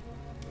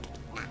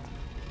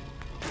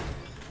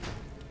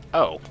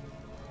 Oh,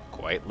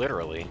 quite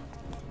literally.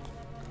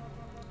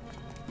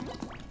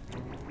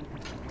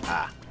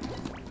 Ah.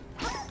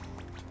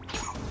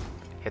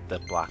 Hit the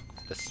block,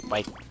 the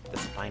spine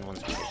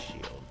ones with the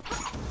shield.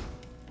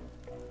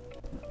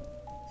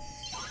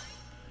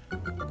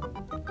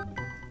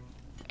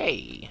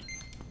 Hey!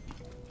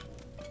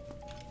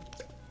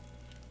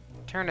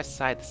 Turn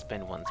aside the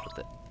spin ones with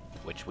the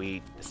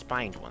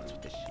spined ones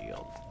with the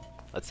shield.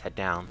 Let's head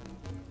down.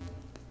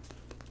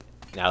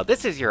 Now,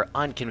 this is your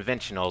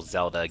unconventional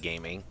Zelda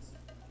gaming.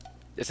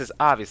 This is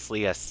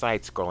obviously a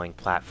side-scrolling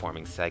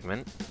platforming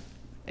segment.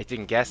 As you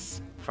can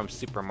guess, from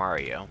Super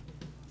Mario.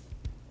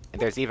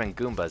 And there's even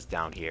Goombas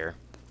down here.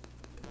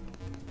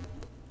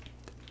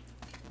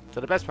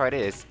 So the best part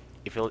is,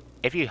 if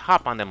you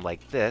hop on them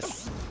like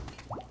this,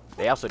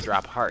 they also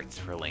drop hearts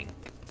for Link.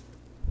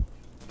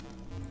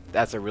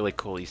 That's a really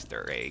cool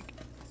Easter egg.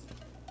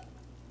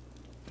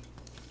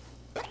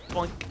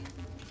 Boink.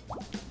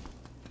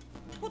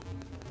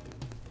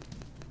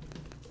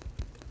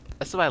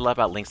 That's what I love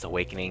about Link's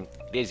Awakening.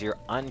 It is your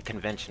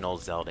unconventional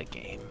Zelda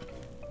game.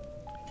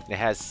 It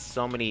has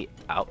so many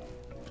other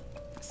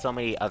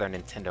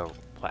Nintendo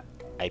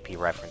IP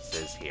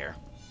references here.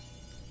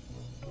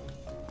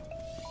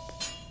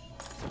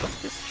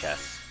 What's this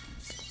chest?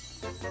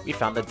 We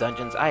found the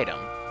dungeon's item.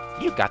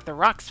 You got the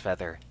Rock's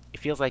Feather. It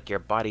feels like your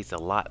body's a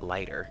lot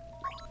lighter.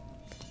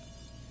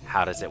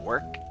 How does it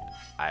work?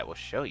 I will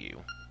show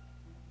you.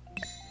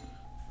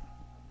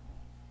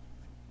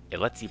 It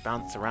lets you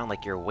bounce around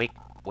like you're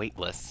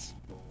weightless.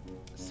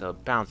 So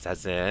bounce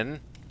as in...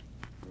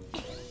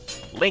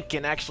 Link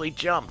can actually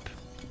jump!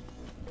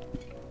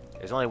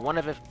 There's only one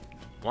of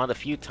the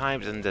few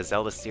times in the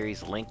Zelda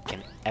series Link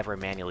can ever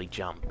manually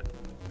jump.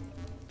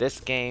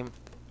 This game,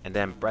 and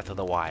then Breath of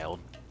the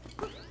Wild.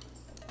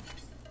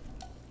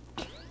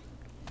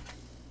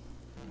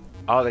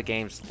 All the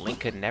games, Link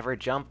could never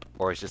jump,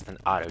 or it's just an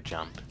auto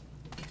jump.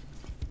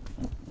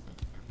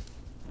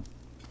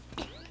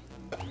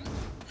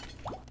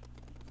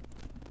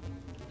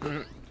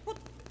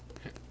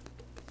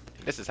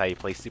 This is how you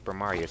play Super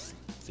Mario.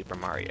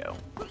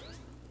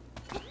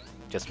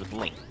 Just with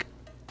Link.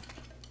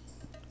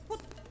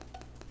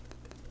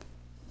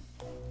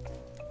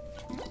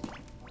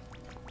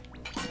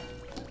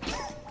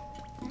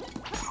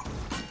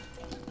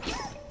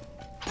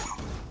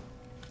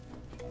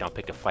 Don't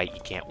pick a fight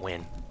you can't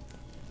win.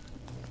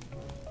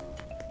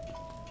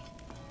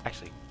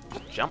 Actually,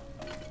 jump.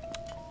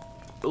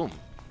 Boom.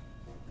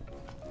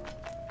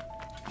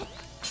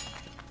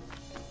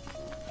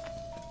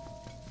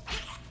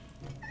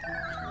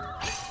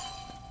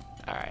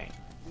 Alright.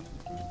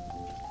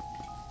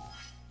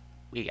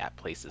 We got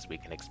places we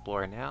can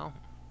explore now.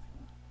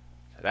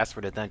 So that's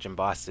where the dungeon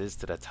boss is,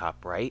 to the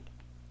top right.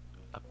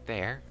 Up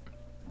there.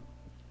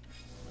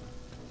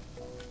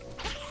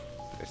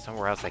 There's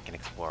somewhere else I can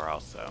explore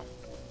also.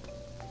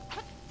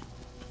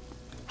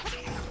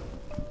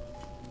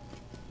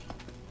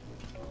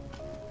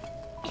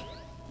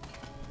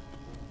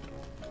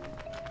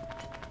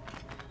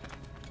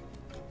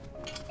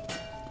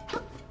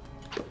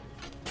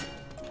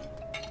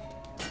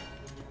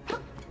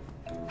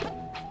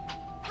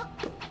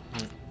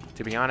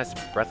 To be honest,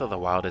 Breath of the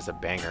Wild is a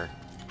banger.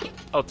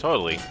 Oh,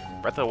 totally.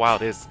 Breath of the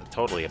Wild is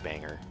totally a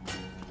banger.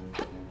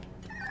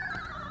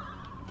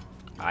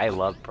 I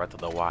love Breath of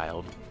the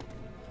Wild.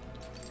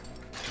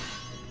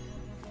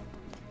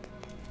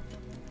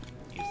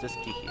 Use this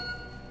key here.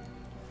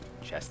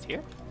 Chest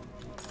here?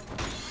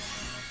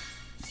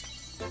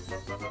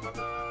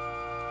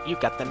 You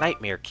got the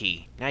nightmare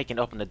key. Now you can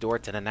open the door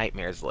to the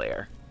nightmare's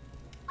lair.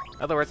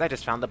 In other words, I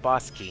just found the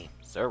boss key,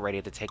 so we're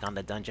ready to take on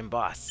the dungeon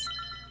boss.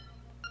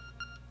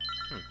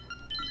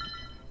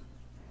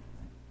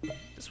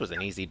 This was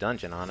an easy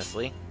dungeon,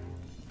 honestly.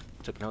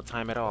 Took no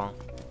time at all.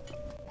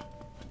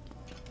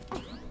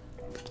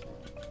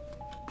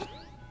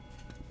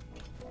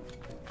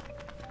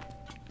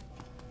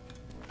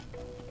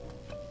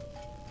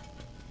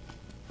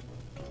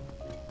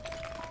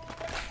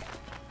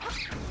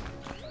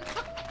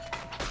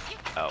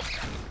 Oh.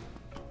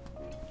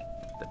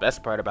 The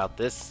best part about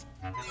this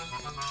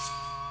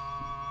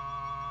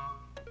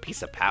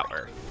piece of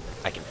power.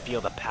 I can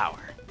feel the power.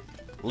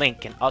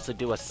 Link can also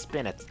do a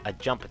spin at a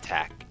jump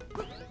attack.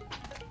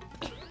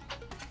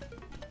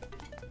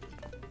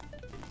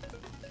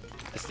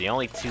 It's the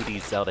only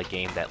 2D Zelda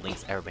game that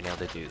Link's ever been able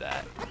to do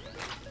that.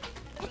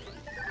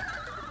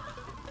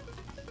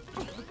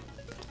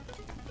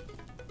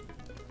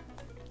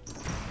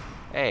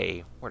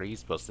 Hey, what are you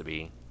supposed to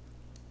be?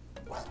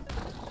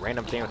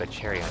 Random thing with a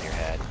cherry on your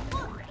head.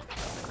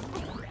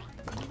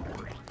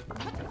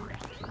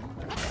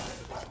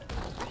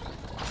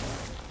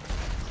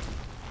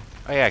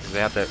 Oh yeah, because I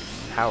have the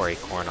power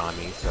acorn on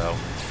me, so...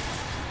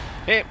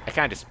 Hey, I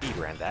kinda just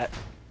speedran that.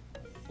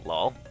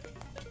 Lol.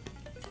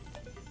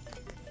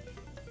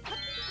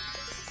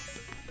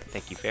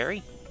 Thank you,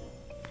 fairy.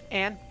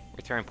 And,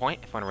 return point,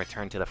 if I want to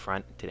return to the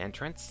front, to the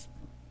entrance.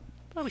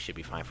 But we should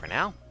be fine for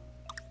now.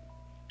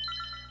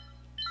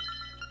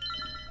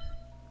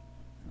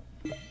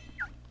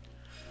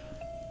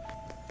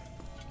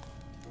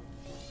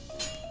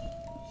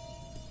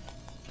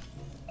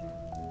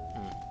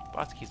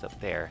 Boss key's up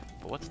there,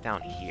 but what's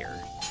down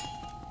here?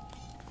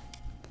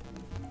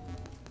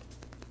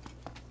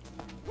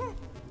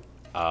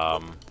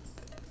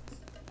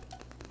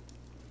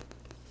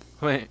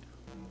 Wait.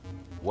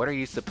 What are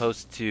you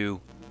supposed to...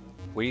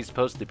 What are you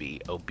supposed to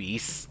be?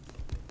 Obese?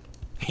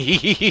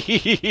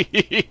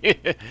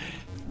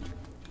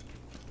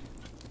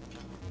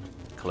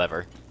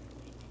 Clever.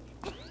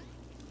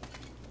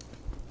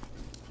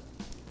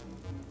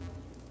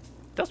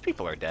 Those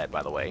people are dead,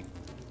 by the way.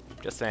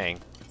 Just saying.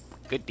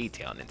 Good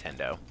detail,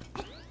 Nintendo.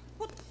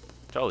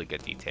 Totally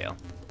good detail.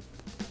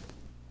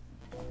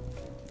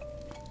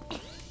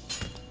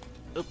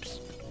 Oops.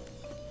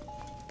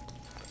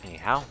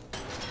 Anyhow,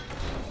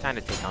 time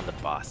to take on the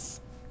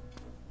boss.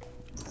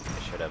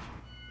 I should have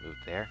moved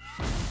there.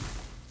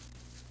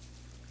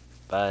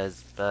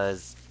 Buzz,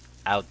 buzz,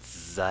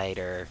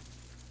 outsider.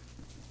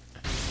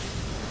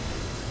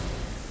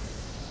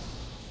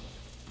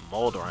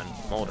 Moldrun,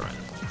 Moldrun.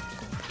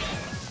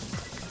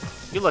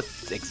 You look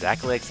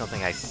exactly like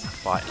something I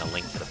fought in A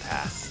Link to the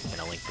Past, in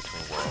A Link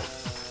Between Worlds.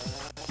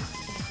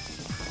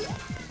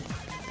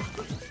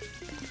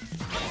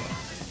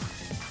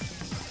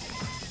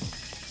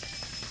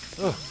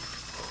 Ugh.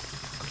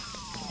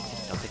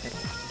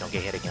 Don't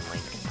get hit again,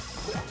 Link.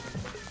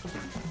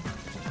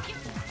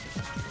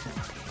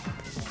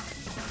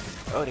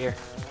 Oh dear.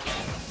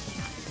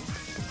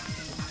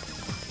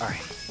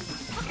 Alright.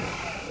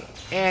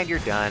 And you're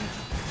done.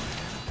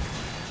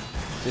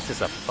 This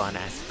is a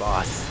fun-ass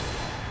boss.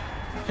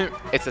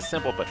 It's a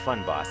simple but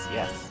fun boss,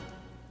 yes.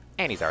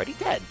 And he's already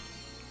dead.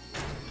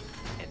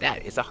 And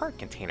that is a heart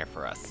container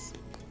for us.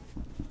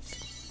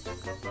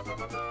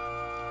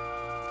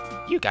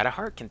 You got a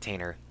heart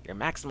container. Your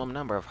maximum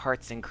number of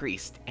hearts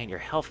increased, and your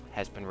health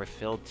has been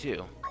refilled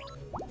too.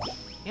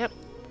 Yep,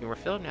 you're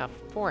refilled now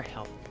 4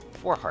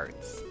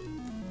 hearts.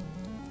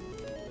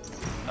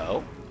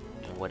 Oh,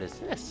 and what is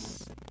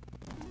this?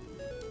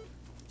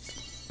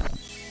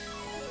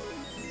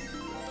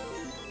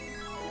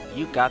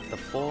 You got the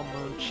full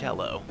moon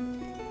cello.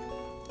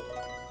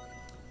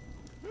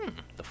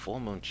 The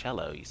full moon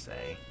cello, you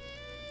say?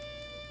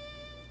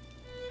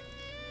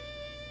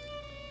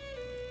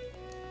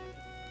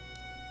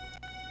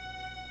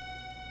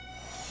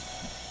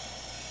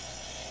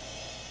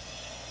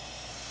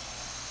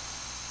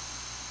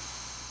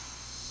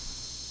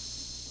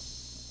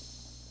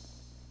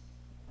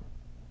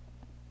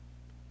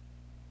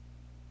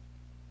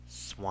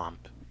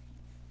 Swamp.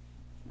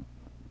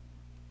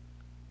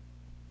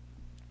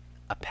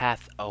 A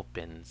path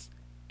opens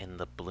in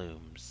the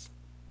blooms.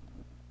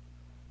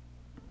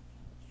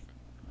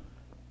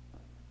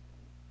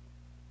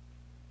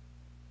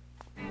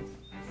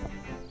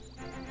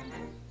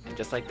 And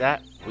just like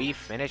that, we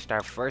finished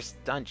our first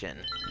dungeon.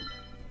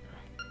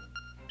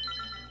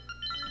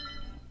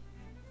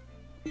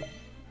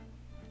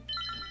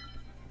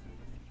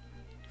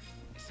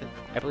 So,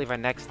 I believe our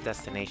next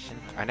destination,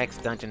 our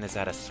next dungeon is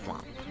at a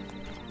swamp.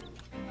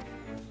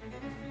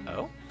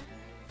 Oh?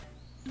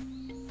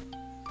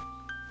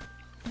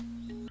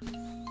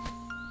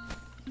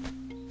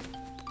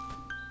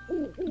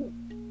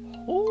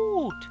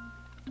 Hoot!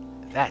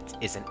 That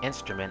is an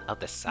instrument of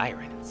the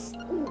sirens.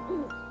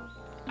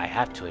 I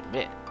have to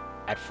admit,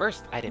 at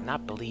first I did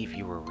not believe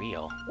you were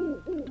real.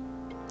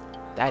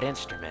 That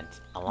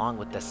instrument, along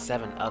with the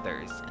 7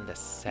 others in the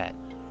set,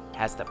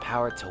 has the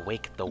power to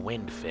wake the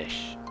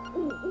windfish.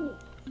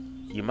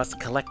 You must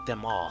collect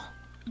them all.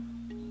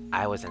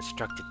 I was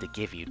instructed to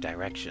give you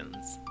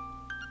directions.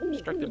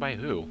 Instructed by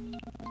who?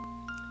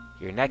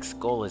 Your next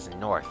goal is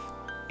north,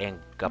 in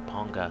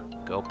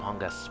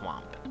Goponga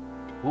Swamp.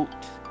 Woot,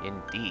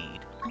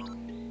 indeed.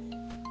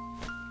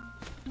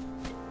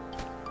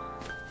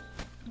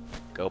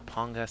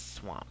 Goponga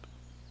Swamp.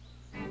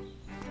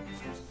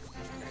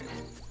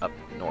 Up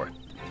north.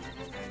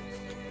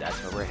 That's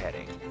where we're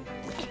heading.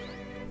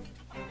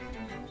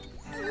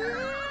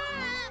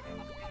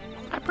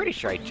 I'm pretty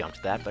sure I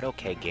jumped that, but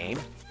okay, game.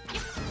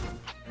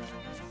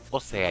 We'll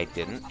say I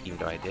didn't, even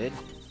though I did.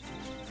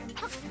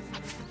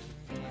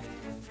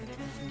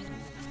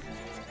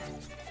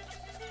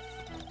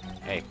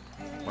 Hey,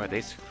 what are they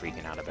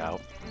freaking out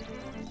about?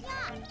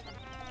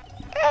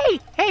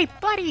 Hey,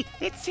 buddy,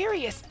 it's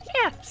serious.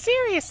 Yeah,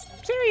 serious.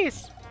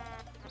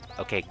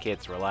 Okay,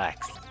 kids,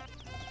 relax.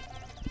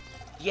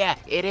 Yeah,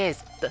 it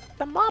is.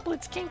 The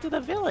moblins came to the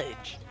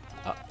village.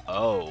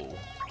 Oh.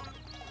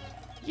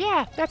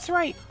 Yeah, that's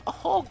right. A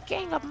whole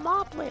gang of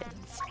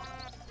moblins.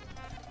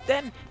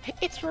 Then,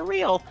 it's for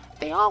real.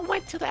 They all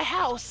went to the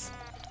house.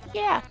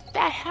 Yeah,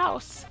 that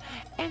house.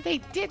 And they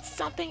did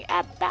something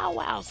at Bow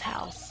Wow's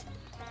house.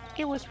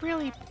 It was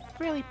really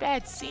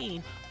bad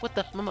scene with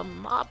the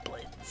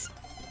moblins.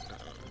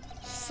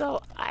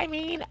 So, I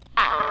mean,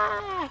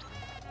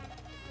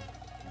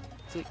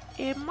 So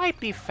it might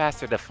be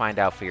faster to find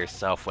out for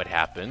yourself what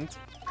happened.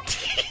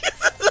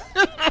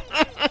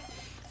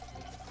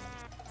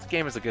 This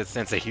game has a good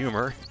sense of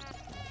humor.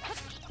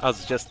 I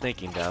was just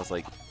thinking that. I was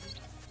like,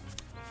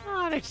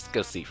 oh, I'll just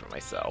go see for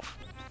myself.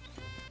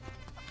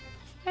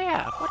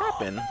 Yeah, what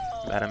happened,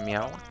 Madam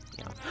Meow?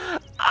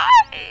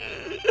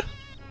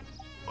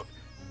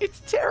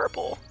 It's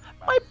terrible.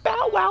 My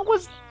Bow Wow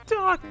was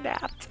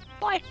dog-napped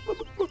by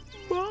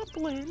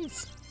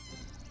moblins.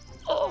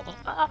 Oh,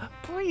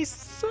 please,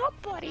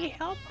 somebody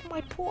help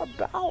my poor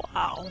Bow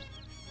Wow.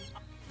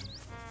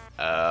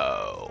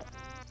 Oh.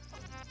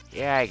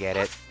 Yeah, I get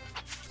it.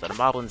 So the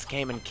moblins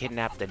came and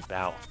kidnapped the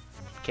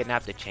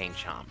Chain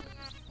Chomp.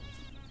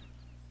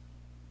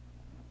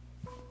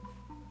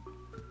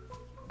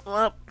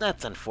 Well,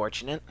 that's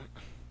unfortunate.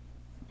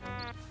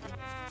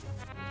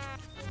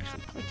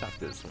 Actually, let me talk to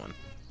this one.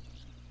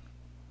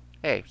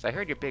 Hey, so I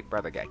heard your big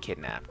brother got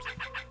kidnapped.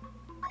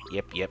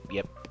 Yep.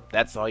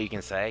 That's all you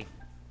can say?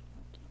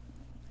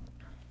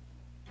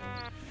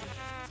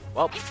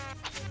 Well,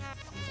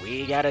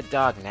 we got a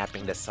dog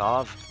napping to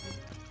solve.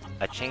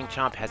 A Chain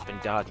Chomp has been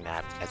dog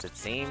napped, as it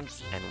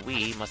seems, and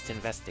we must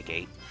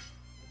investigate.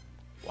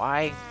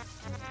 Why?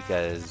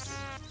 Because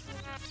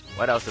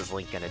what else is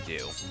Link gonna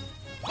do?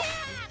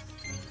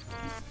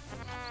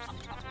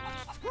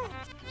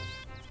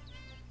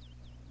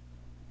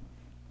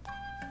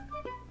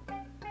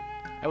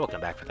 I will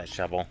come back for that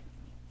shovel.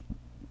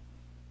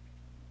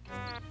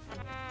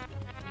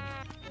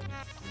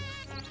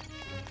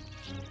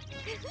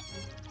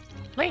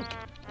 Link!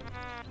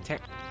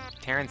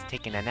 Terran's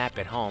taking a nap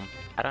at home.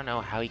 I don't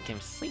know how he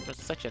can sleep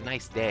with such a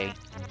nice day.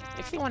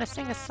 Makes me want to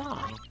sing a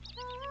song.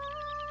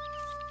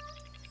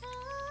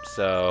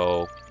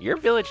 So, your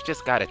village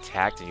just got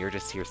attacked and you're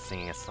just here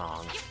singing a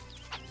song.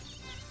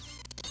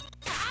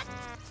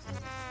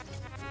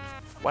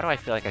 Why do I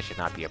feel like I should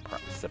not be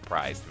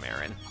surprised,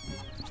 Marin?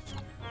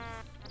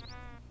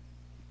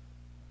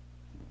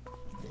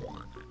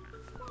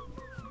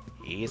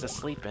 He's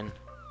a-sleepin'.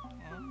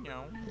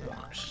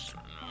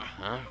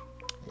 Huh?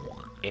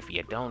 If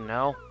you don't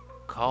know,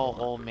 call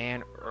old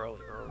man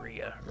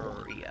Uria.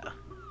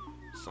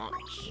 Son,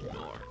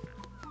 snore.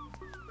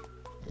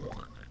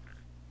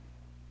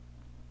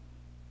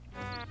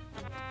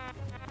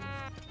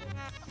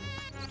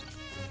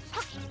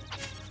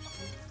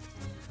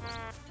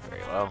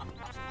 Very well.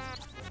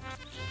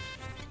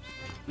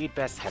 We'd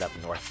best head up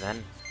north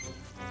then.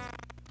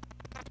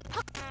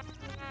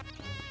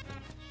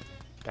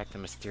 Back to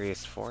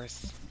Mysterious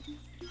Forest.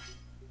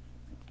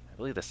 I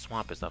believe the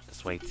swamp is up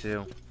this way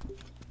too.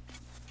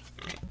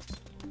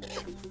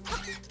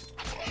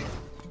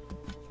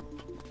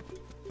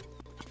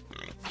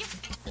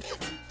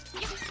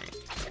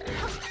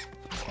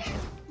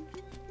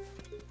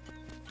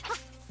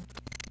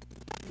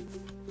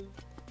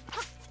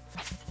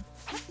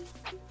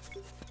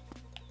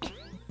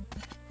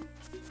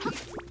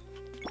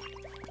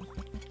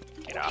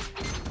 Get off.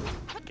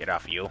 Get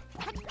off, you.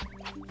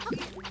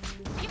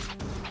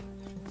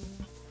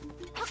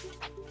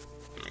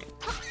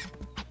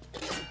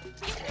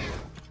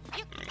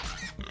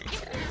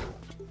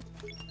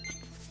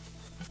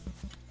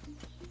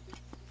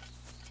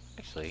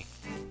 Actually,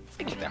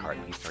 I get that heart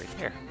piece right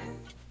there.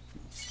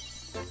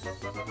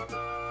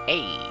 Hey,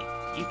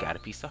 you got a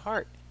piece of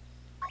heart.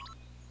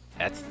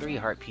 That's 3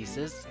 heart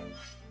pieces.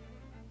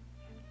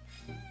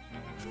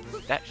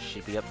 That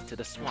should be up to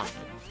the swamp.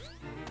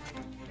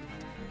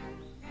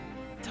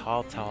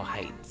 Tall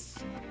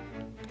heights.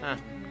 Huh,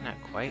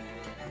 not quite.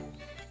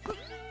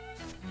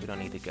 We don't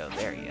need to go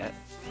there yet.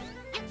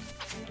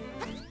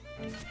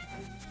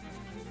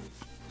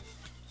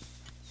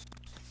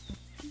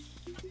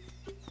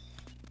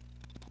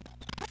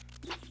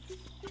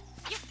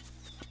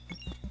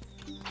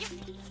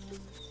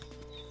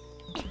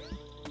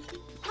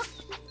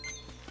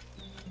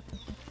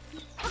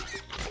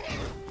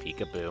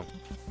 Peekaboo.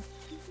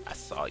 I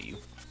saw you.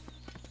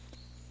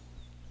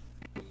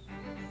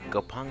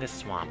 Gopunga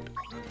Swamp.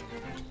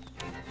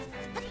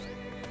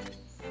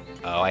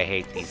 Oh, I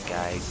hate these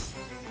guys.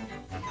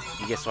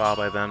 You get swallowed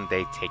by them,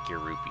 they take your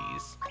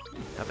rupees.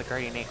 Not the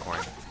Guardian Acorn.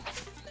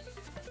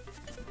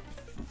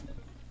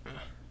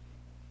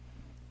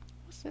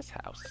 What's this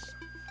house?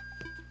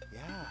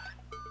 Yeah.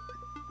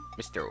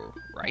 Mr.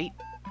 Wright?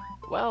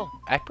 Well,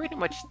 I pretty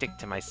much stick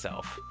to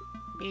myself.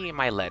 Me and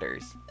my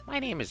letters. My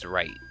name is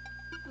Wright.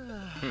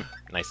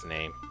 Nice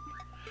name.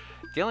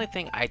 The only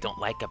thing I don't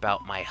like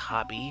about my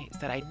hobby is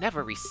that I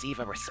never receive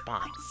a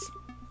response.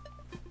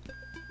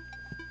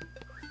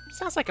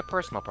 Sounds like a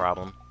personal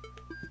problem.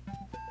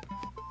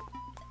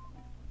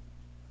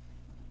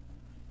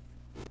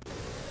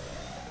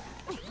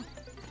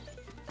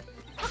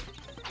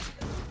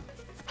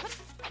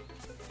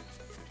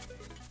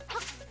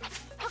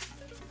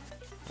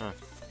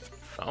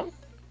 Phone?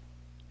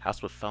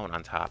 House with phone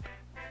on top.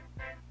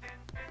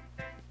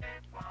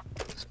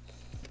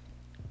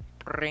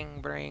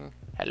 Bring, bring.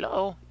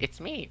 Hello,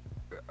 it's me.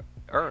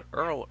 I'll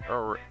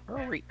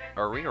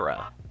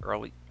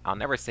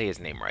never say his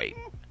name right.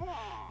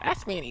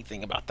 Ask me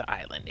anything about the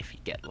island if you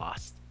get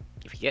lost.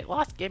 If you get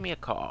lost, give me a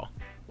call.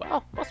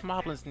 Well, most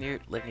moblins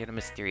live near the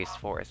mysterious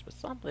forest, but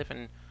some live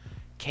in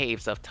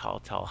caves of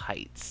tall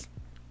heights.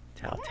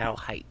 Tall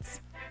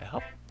heights.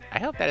 I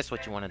hope that is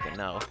what you wanted to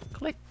know.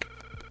 Click.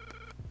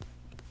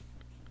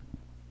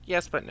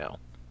 Yes, but no.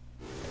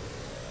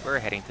 We're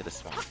heading to the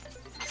swamp.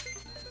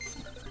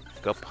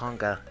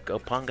 Gopunga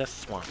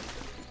Swamp.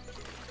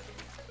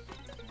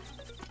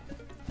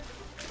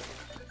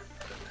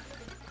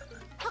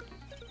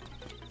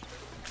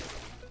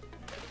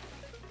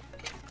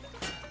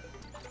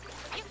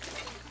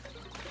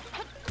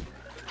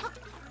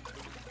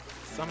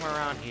 Somewhere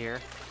around here.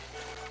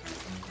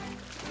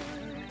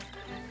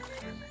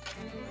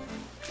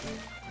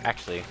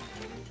 Actually,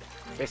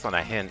 based on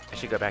that hint, I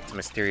should go back to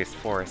Mysterious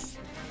Forest.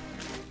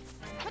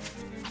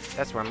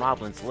 That's where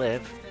moblins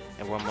live,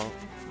 and we'll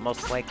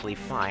most likely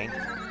find...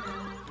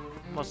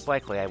 Most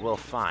likely I will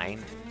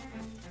find...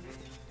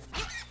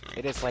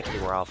 It is likely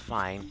where I'll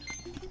find...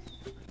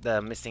 the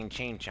missing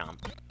chain chomp.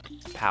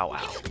 Pow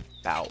wow.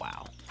 Bow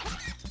wow.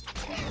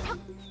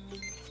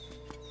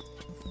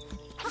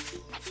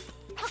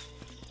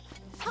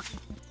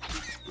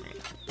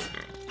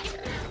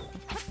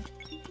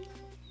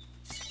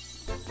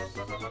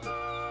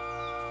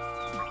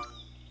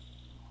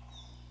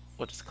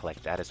 We'll just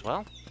collect that as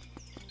well.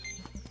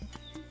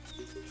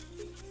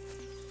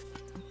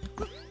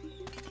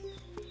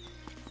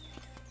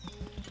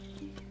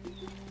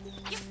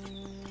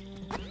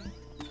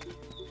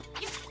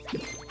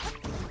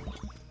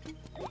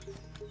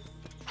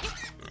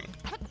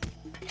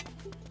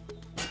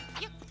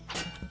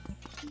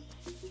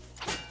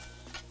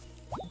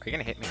 Are you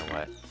gonna hit me or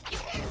what?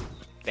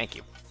 Thank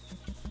you.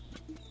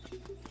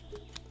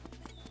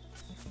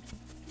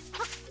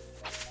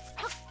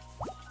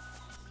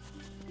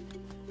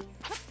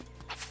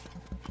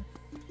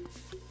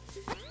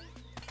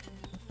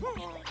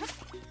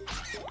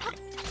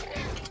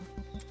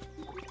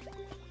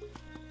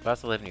 I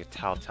also live near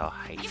Tall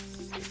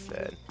Heights, they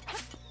said.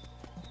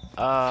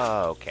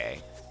 Oh,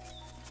 okay.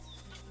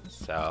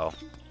 So,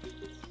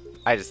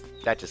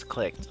 that just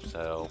clicked,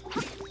 so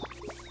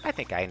I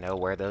think I know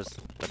where those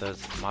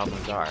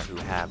moblins are who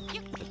have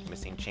the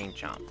missing chain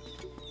chomp.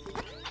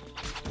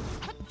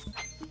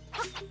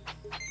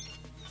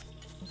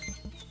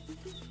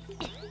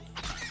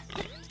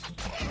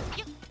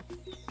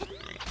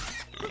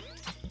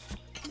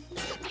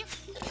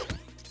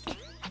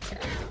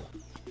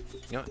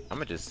 You know what? I'm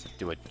gonna just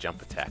do a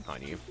jump attack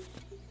on you.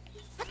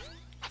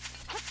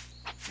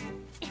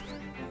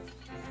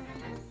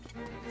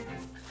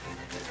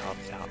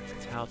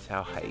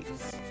 Tall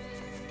Heights.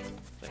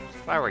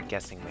 If I were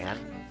guessing, man,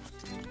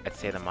 I'd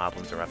say the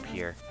moblins are up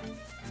here.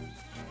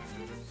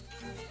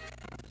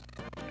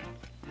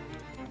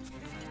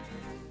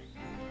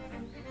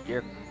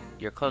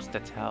 You're close to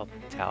Tall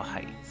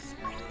Heights.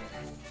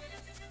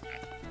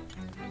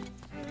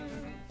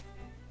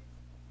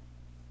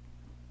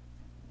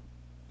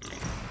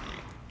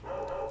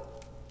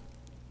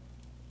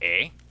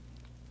 Eh?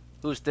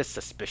 Who's this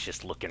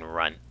suspicious-looking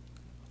runt?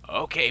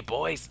 Okay,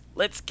 boys,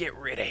 let's get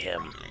rid of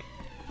him.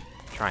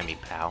 Try me,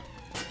 pal.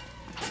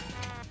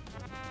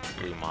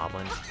 Blue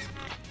moblin.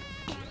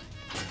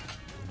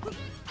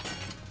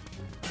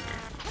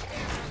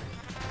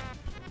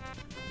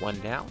 One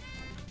down.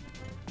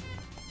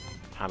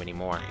 How many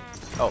more?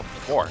 Oh,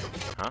 4.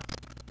 Huh?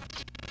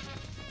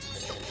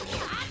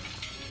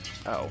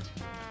 Oh.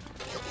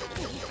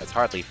 That's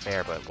hardly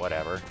fair, but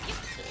whatever.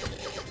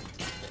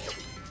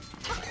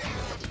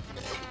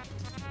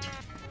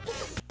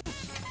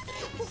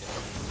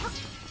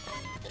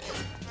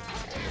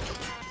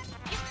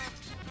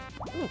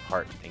 Ooh,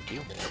 heart, thank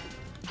you.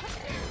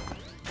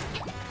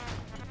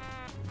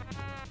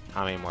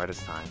 How many more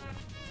this time?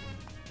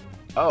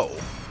 Oh!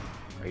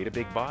 Are you the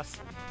big boss?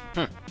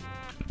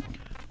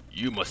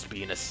 You must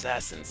be an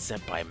assassin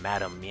sent by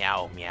Madame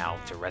Meow Meow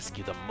to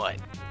rescue the mutt.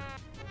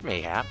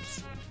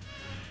 Mayhaps.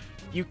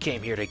 You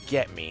came here to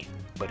get me,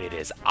 but it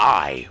is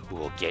I who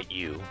will get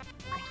you.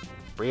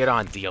 Bring it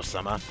on,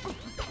 Dio-sama.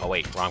 Oh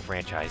wait, wrong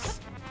franchise.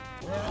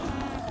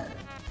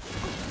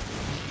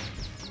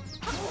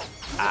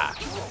 Ah.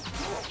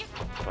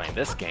 Playing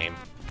this game.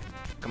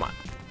 Come on.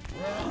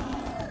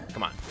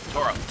 Come on.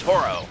 Toro!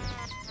 Toro!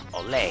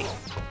 Olay!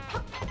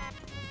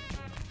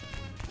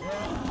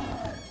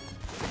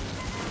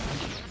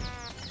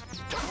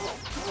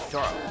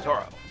 Toro!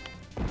 Toro!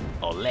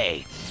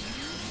 Olay!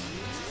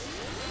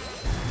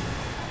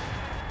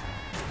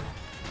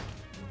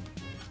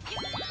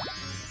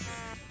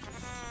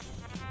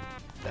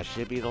 That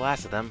should be the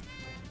last of them.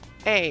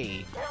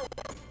 Hey!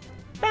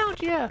 Found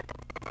ya!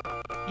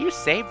 You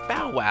saved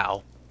Bow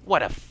Wow!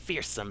 What a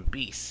fearsome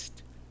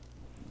beast!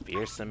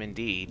 Fearsome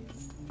indeed.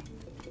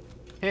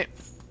 And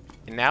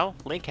now,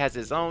 Link has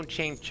his own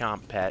Chain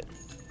Chomp pet.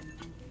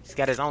 He's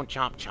got his own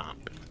Chomp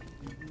Chomp.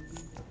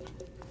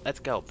 Let's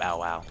go, Bow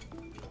Wow.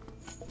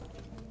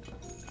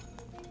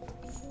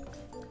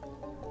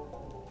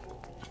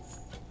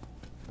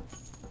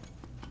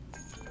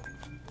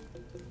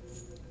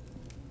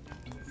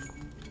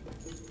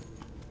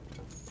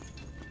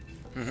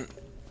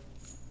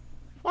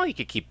 Well, you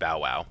could keep Bow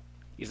Wow.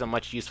 He's a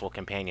much useful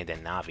companion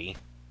than Navi.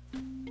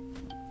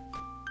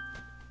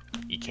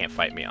 You can't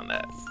fight me on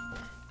that.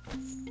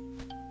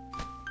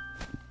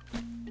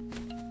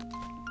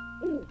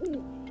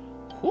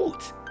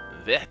 Hoot!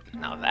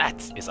 Now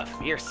that is a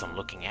fearsome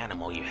looking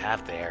animal you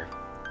have there.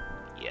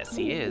 Yes,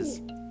 he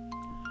is.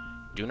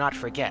 Do not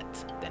forget,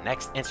 the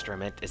next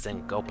instrument is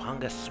in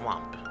Gopanga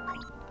Swamp.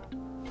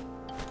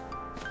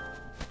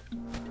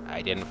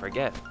 I didn't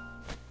forget.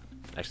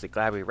 Actually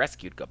glad we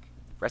rescued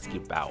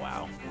Bow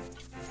Wow.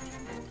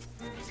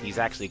 He's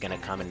actually gonna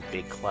come in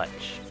big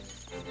clutch.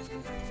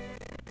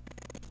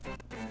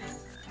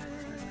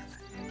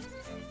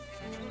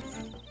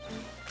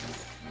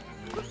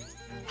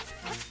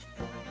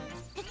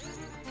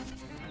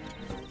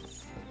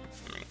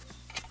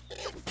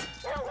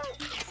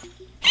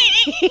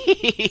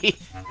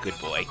 Good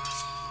boy.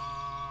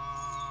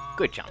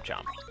 Good Chomp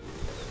Chomp.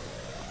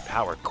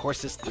 Power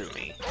courses through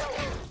me.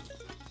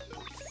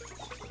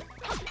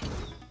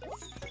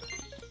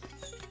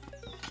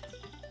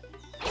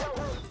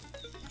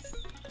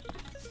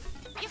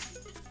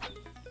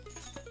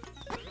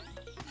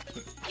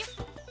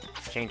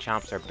 Chain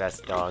Chomps are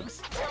best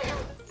dogs.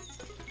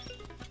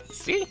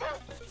 See?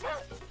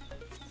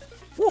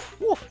 Woof,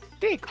 woof,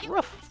 dig,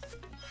 roof.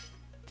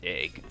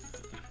 Dig.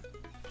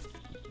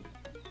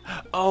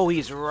 Oh,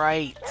 he's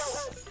right.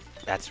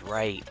 That's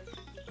right.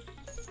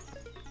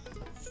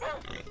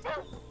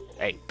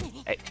 Hey,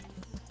 hey.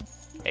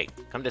 Hey,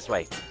 come this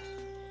way.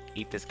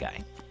 Eat this guy.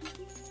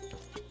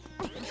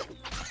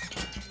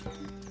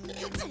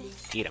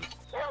 Eat him.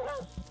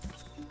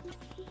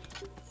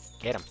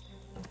 Get him.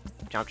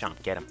 Chomp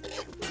chomp, get him.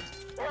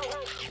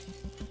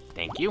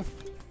 Thank you.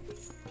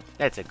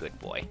 That's a good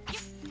boy.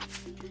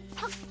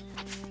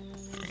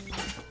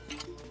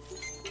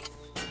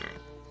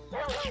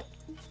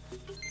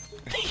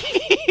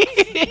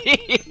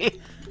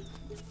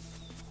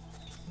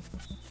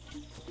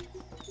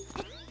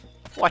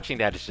 Watching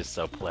that is just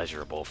so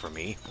pleasurable for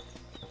me.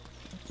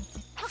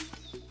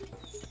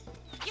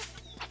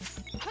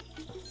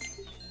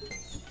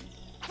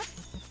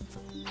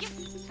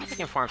 I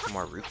can farm some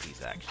more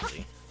rupees,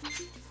 actually.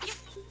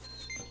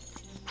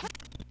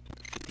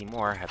 50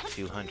 more, have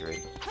 200.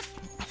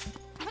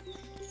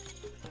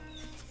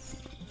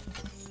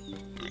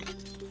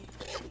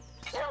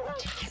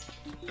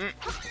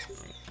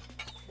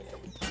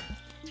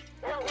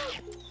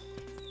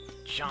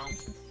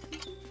 Chomp.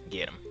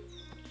 Get him.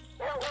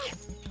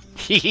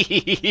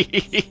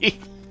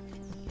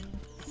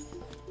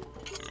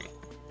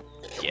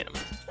 Get him.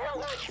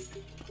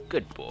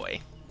 Good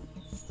boy.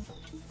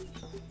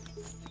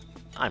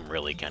 I'm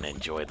really gonna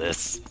enjoy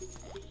this.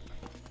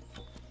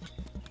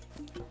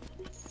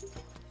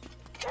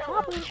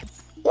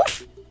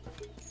 Woof!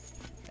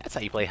 That's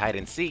how you play hide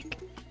and seek.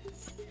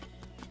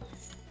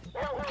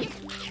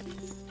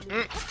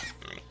 You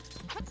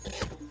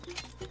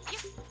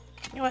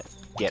know what?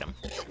 Get him.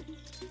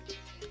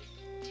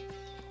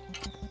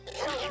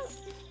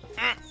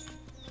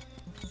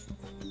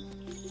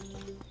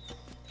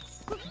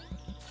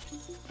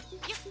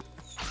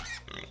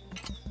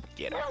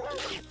 Get him.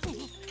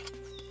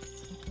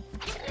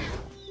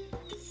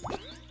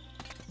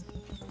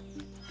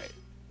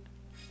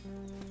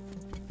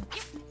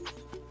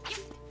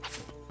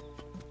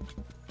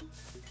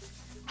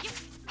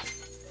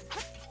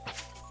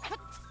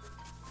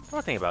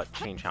 One thing about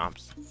Chain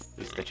Chomps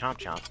is the Chomp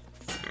Chomp.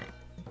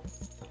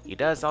 He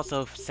does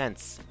also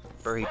sense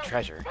buried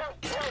treasure.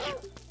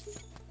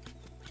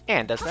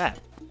 And does that.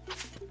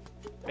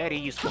 Very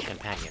useful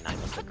companion, I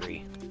must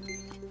agree.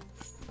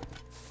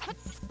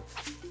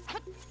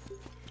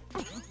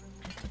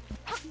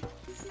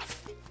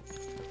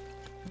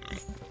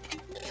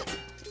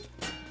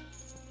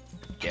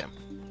 Get him.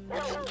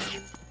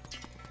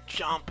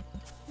 Chomp!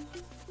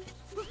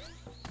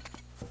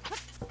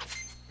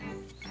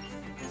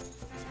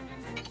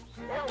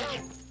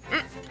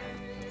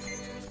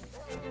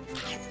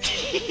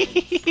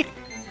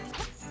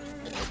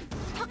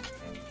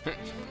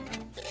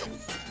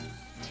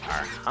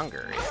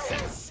 hunger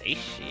is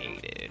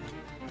satiated.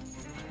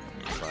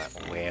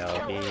 But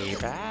we'll be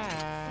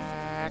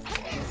back.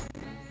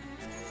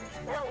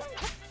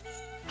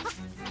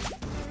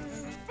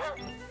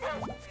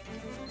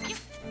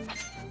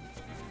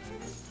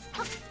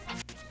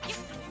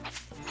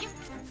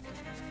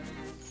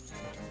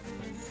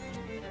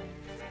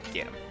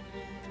 Get him.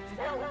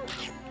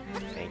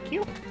 Thank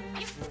you.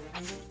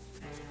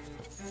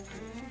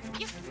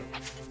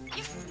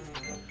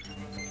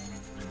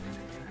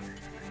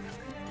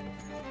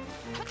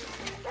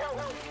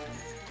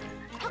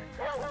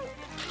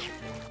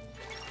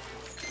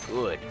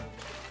 Good.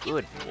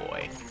 Good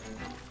boy.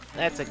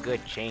 That's a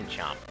good chain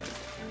chomp.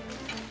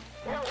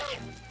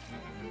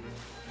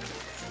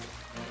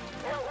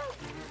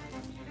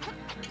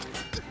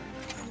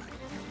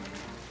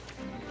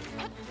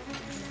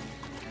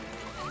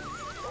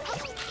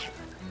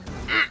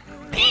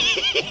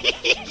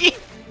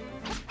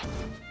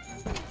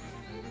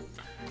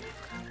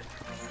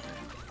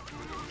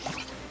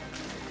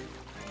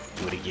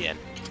 Do it again.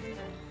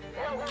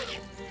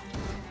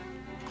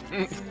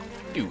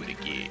 Do it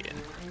again.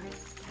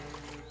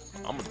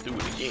 I'm gonna do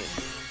it again.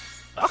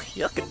 Oh,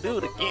 you can do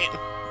it again.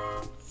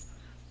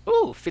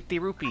 Ooh, 50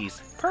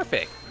 rupees.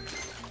 Perfect.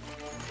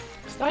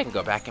 So I can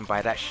go back and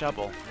buy that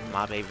shovel in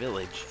Mabe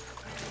Village.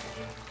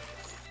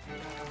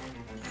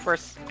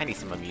 First, I need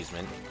some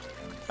amusement.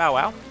 Bow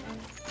wow,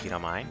 if you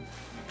don't mind.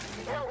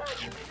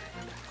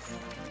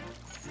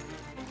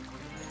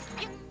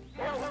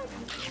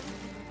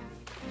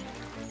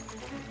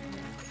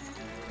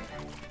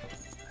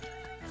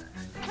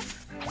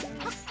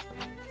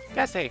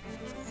 Gotta say,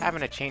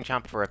 having a chain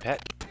chomp for a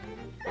pet,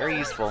 very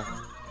useful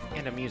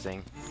and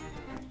amusing.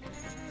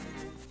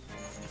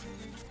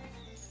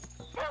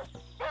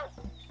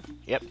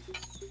 Yep,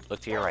 look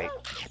to your right.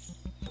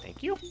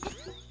 Thank you.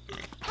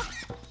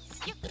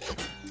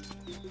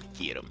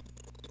 Get him.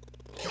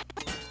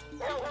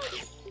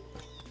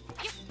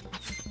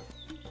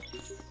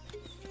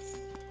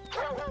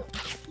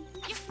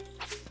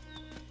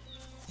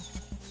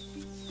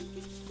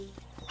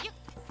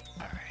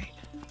 Alright.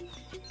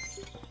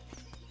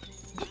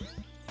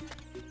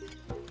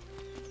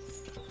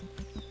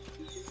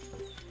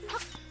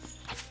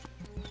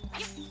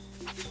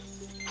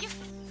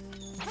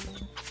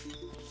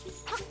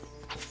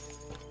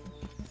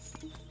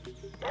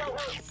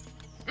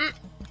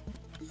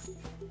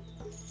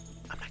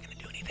 I'm not gonna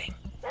do anything.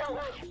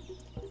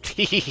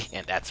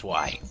 And that's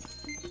why.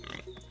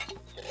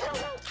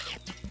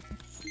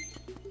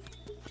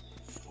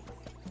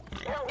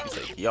 He's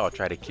like, y'all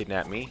try to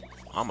kidnap me,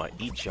 I'ma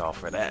eat y'all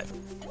for that.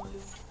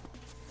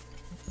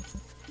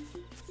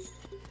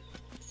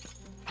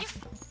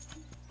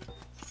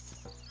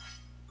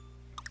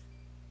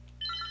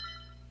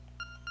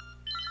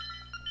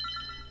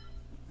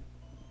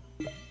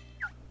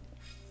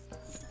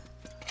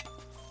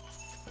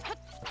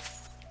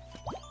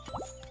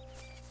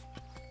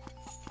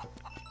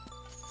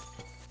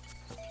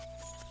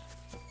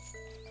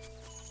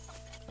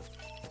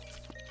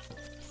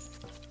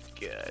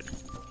 Good.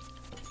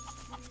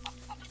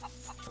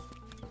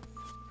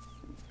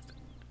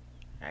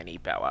 I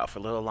need Bow Wow for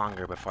a little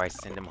longer before I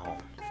send him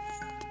home.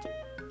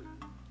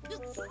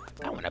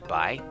 I want to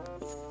buy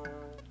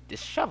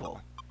this shovel.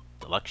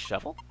 Deluxe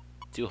shovel?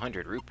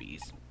 200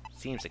 rupees.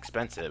 Seems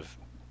expensive.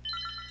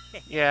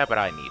 Yeah, but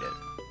I need it.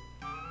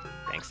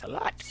 Thanks a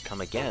lot. Come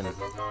again.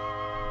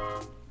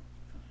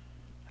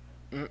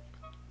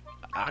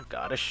 I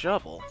got a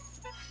shovel.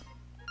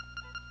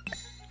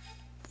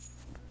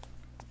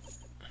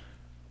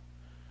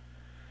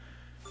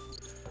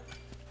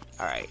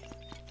 Alright.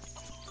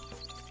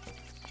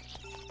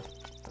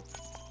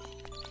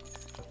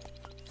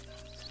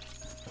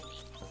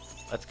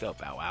 Let's go,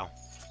 Bow Wow.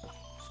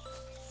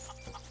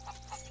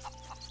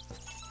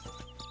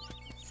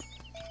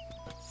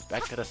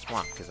 Back to the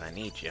swamp, because I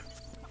need you.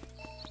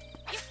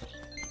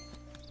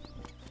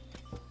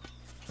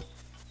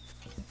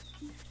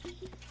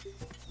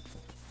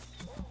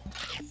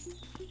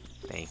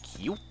 Thank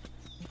you.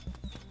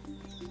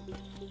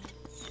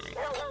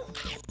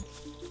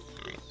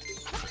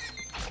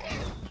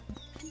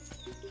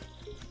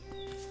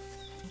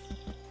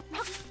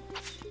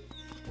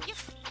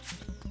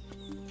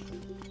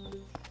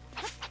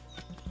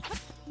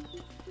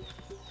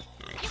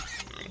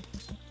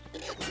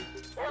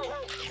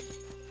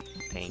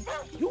 Thank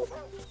you.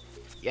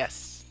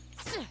 Yes.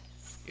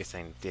 You're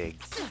saying dig.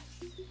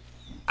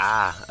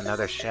 Ah,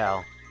 another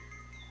shell.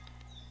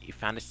 You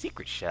found a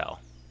secret shell.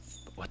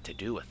 But what to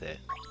do with it?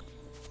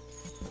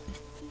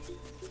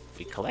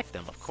 We collect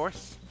them, of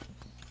course.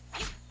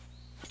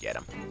 Get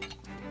them.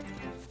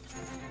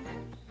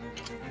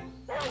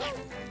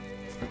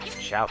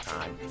 Chow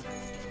time.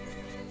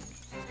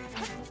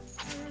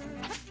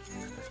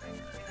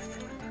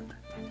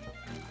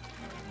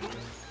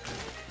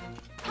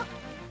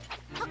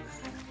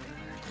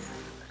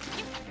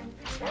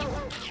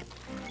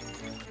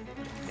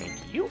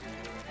 Thank you.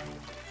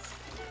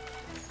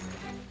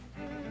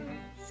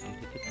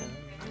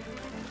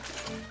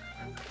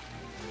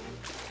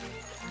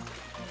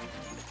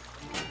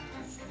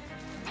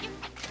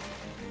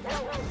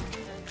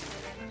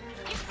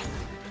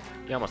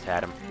 You almost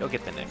had him. Go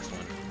get the next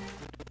one.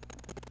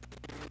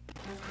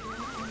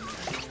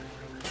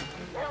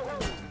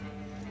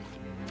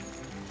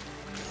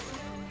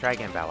 Try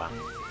again, Bow Wow.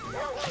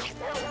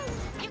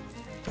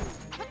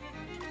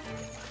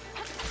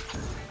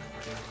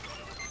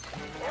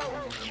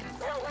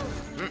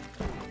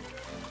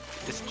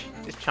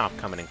 This chomp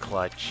coming in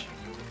clutch.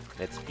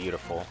 It's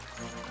beautiful.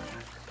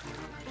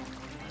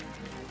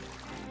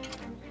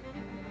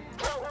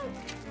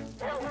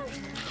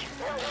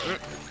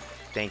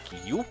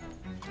 Thank you.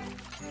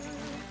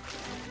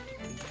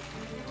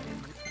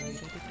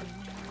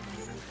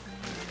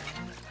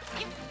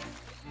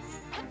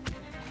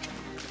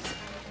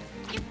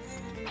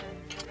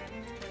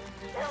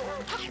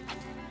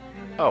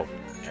 Oh,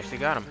 actually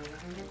got him.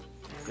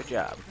 Good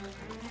job.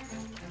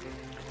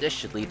 This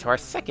should lead to our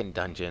second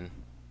dungeon.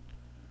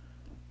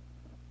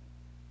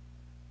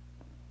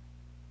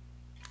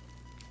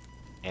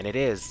 And it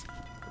is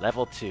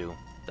level 2,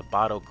 the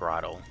Bottle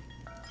Grotto.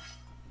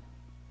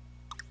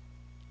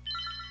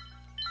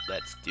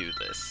 Let's do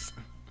this.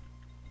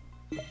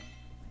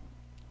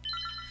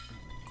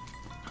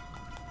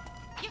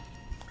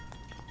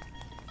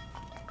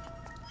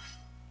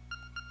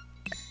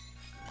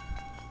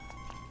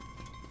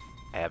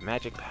 I have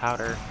magic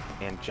powder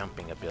and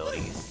jumping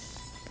abilities.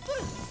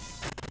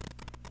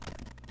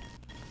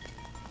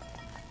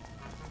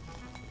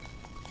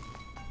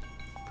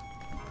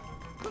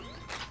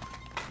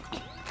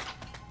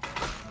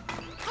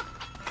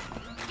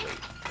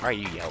 Why are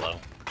you yellow?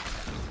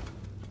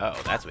 Oh,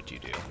 that's what you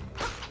do.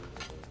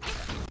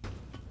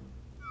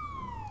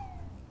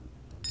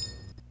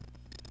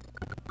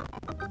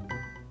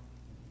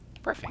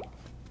 Perfect.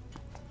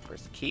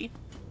 Where's the key?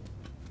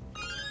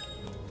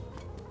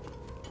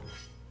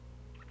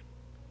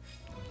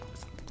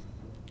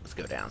 Let's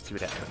go down, see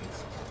what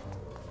happens.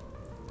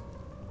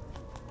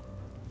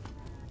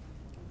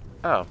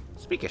 Oh,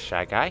 speak of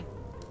Shy Guy.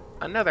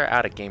 Another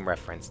out-of-game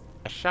reference.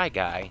 A Shy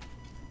Guy.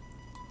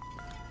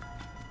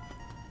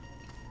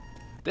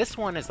 This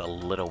one is a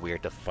little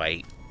weird to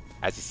fight,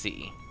 as you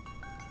see.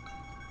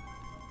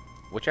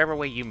 Whichever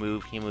way you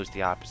move, he moves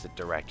the opposite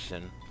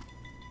direction.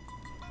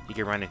 He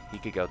could run, he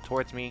could go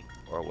towards me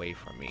or away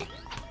from me.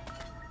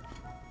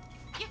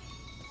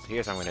 So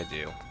here's what I'm gonna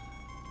do.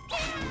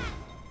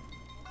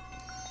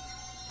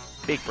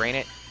 Big brain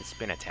it and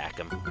spin attack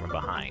him from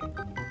behind.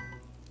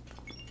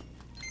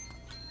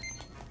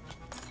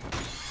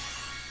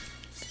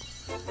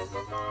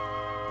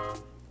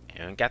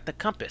 And got the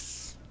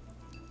compass.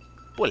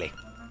 Bully.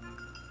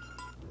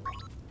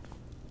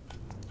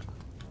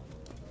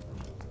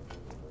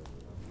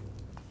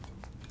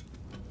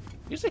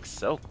 Music's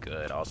so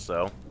good,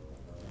 also.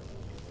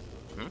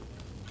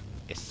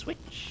 A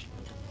switch.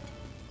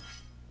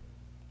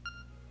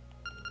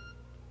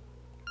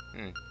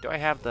 Do I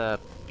have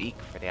the beak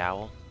for the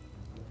owl?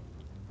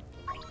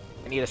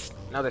 I need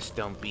another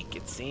stone beak,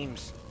 it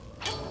seems.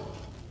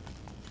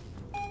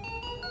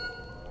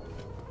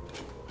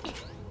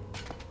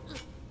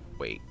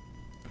 Wait.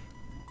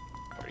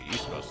 What are you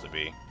supposed to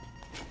be?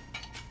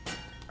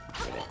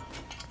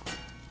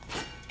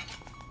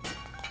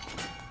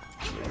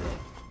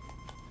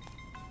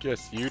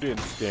 Guess you didn't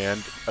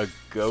stand a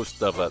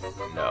ghost of a...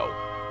 No.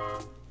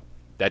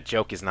 That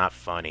joke is not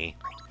funny.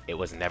 It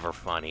was never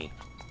funny.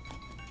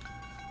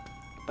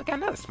 But got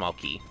another small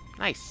key.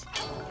 Nice.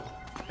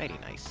 Very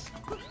nice.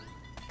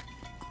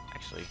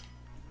 Actually,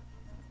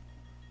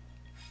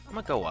 I'm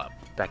gonna go up.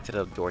 Back to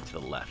the door to the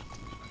left.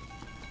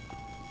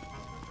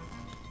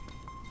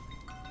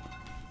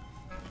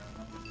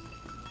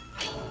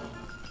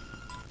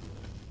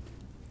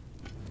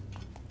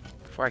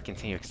 Before I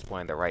continue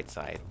exploring the right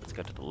side, let's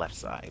go to the left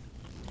side.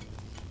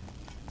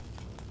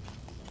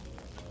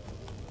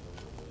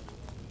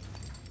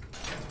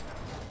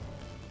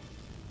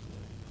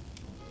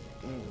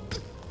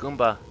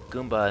 Goomba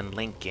and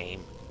Link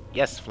game.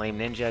 Yes, Flame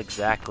Ninja,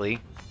 exactly.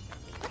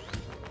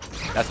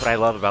 That's what I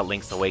love about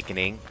Link's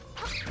Awakening.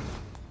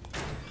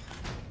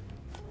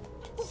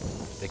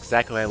 It's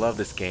exactly why I love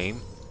this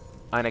game.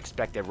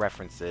 Unexpected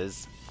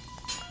references.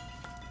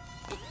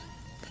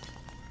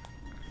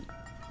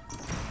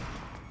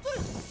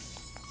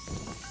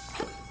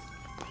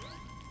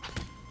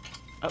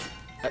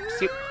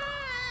 See?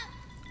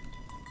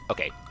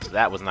 Okay,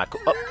 that was not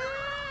cool. Oh.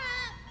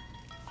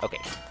 Okay.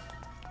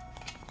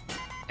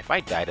 If I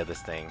die to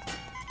this thing...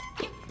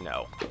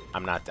 No,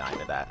 I'm not dying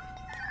to that.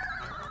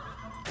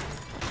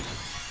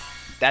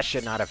 That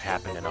should not have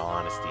happened, in all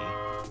honesty.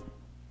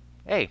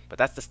 Hey, but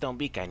that's the stone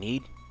beak I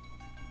need.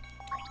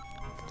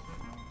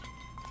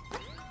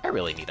 I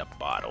really need a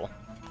bottle.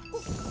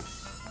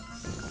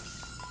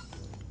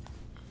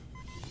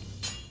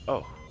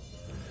 Oh.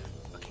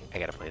 Okay, I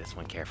gotta play this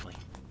one carefully.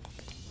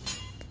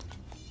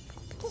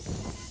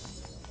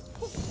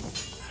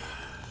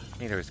 I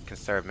need to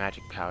conserve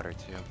magic powder,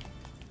 too.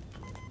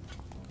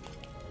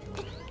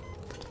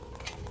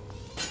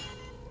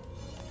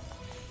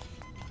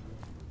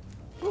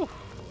 Whew.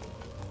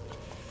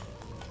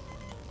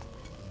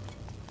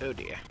 Oh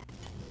dear.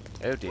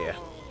 Oh dear.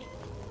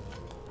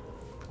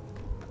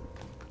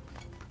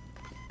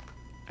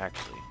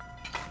 Actually.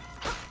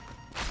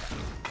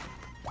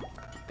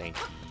 Thank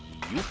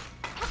you.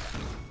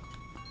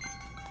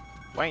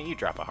 Why don't you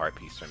drop a heart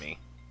piece for me?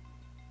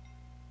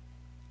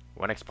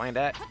 Wanna explain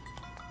that?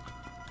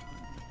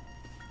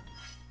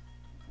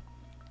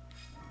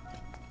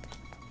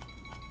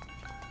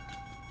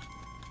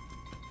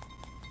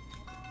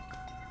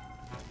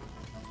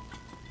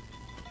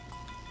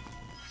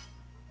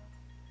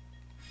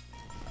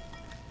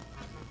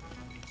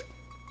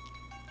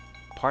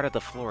 Part of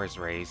the floor is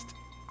raised.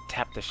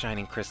 Tap the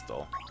shining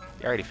crystal.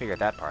 You already figured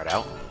that part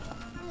out.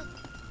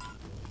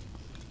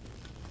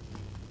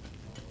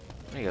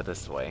 Let me go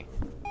this way.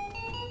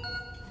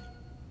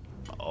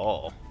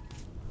 Oh,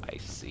 I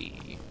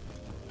see.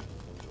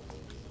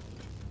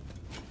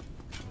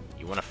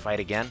 You want to fight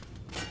again?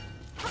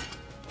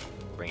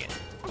 Bring it.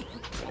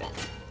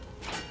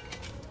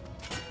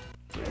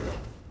 Get in.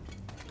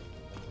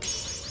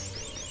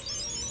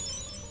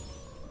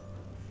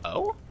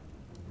 Oh?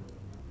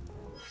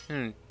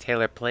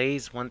 Taylor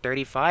Plays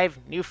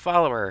 135, new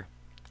follower.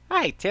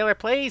 Hi, Taylor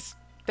Plays.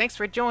 Thanks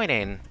for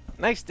joining.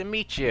 Nice to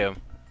meet you.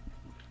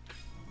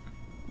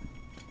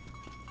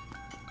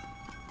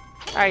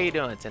 How are you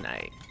doing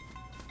tonight?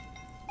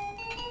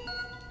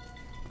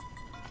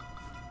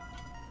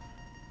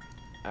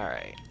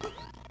 Alright.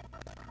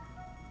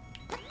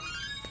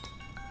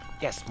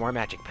 Yes, more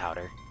magic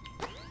powder.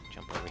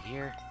 Jump over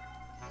here.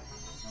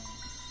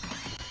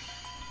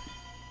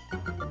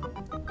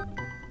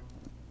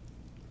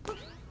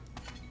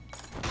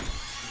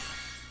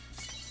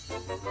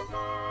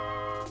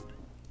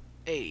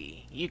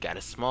 Hey, you got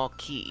a small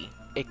key.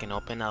 It can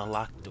open a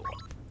locked door.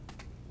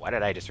 Why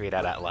did I just read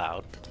that out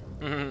loud?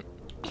 Oh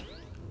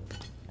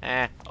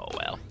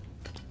well.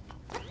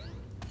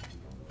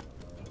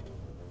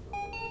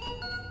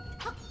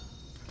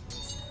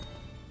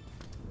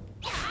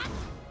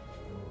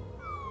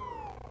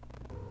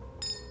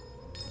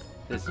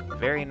 This is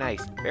very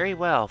nice. Very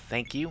well,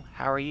 thank you.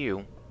 How are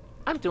you?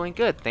 I'm doing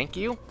good, thank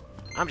you.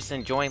 I'm just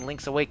enjoying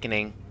Link's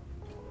Awakening.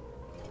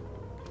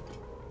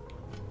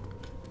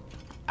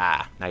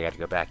 Ah, now I gotta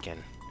go back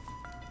in.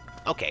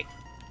 Okay.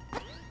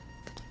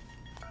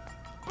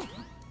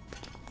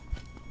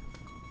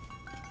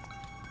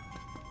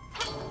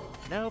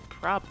 No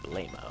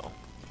problemo.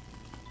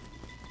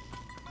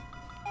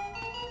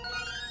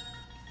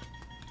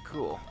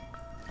 Cool.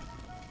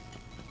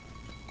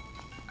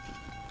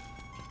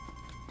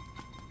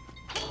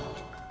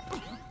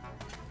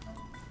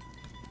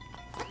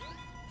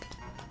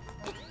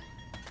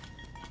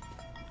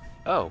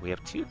 Oh, we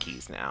have 2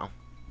 keys now.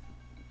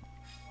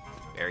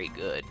 Very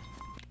good.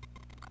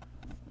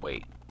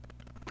 Wait.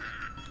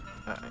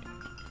 Alright.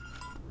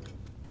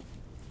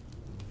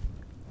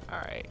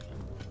 Alright.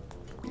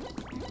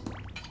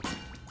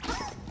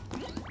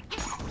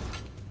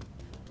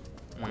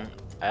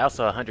 I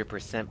also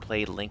 100%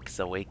 played Link's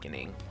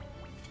Awakening.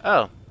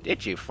 Oh,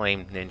 did you,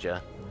 Flame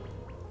Ninja?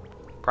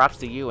 Props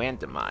to you and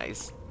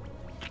Demise.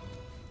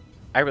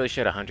 I really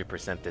should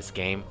 100% this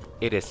game.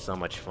 It is so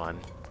much fun.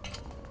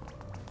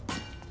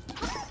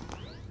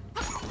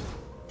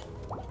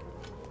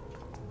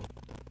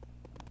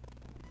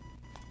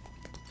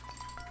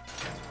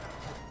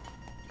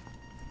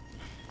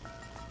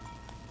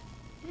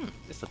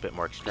 This is a bit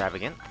more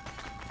extravagant.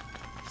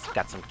 It's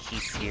got some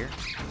keys here.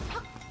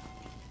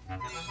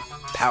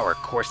 Power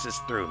courses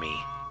through me.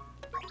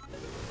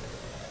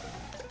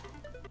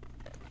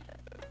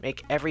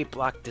 Make every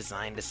block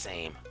design the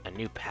same. A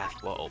new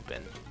path will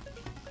open.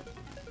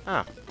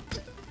 Huh.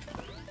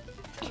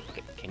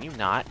 Can you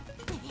not?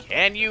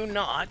 Can you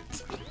not?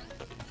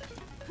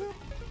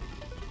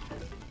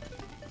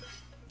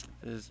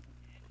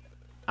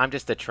 I'm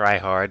just a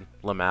tryhard,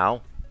 Lamau.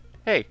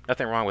 Hey,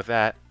 nothing wrong with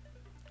that.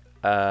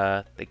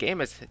 The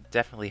game is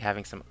definitely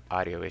having some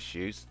audio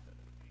issues.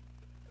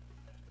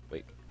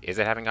 Wait, is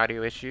it having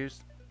audio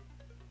issues?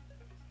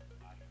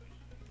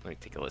 Let me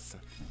take a listen.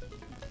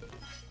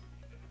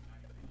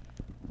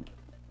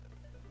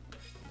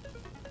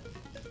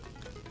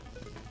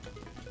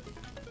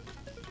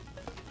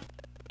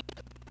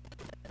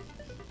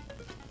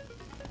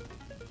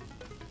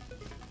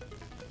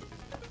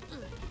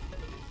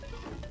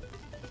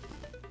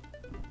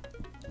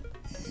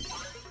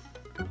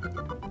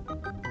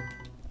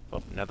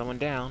 Oh, another one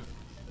down.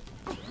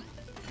 And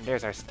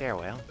there's our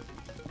stairwell.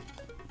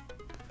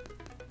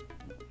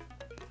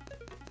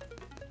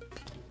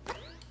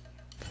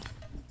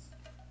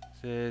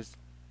 This is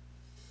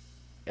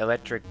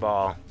electric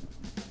ball.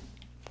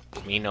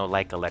 Me no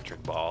like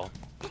electric ball.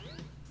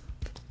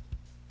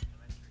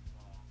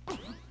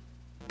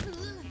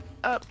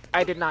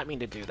 I did not mean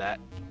to do that.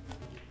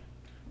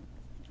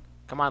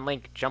 Come on,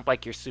 Link, jump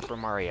like you're Super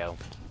Mario.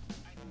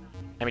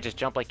 I mean, just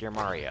jump like you're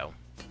Mario.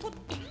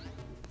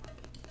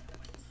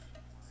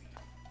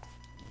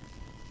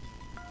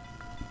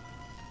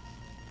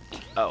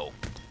 Oh.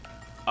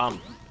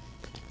 Ouch.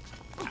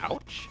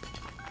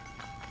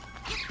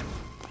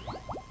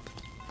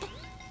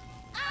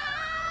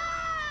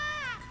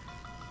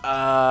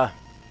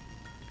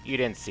 You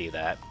didn't see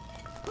that.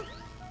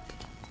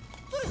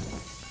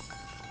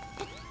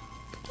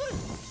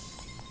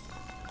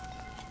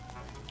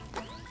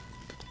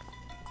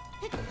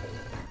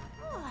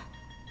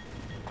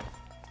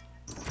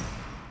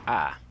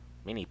 Ah,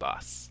 mini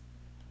boss.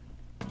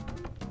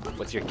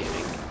 What's your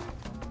gimmick?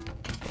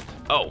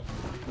 Oh.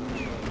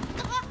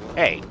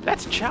 Hey,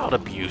 that's child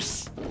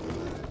abuse.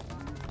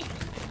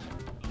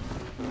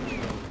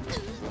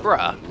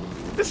 Bruh,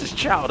 this is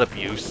child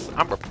abuse.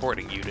 I'm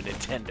reporting you to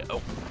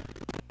Nintendo.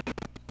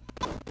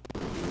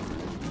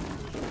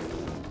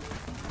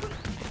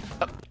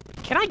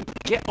 Can I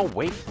get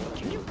away from...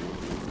 Can you...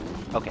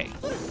 Okay.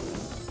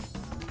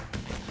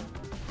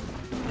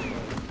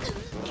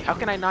 How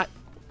can I not...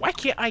 Why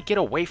can't I get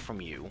away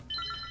from you?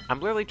 I'm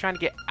literally trying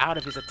to get out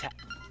of his attack.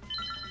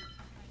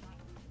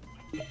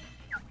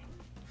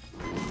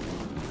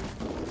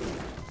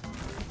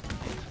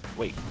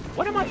 Wait,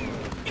 what am I...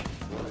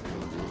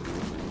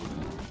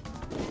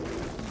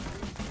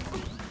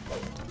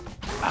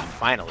 Ah,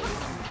 finally.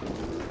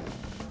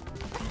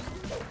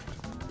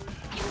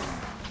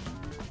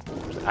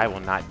 I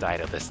will not die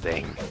to this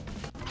thing.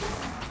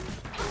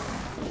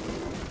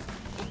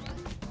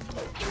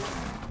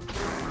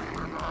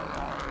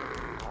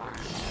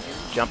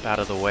 Jump out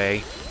of the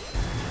way.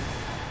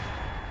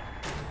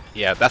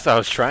 Yeah, that's what I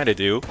was trying to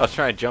do. I was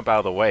trying to jump out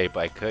of the way,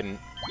 but I couldn't.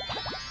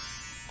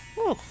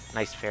 Ooh,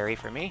 nice fairy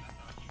for me.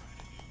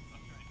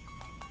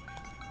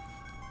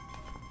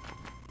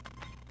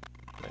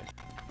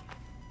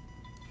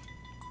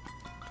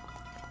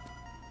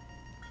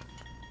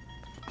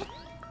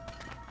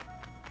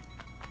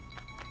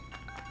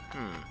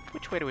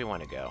 Which way do we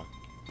want to go?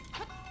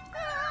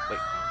 Wait,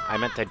 I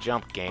meant to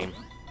jump, game.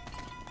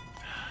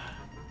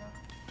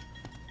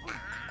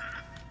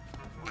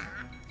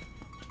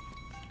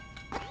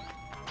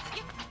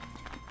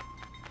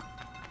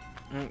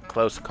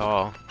 Close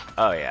call.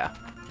 Oh, yeah.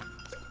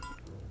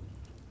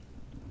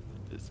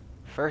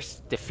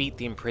 First, defeat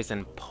the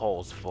imprisoned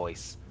Pole's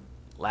voice.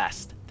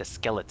 Last, the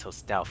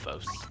Skeletos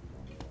Dalphos.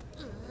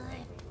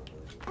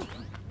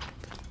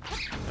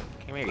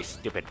 Come here, you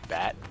stupid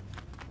bat.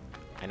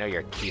 I know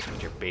you're a Keith,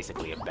 but you're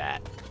basically a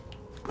bat.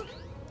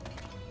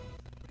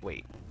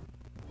 Wait.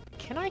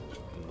 Can I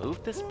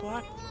move this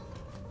block?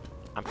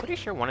 I'm pretty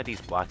sure one of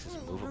these blocks is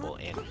movable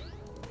in.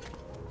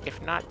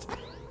 If not,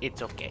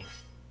 it's okay.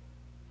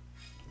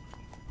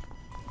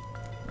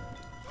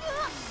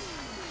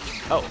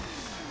 Oh.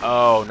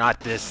 Oh, not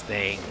this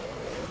thing.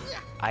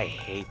 I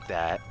hate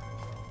that.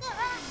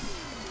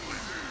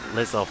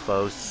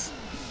 Lizalfos.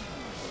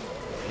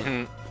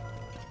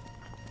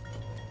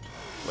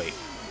 Wait.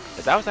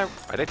 Is that what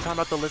are they talking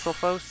about the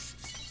Lizalfos?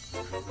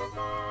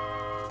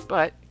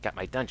 But, got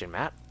my dungeon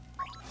map.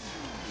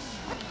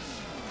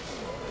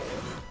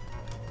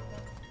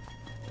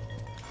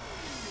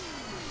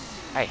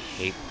 I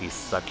hate these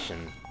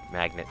suction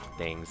magnet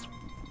things.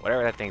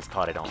 Whatever that thing's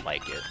called, I don't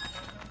like it.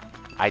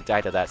 I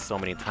died to that so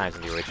many times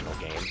in the original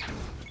game.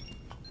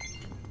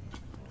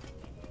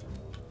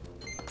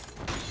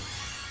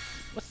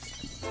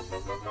 What's...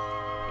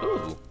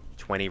 Ooh,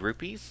 20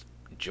 rupees?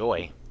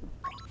 Joy.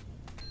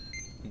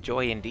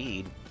 Joy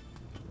indeed.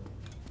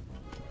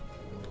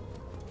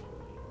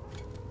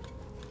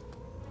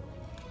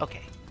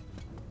 Okay.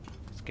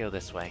 Let's go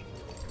this way.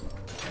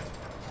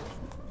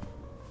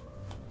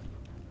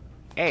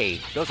 Hey,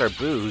 those are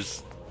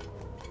boos.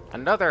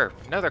 Another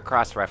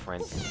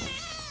cross-reference.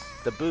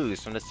 The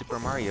boos from the Super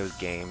Mario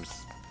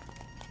games.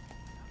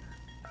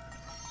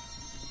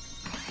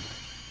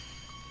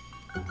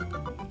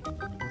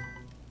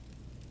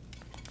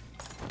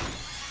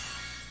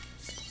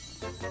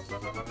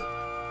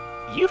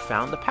 You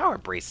found the power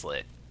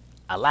bracelet.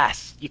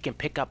 Alas, you can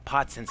pick up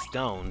pots and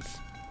stones.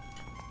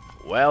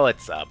 Well,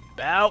 it's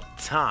about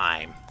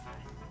time.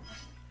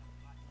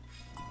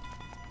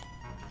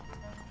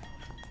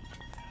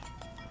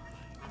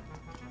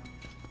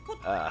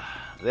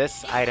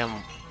 This item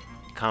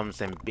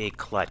comes in big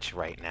clutch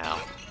right now.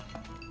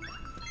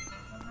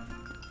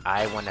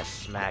 I want to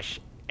smash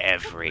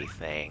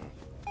everything.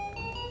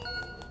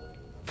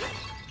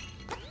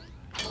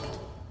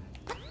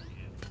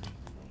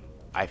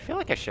 I feel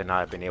like I should not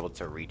have been able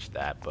to reach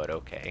that, but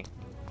okay.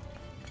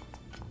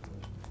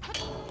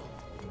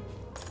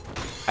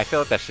 I feel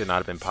like that should not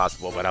have been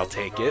possible, but I'll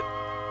take it.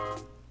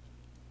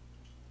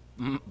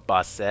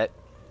 Boss set.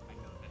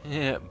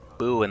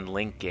 Boo and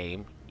Link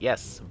game.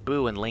 Yes,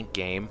 Boo and Link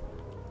game.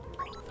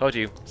 Told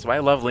you. So I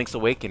love Link's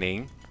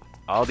Awakening.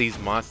 All these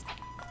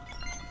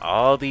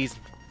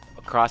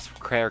cross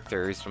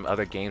characters from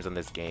other games on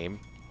this game.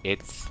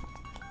 It's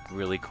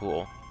really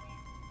cool.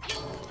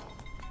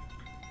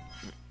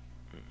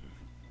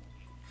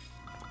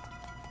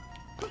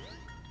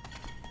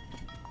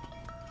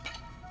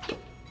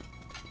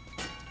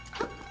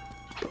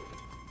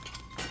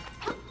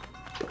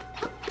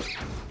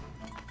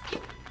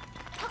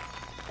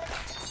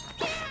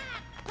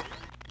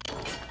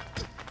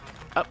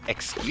 Oh,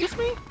 excuse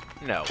me?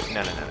 No.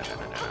 No.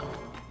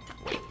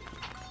 Wait.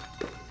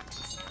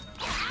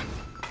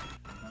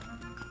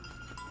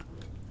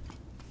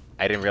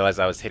 I didn't realize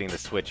I was hitting the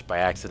switch by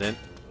accident.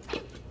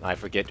 I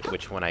forget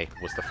which one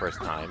was the first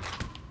time.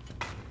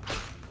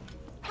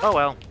 Oh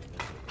well.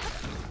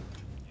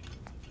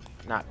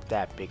 Not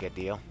that big a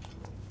deal.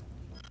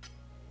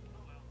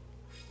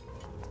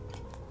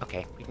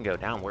 Okay, we can go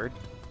downward.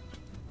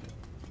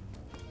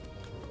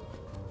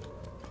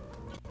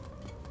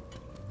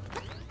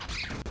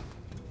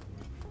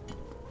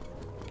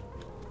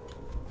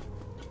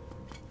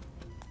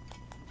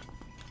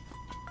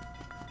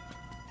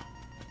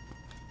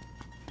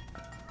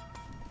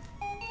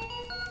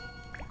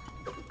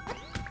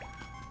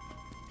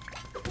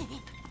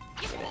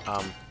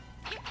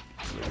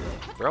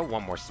 Throw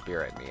one more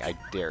spear at me, I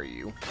dare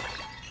you.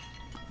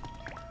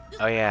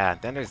 Oh yeah,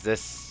 then there's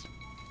this...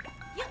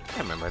 I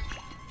remember.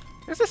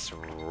 There's this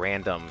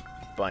random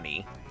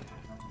bunny.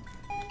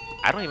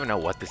 I don't even know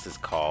what this is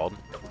called.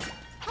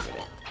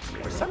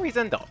 For some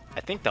reason,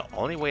 I think the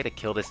only way to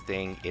kill this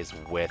thing is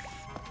with...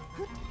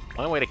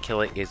 only way to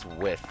kill it is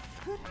with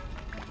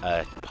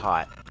a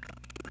pot.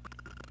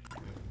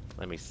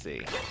 Let me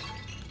see.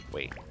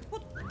 Wait.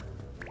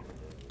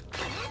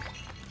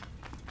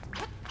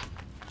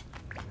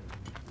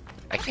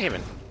 I can't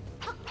even...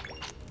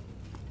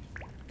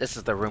 This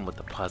is the room with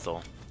the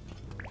puzzle.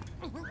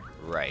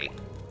 Right.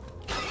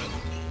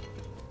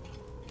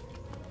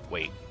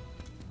 Wait.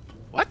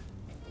 What?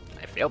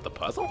 I failed the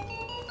puzzle?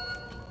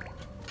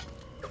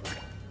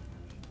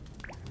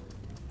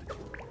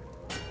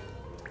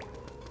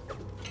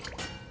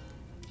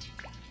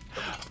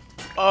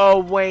 Oh,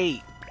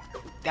 wait!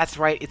 That's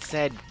right, it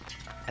said...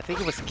 I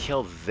think it was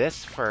kill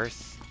this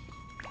first.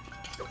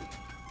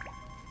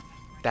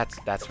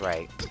 That's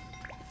right.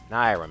 Now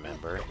I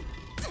remember.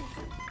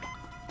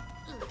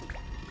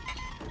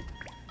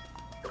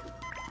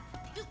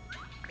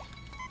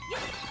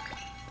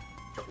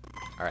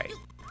 Alright.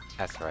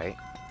 That's right.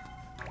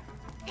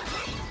 So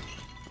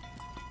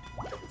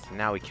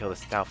now we kill the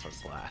stealth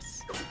ones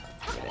last.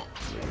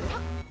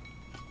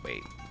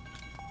 Wait.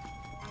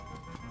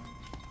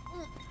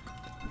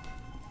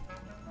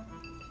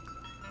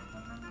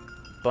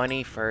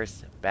 Bunny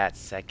first, bat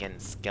second,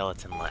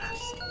 skeleton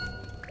last.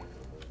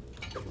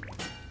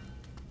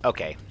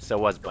 Okay, so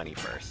it was bunny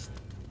first.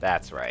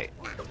 That's right.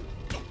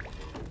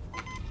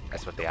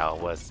 That's what the owl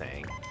was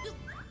saying.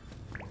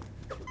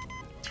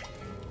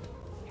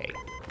 Hey,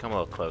 come a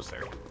little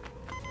closer.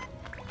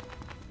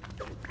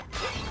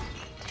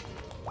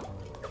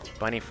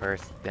 Bunny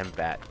first, then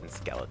bat, and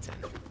skeleton.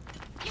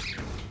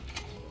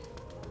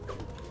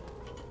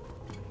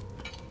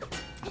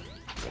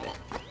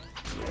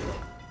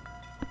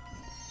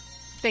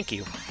 Thank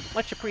you.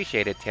 Much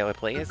appreciated, Taylor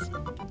Plays.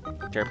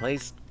 Taylor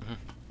Plays.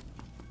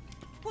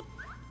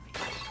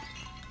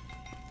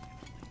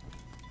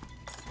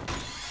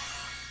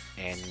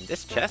 And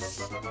this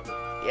chest?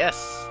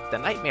 Yes, the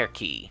nightmare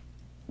key.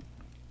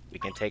 We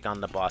can take on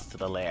the boss to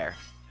the lair.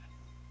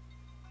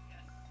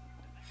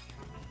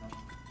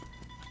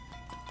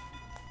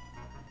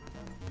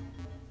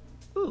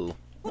 Ooh,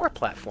 more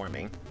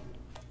platforming.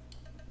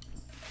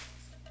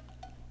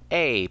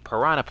 Hey,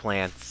 piranha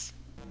plants.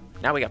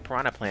 Now we got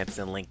piranha plants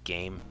in Link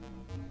game.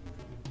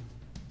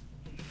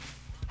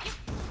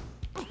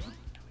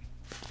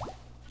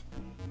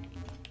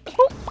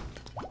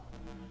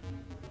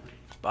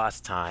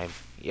 Boss time.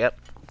 Yep.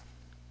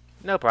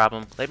 No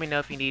problem. Let me know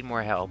if you need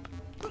more help.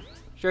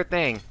 Sure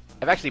thing.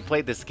 I've actually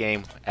played this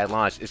game at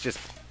launch. It's just...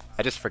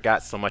 I just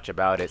forgot so much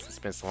about it. It's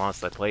been so long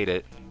since I played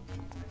it.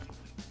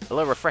 A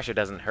little refresher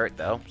doesn't hurt,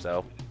 though,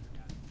 so...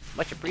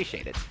 Much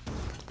appreciated.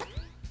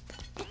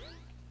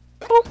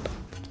 Boop!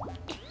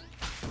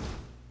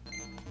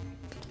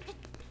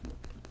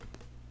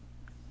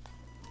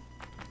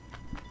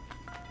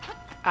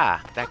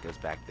 Ah, that goes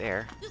back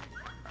there.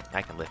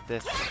 I can lift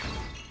this.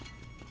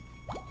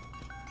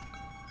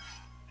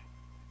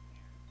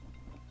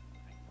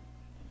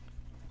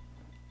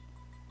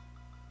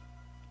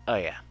 Oh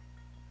yeah,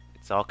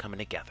 it's all coming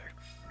together.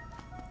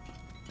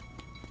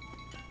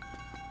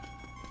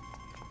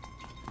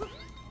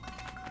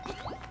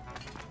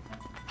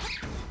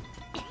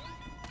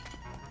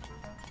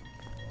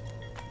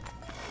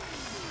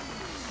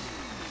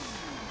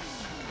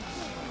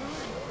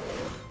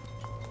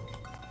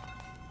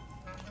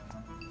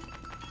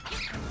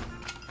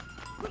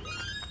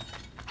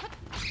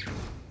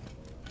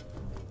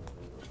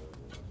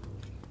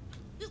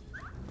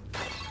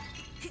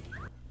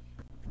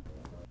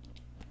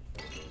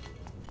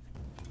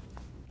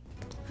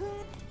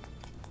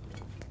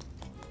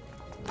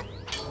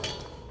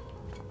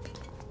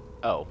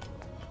 Oh.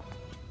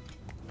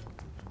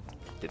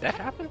 Did that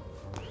happen?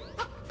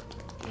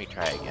 Let me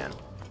try again.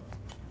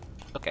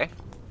 Okay.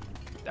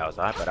 That was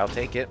odd, but I'll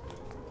take it.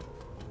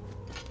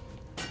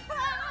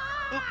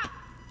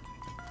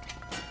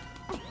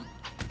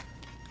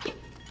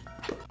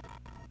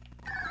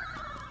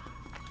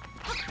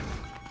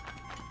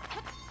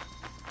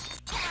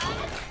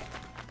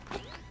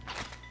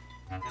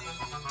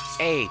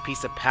 Hey,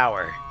 piece of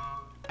power.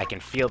 I can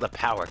feel the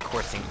power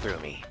coursing through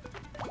me.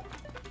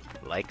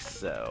 Like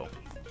so.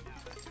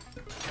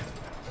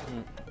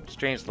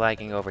 Stream's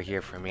lagging over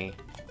here for me.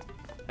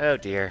 Oh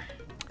dear.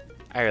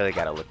 I really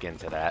gotta look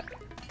into that.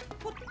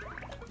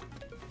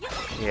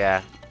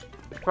 Yeah.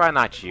 It's probably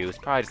not you. It's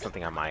probably just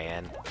something on my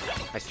end.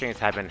 My streams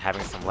have been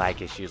having some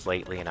lag issues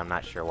lately and I'm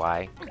not sure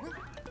why.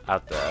 I'll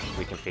have to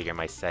reconfigure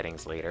my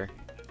settings later.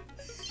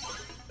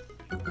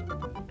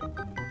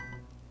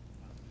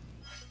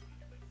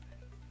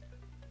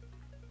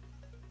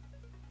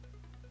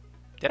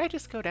 Did I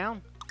just go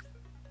down?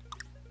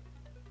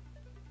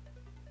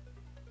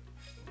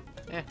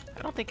 I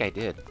don't think I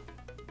did.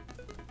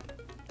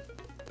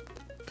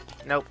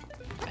 Nope.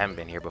 I haven't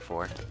been here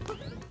before.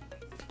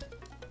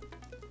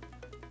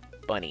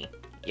 Bunny.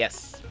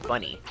 Yes,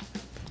 bunny.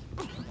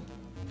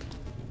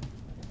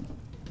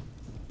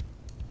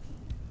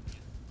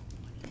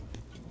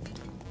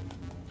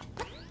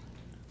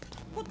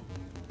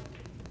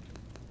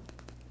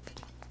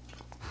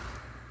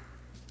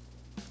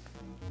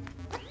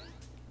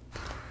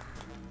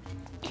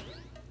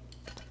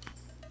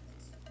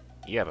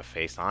 You have a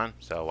face on,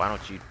 so why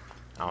don't you,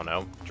 I don't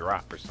know,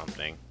 drop or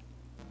something.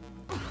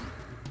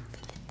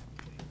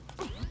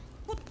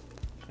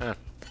 Huh.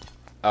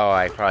 Oh,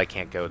 I probably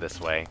can't go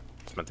this way.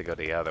 It's meant to go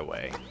the other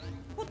way.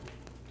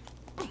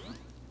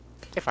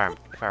 If I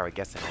were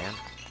guessing, man.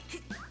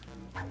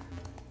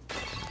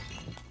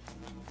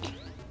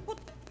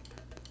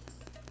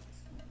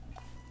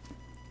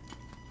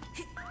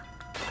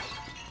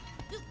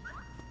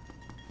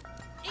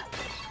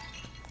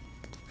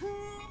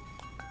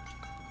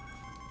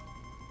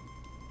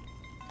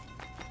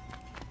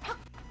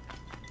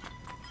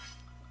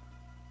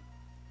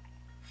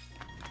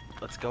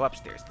 Let's go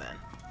upstairs then.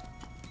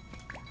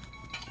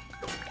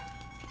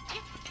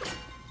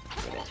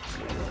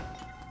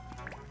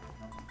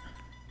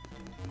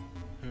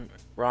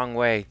 Wrong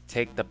way.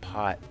 Take the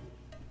pot.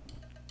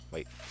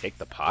 Wait, take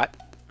the pot?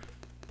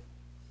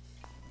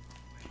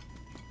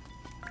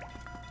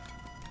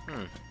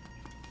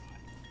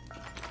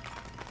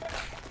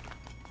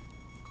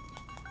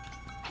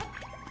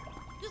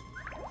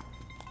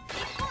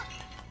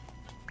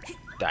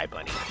 Die,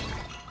 bunny.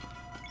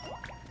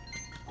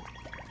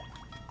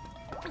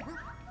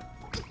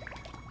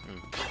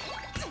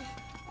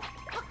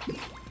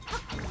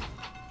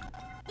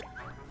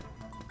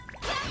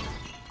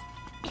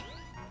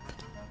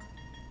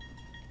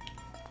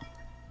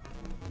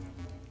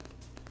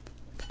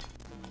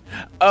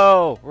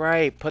 Oh,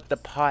 right. Put the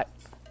pot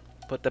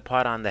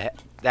on the head.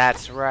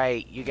 That's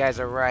right. You guys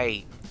are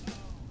right.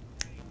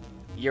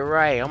 You're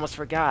right. Almost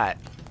forgot.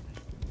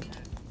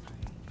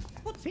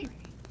 See,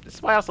 this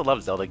is why I also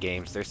love Zelda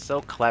games. They're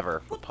so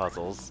clever with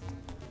puzzles.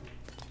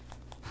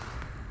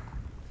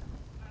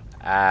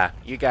 Ah,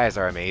 you guys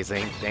are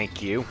amazing.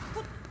 Thank you.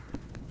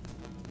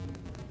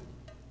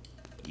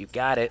 You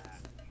got it.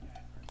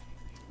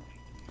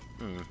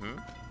 Mm-hmm.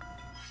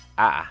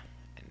 Ah,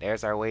 and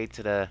there's our way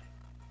to the...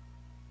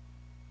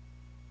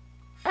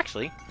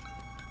 Actually,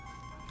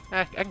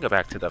 I can go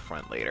back to the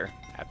front later,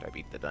 after I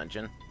beat the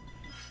dungeon.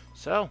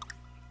 So,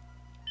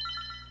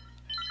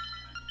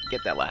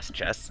 get that last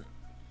chest.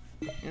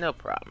 No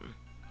problem.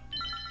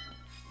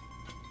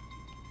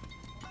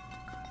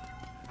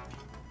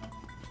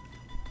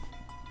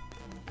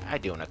 I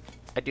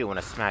do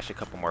wanna smash a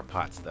couple more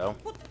pots though.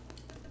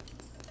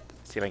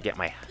 See if I can get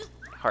my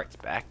hearts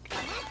back.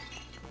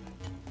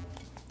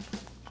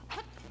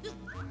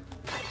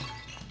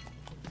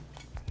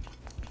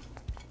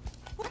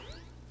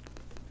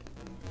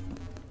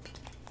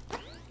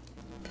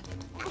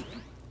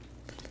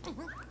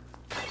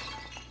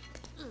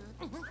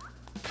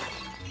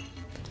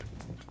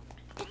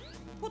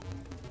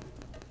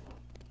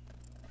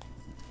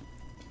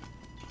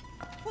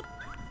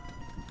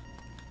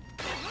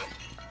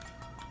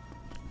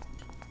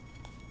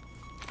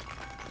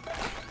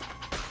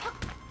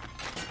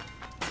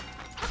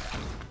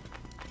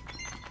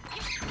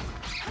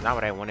 Not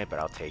what I wanted, but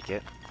I'll take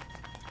it.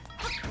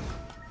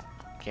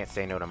 Can't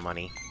say no to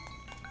money.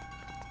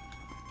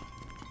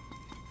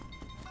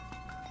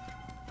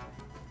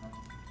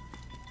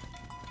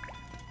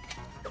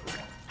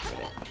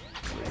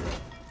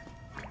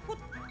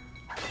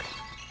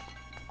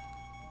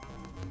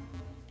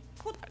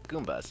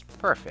 Goombas.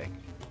 Perfect.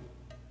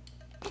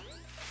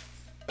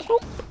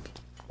 Boop.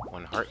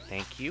 1 heart,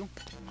 thank you.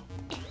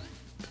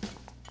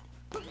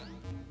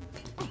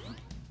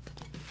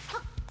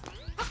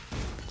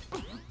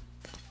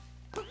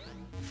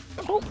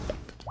 Boop.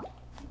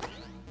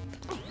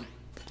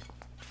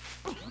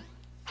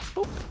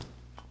 Boop.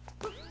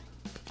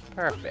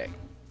 Perfect.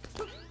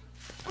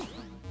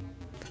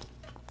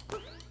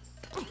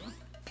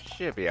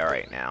 Should be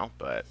alright now,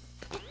 but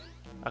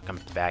I'll come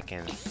back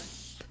and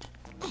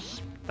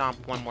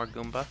stomp 1 more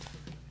Goomba.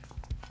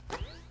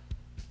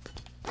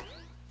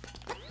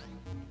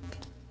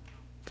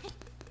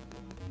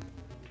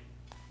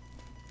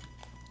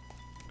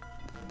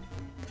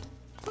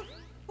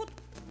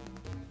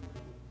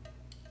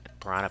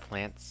 Piranha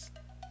plants.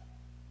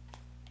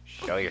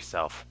 Show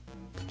yourself.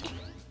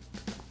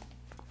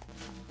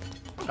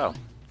 Oh.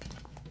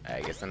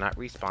 I guess I'm not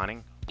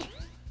respawning.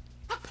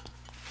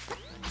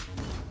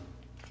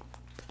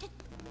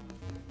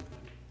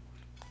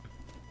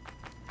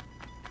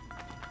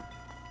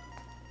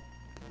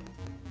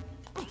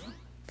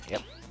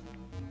 Yep.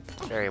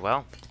 Very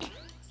well.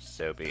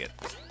 So be it.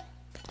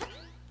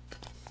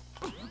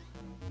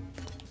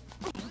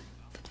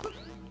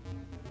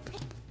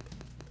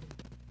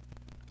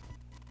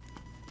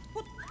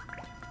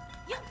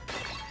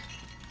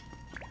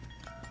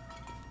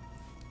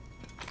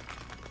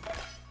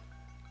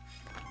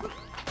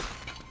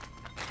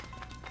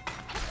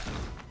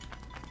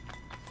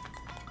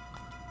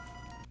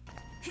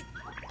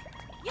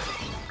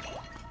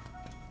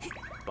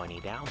 bunny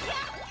down.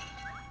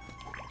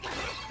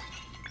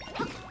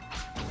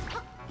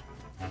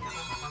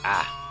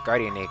 Ah,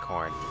 Guardian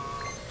Acorn.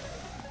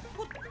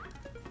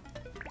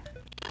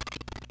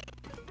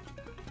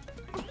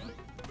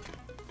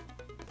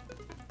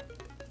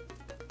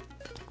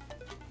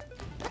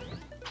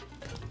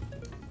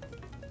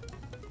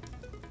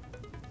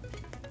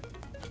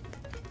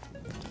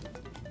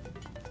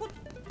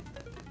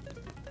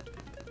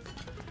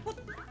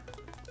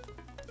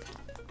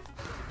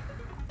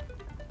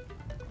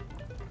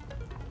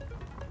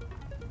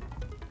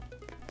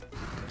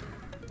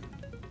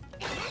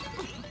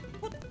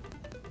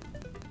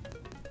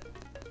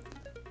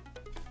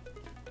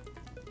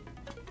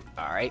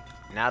 Alright,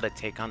 now to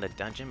take on the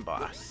dungeon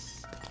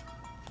boss.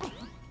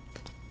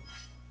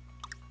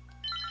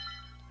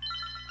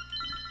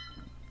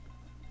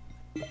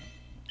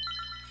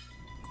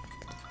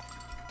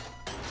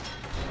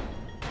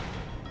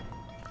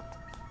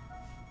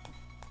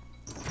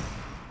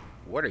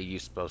 What are you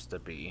supposed to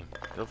be? You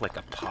look like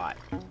a pot.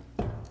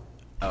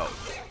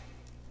 Oh.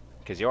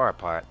 Because you're a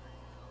pot.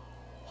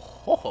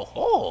 Ho ho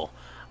ho!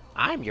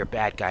 I'm your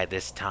bad guy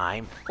this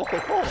time. Ho ho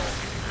ho!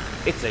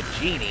 It's a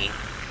genie.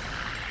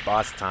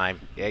 Boss time.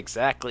 Yeah,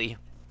 exactly.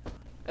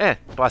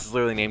 Boss is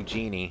literally named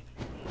Genie.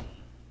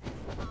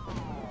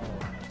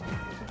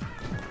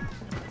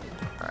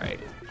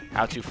 Alright.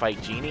 How to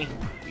fight Genie?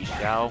 We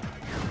shall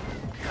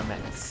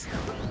commence.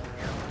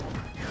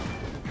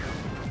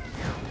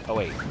 Oh,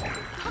 wait.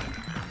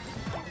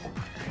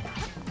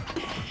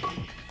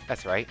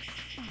 That's right.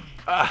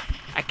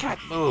 I can't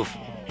move.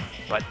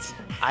 But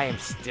I am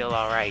still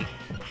alright.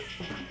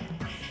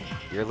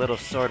 Your little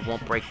sword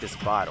won't break this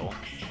bottle.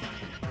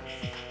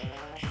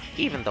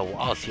 Even the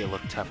walls here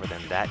look tougher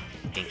than that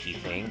dinky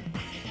thing.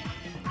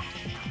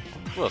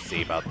 We'll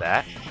see about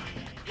that.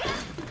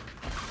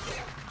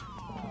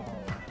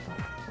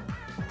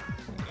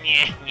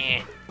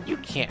 Nyeh. You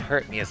can't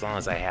hurt me as long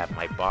as I have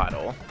my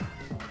bottle.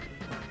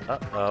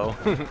 Uh-oh.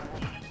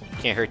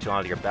 Can't hurt you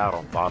on your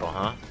bottle,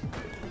 huh?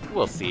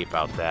 We'll see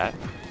about that.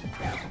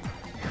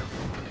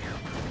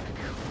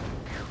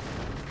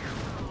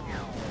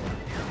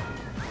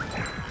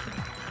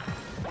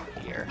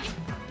 Here.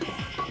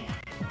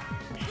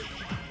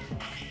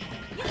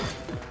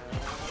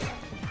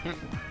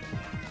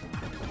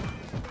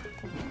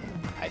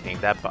 I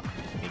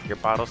think your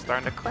bottle's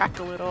starting to crack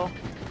a little.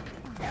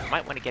 You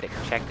might want to get it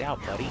checked out,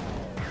 buddy.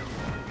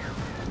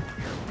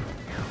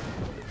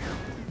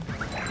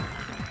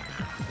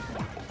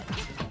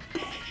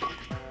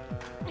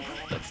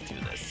 Let's do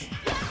this.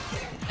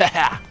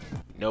 Haha!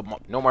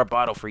 No more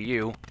bottle for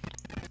you.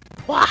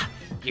 Wah!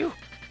 You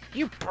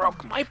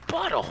broke my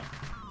bottle.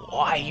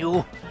 Why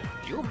you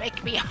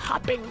make me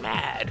hopping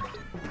mad.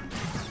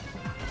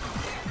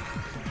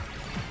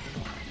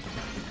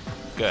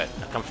 Good.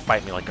 Now come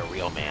fight me like a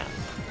real man.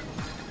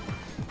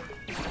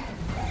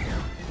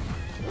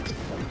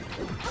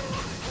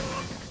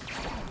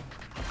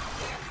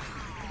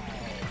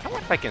 I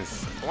wonder if I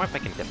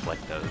can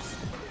deflect those.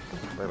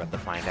 We're about to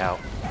find out.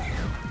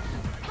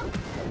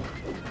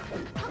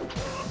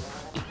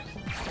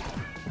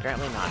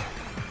 Apparently not.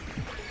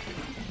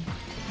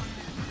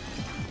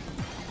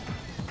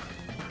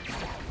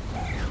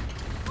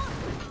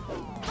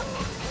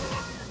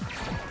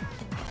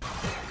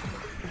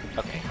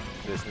 Okay,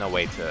 there's no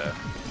way to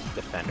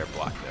defend or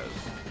block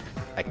those.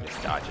 I can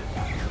just dodge it.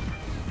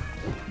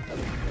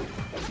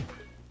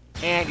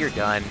 And you're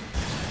done.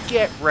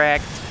 Get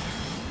wrecked!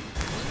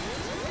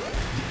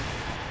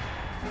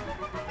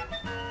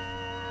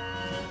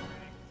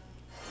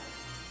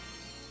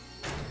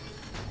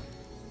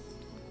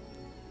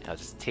 I'll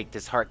just take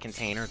this heart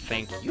container,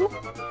 thank you.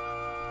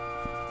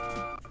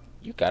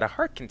 You got a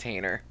heart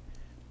container.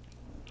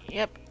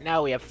 Yep,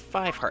 now we have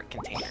 5 heart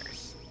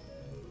containers.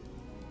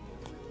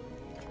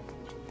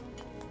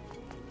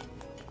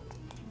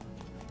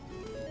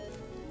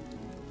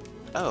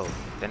 Oh,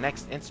 the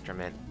next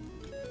instrument.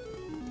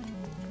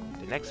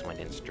 The next one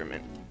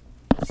instrument.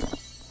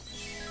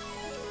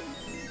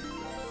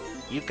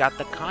 You've got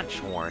the conch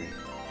horn.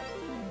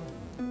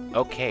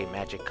 Okay,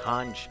 magic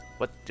conch,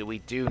 what do we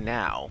do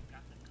now?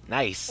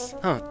 Nice.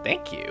 Huh,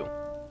 thank you.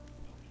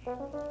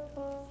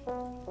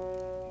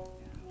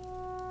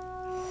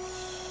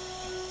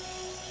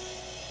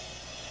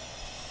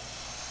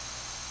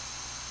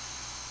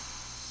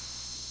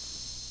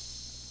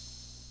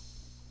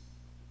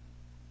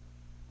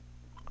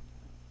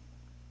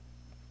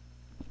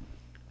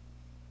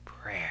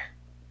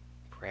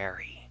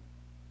 Prairie.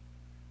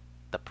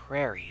 The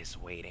prairie is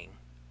waiting.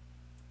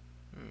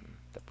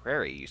 The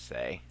prairie, you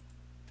say?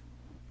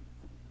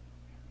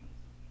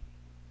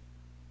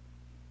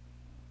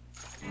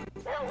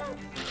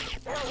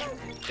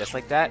 Just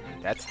like that,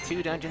 that's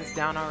 2 dungeons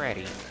down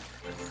already.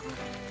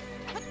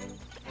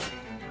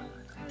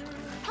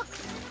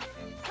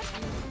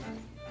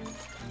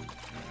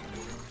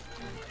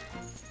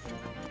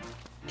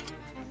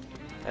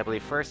 I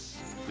believe first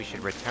we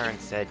should return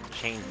said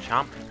Chain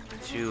Chomp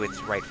to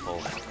its rightful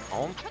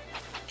home.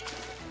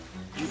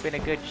 You've been a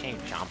good Chain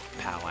Chomp,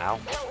 Pow Wow.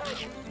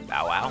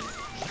 Bow Wow.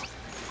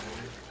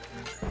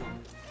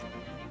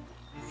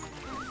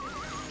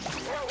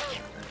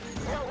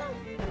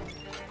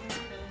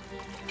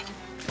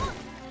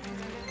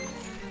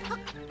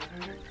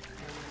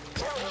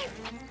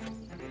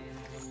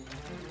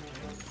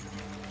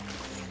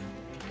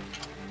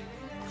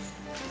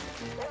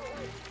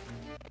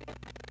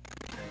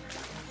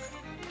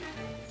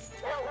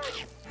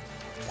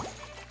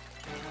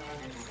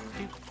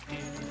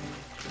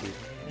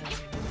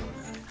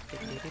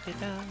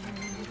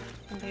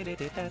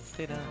 I'm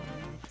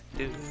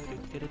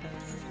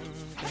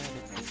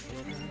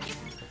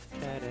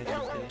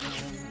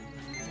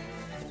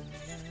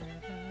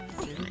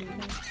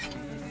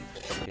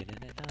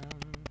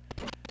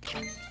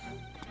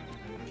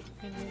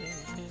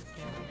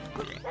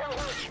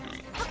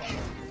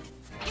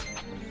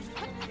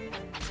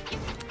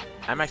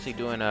actually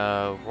doing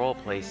a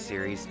roleplay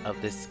series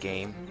of this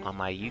game on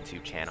my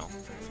YouTube channel.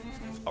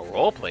 A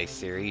roleplay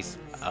series?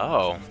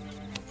 Oh,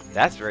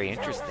 that's very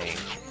interesting.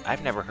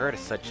 I've never heard of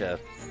such a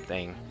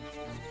thing,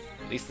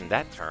 at least in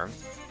that term.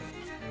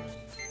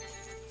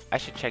 I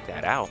should check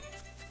that out.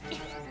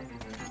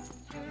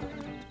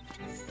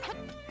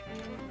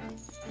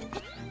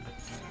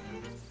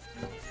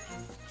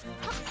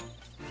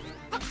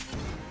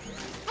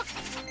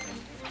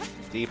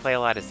 Do you play a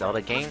lot of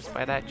Zelda games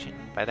by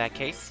that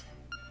case?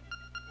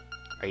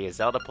 Are you a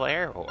Zelda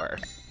player, or...?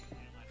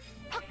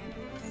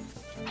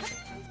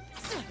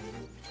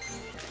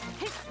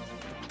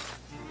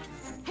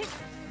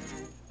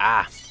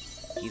 Ah!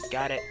 He's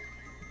got it!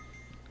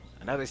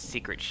 Another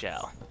secret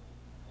shell.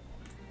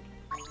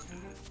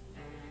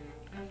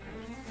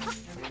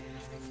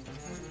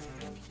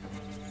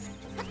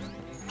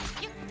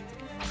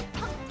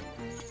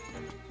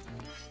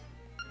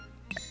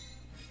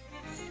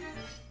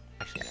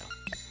 Actually, no.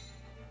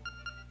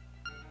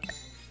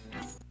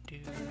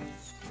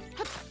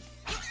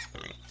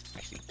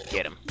 Actually,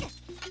 get him.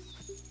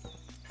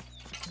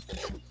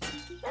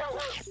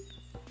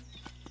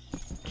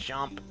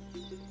 Jump.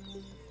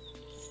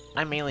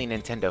 I'm mainly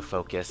Nintendo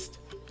focused.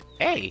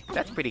 Hey,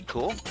 that's pretty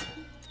cool.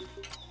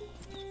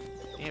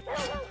 Yep,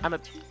 I'm a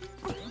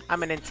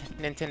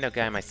Nintendo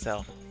guy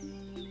myself.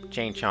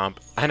 Chain Chomp.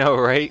 I know,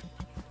 right?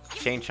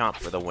 Chain Chomp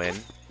for the win.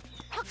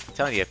 I'm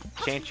telling you,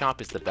 Chain Chomp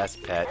is the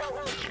best pet.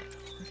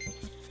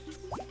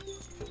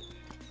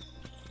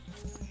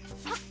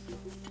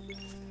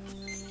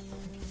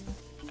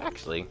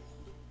 Actually,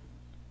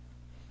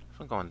 if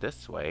I'm going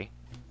this way,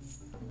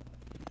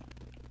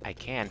 I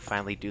can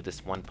finally do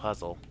this one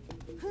puzzle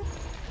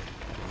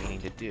I'm meaning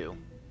to do.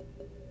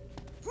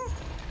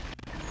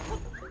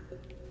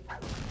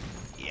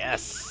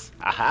 Yes!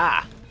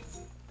 Aha!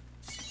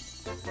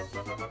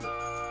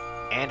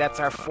 And that's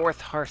our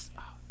fourth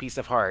piece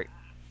of heart.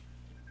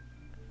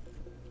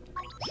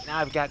 Now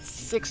I've got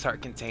 6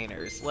 heart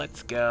containers.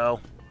 Let's go.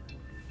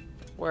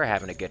 We're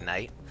having a good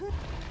night.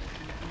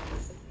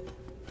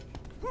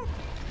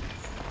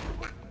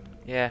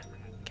 Yeah,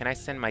 can I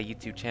send my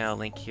YouTube channel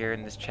link here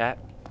in this chat?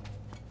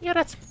 Yeah,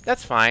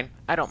 that's fine.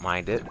 I don't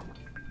mind it.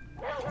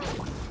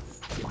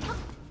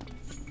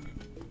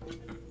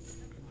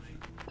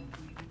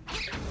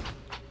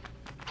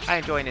 I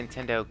enjoy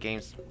Nintendo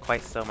games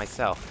quite so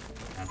myself.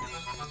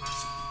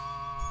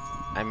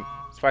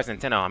 As far as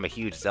Nintendo, I'm a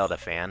huge Zelda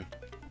fan.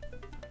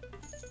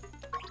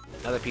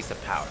 Another piece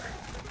of power.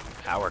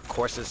 Power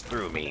courses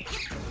through me.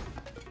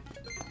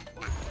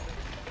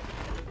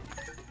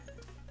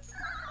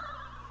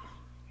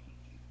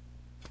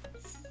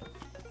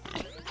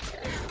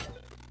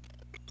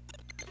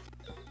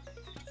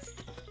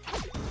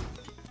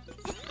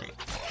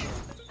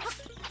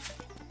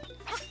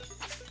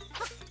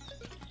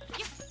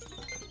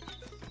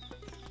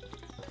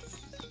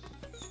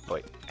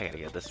 Wait, I gotta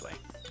go this way.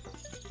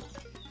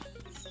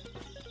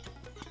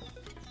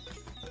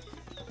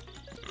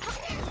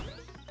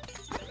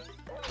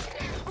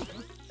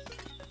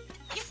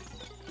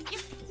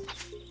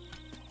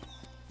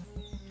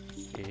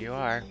 Here you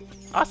are.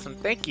 Awesome,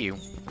 thank you.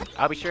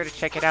 I'll be sure to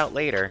check it out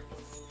later.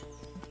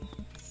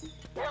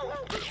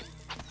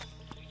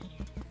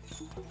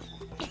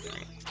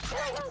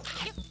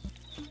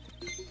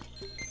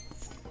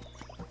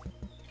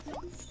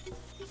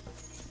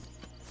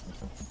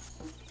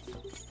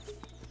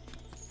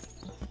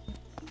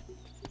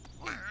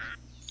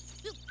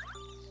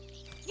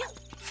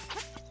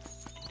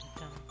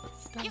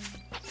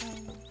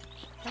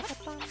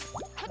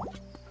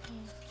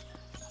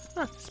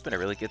 Huh, it's been a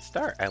really good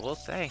start, I will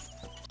say.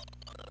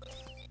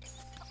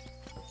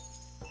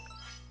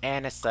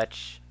 And as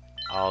such,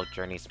 all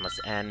journeys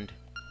must end.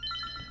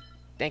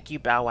 Thank you,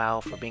 Bow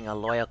Wow, for being a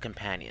loyal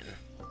companion.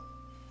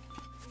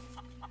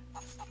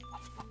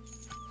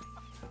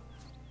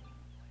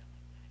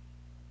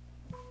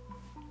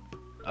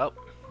 Oh.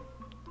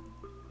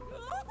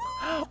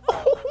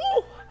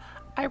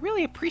 I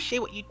really appreciate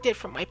what you did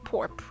for my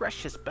poor,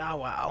 precious Bow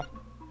Wow.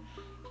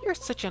 You're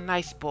such a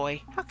nice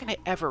boy. How can I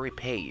ever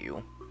repay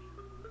you?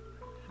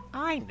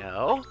 I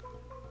know.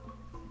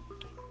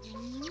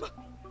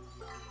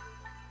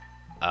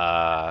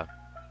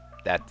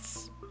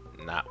 That's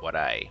not what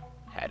I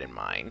had in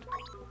mind.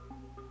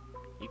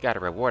 You got a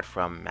reward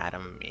from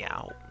Madam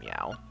Meow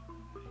Meow.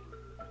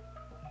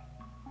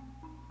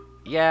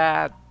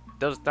 Yeah,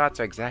 those thoughts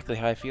are exactly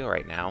how I feel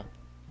right now.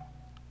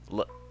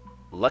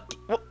 Lucky.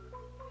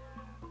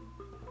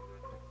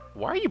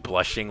 Why are you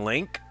blushing,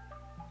 Link?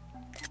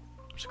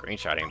 I'm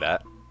screenshotting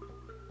that.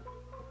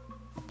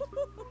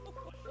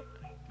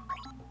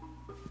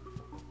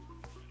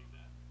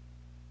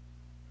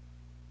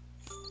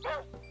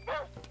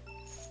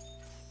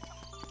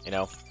 You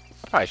know,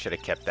 probably should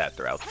have kept that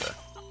throughout the...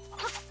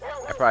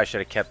 I probably should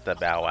have kept the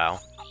Bow Wow.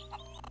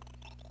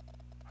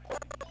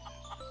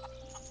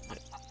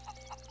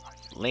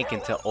 Link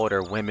into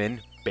older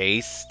women.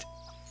 Based.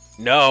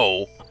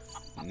 No!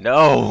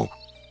 No!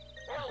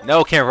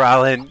 No,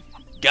 Carolyn!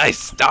 Guys,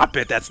 stop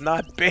it! That's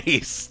not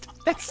based!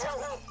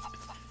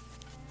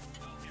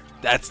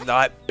 That's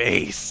not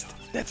based!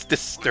 That's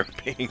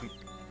disturbing!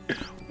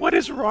 What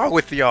is wrong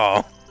with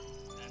y'all?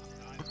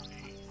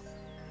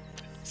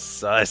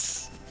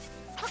 Sus.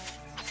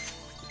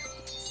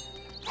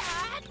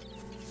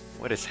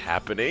 What is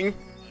happening?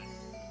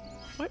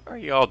 What are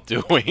y'all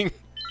doing?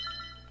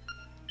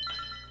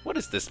 What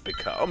has this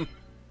become?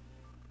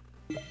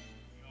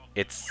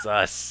 It's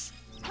sus.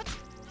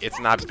 It's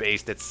not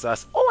based, it's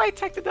sus. Oh, I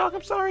attacked the dog,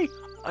 I'm sorry.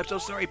 I'm so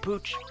sorry,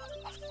 Pooch.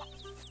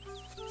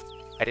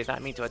 I did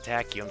not mean to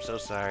attack you, I'm so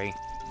sorry.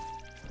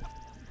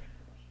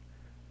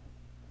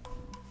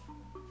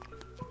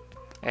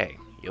 Hey,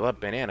 you love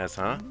bananas,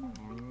 huh?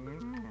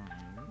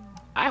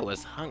 I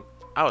was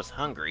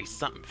hungry,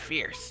 something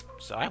fierce,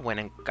 so I went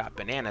and got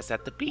bananas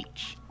at the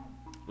beach.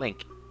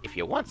 Link, if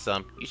you want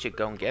some, you should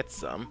go and get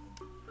some.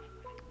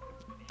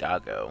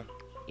 Doggo.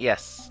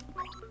 Yes.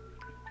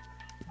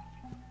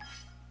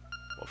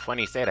 Well,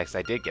 funny you say that, 'cause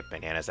I did get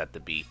bananas at the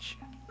beach.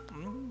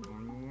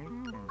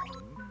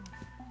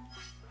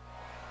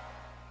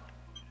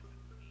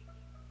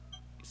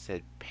 You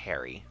said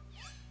Perry.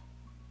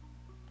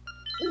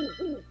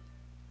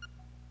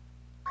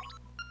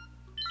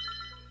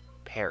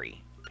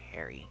 Perry.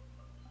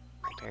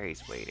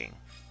 Perry's waiting.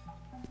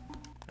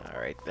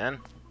 Alright then.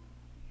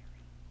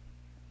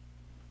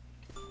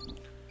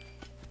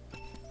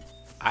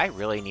 I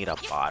really need a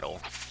bottle.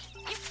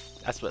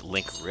 That's what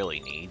Link really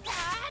needs.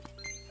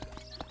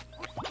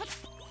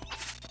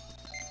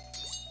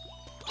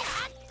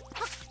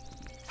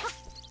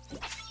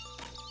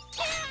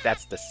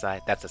 That's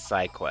a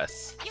side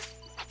quest.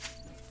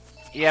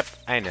 Yep,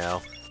 I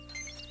know.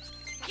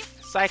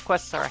 Side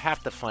quests are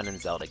half the fun in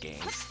Zelda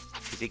games,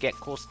 because you get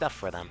cool stuff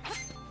for them.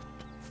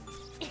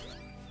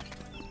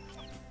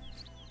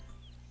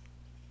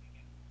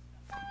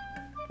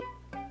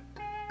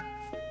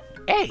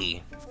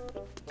 Hey!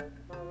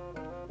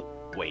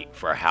 Wait,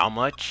 for how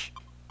much?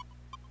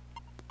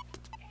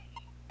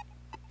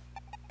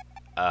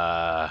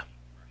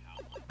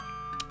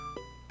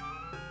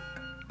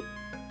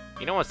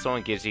 You know when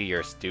someone gives you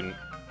your student...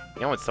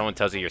 You know when someone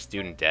tells you your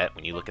student debt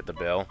when you look at the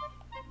bill?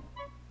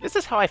 This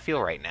is how I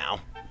feel right now.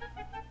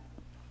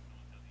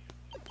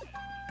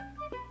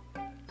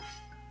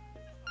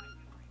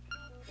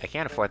 I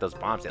can't afford those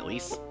bombs, at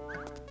least.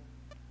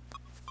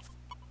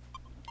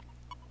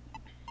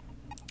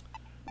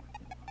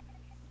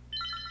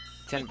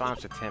 $10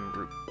 bombs for 10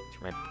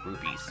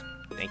 rupees.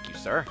 Thank you,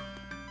 sir.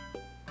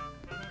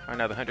 For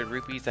another 100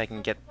 rupees, I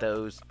can get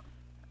those.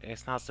 I can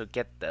also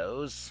get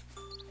those.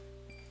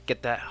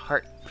 Get that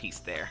heart piece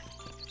there.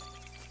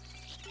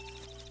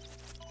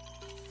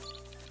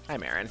 Hi,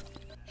 Marin.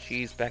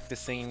 She's back to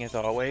singing as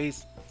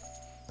always.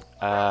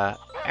 I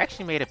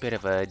actually made a bit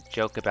of a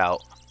joke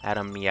about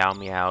Madame Meow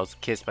Meow's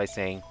kiss by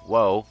saying,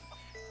 "Whoa,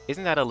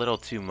 isn't that a little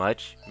too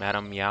much,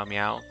 Madame Meow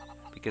Meow?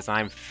 Because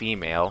I'm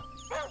female."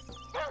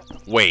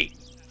 Wait,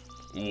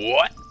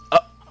 what?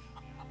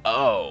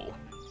 Oh.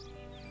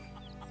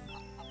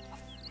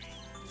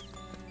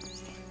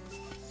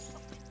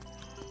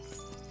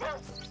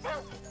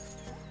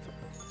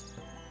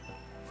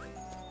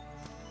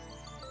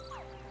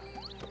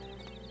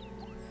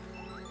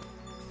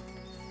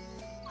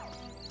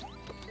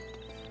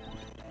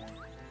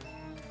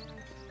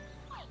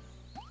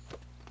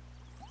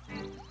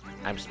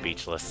 I'm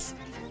speechless.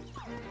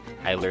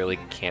 I literally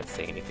can't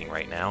say anything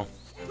right now.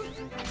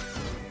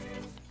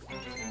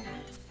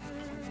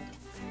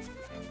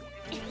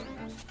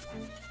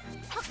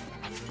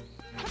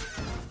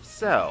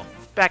 So,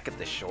 back at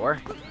the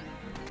shore.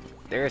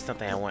 There is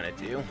something I want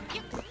to do.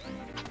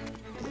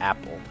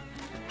 Apple.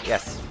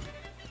 Yes.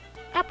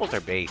 Apples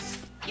are base.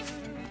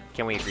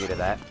 Can we agree to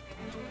that?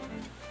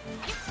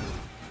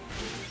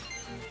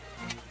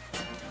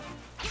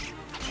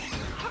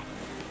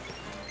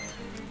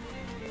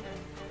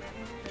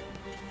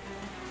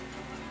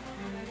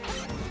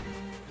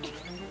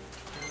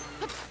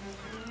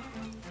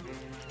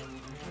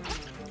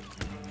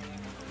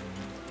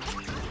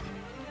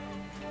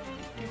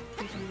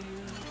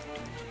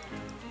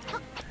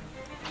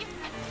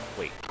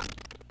 Wait.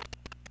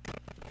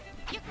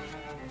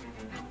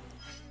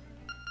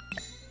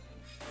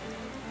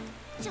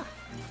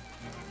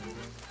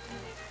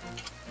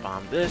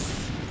 Bomb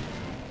this.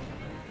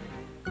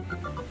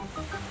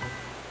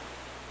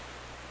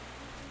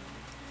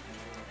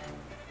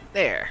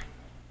 There.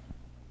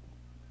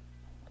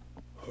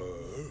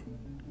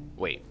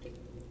 Wait.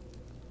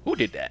 Who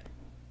did that?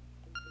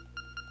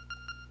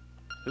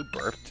 Who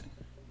burped?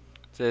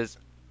 Says,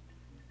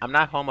 I'm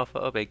not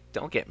homophobic,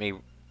 don't get me...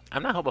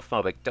 I'm not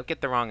homophobic, don't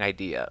get the wrong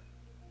idea.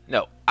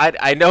 No,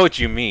 I know what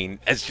you mean.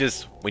 It's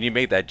just, when you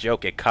made that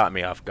joke, it caught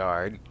me off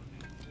guard.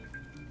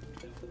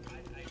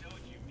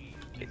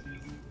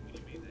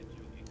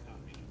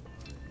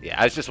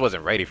 Yeah, I just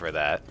wasn't ready for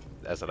that.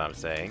 That's what I'm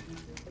saying.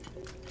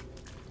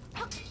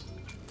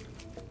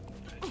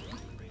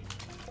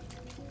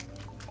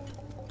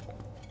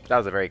 That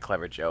was a very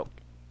clever joke.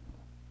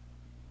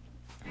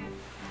 I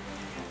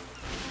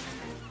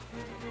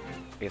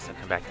guess I'll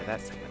come back to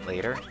that segment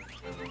later.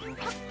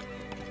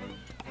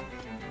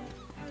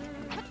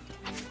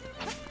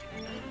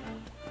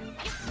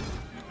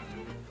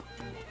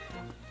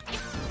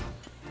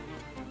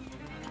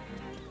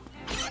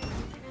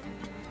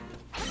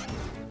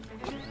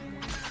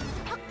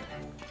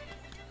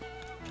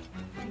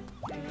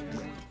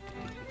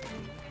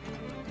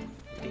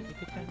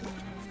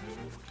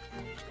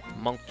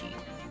 Monkey.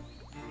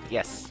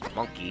 Yes,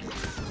 monkey.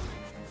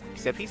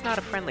 Except he's not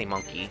a friendly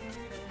monkey.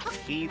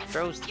 He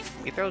throws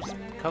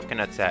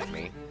coconuts at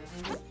me.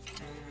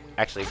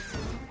 Actually,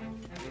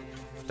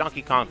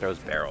 Donkey Kong throws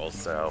barrels,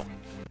 so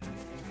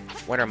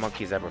when are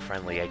monkeys ever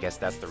friendly? I guess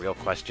that's the real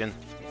question.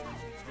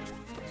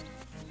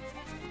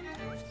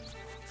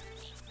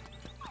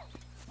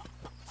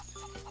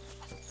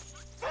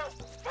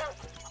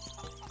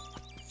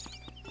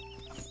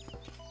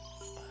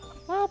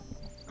 Well,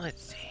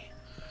 let's see.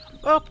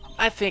 Well,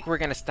 I think we're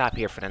gonna stop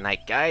here for the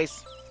night,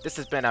 guys. This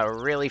has been a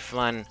really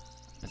fun...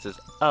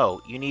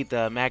 Oh, you need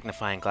the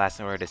magnifying glass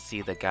in order to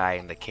see the guy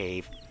in the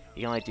cave.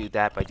 You only do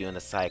that by doing the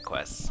side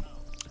quests.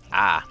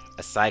 Ah,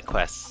 a side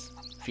quest.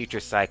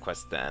 Future side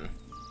quest then.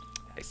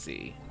 I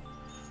see.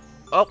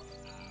 Oh,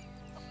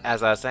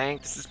 as I was saying,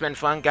 this has been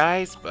fun,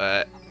 guys,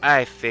 but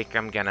I think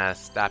I'm gonna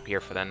stop here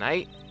for the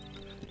night.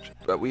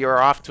 But we are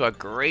off to a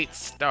great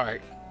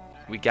start.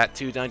 We got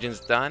 2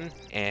 dungeons done,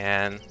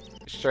 and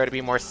sure to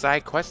be more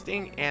side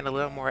questing and a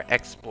little more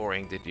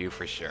exploring to do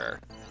for sure.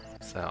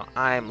 So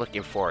I'm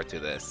looking forward to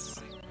this.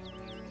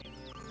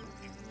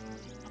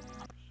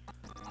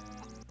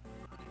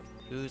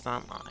 Who's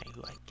online?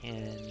 Who I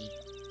can...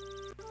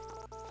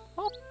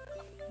 Well,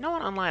 no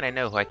one online I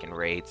know who I can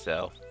raid,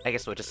 so I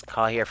guess we'll just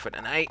call here for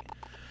the night.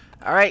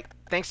 Alright,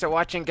 thanks for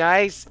watching,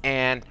 guys,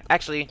 and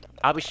actually,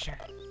 I'll be sure...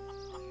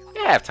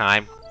 Yeah, I have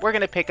time. We're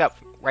gonna pick up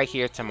right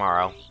here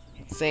tomorrow.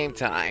 Same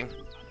time.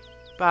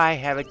 Bye,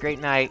 have a great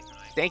night.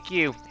 Thank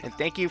you, and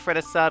thank you for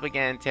the sub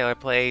again, Taylor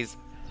Plays.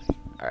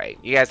 Alright,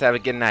 you guys have a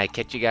good night.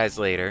 Catch you guys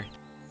later.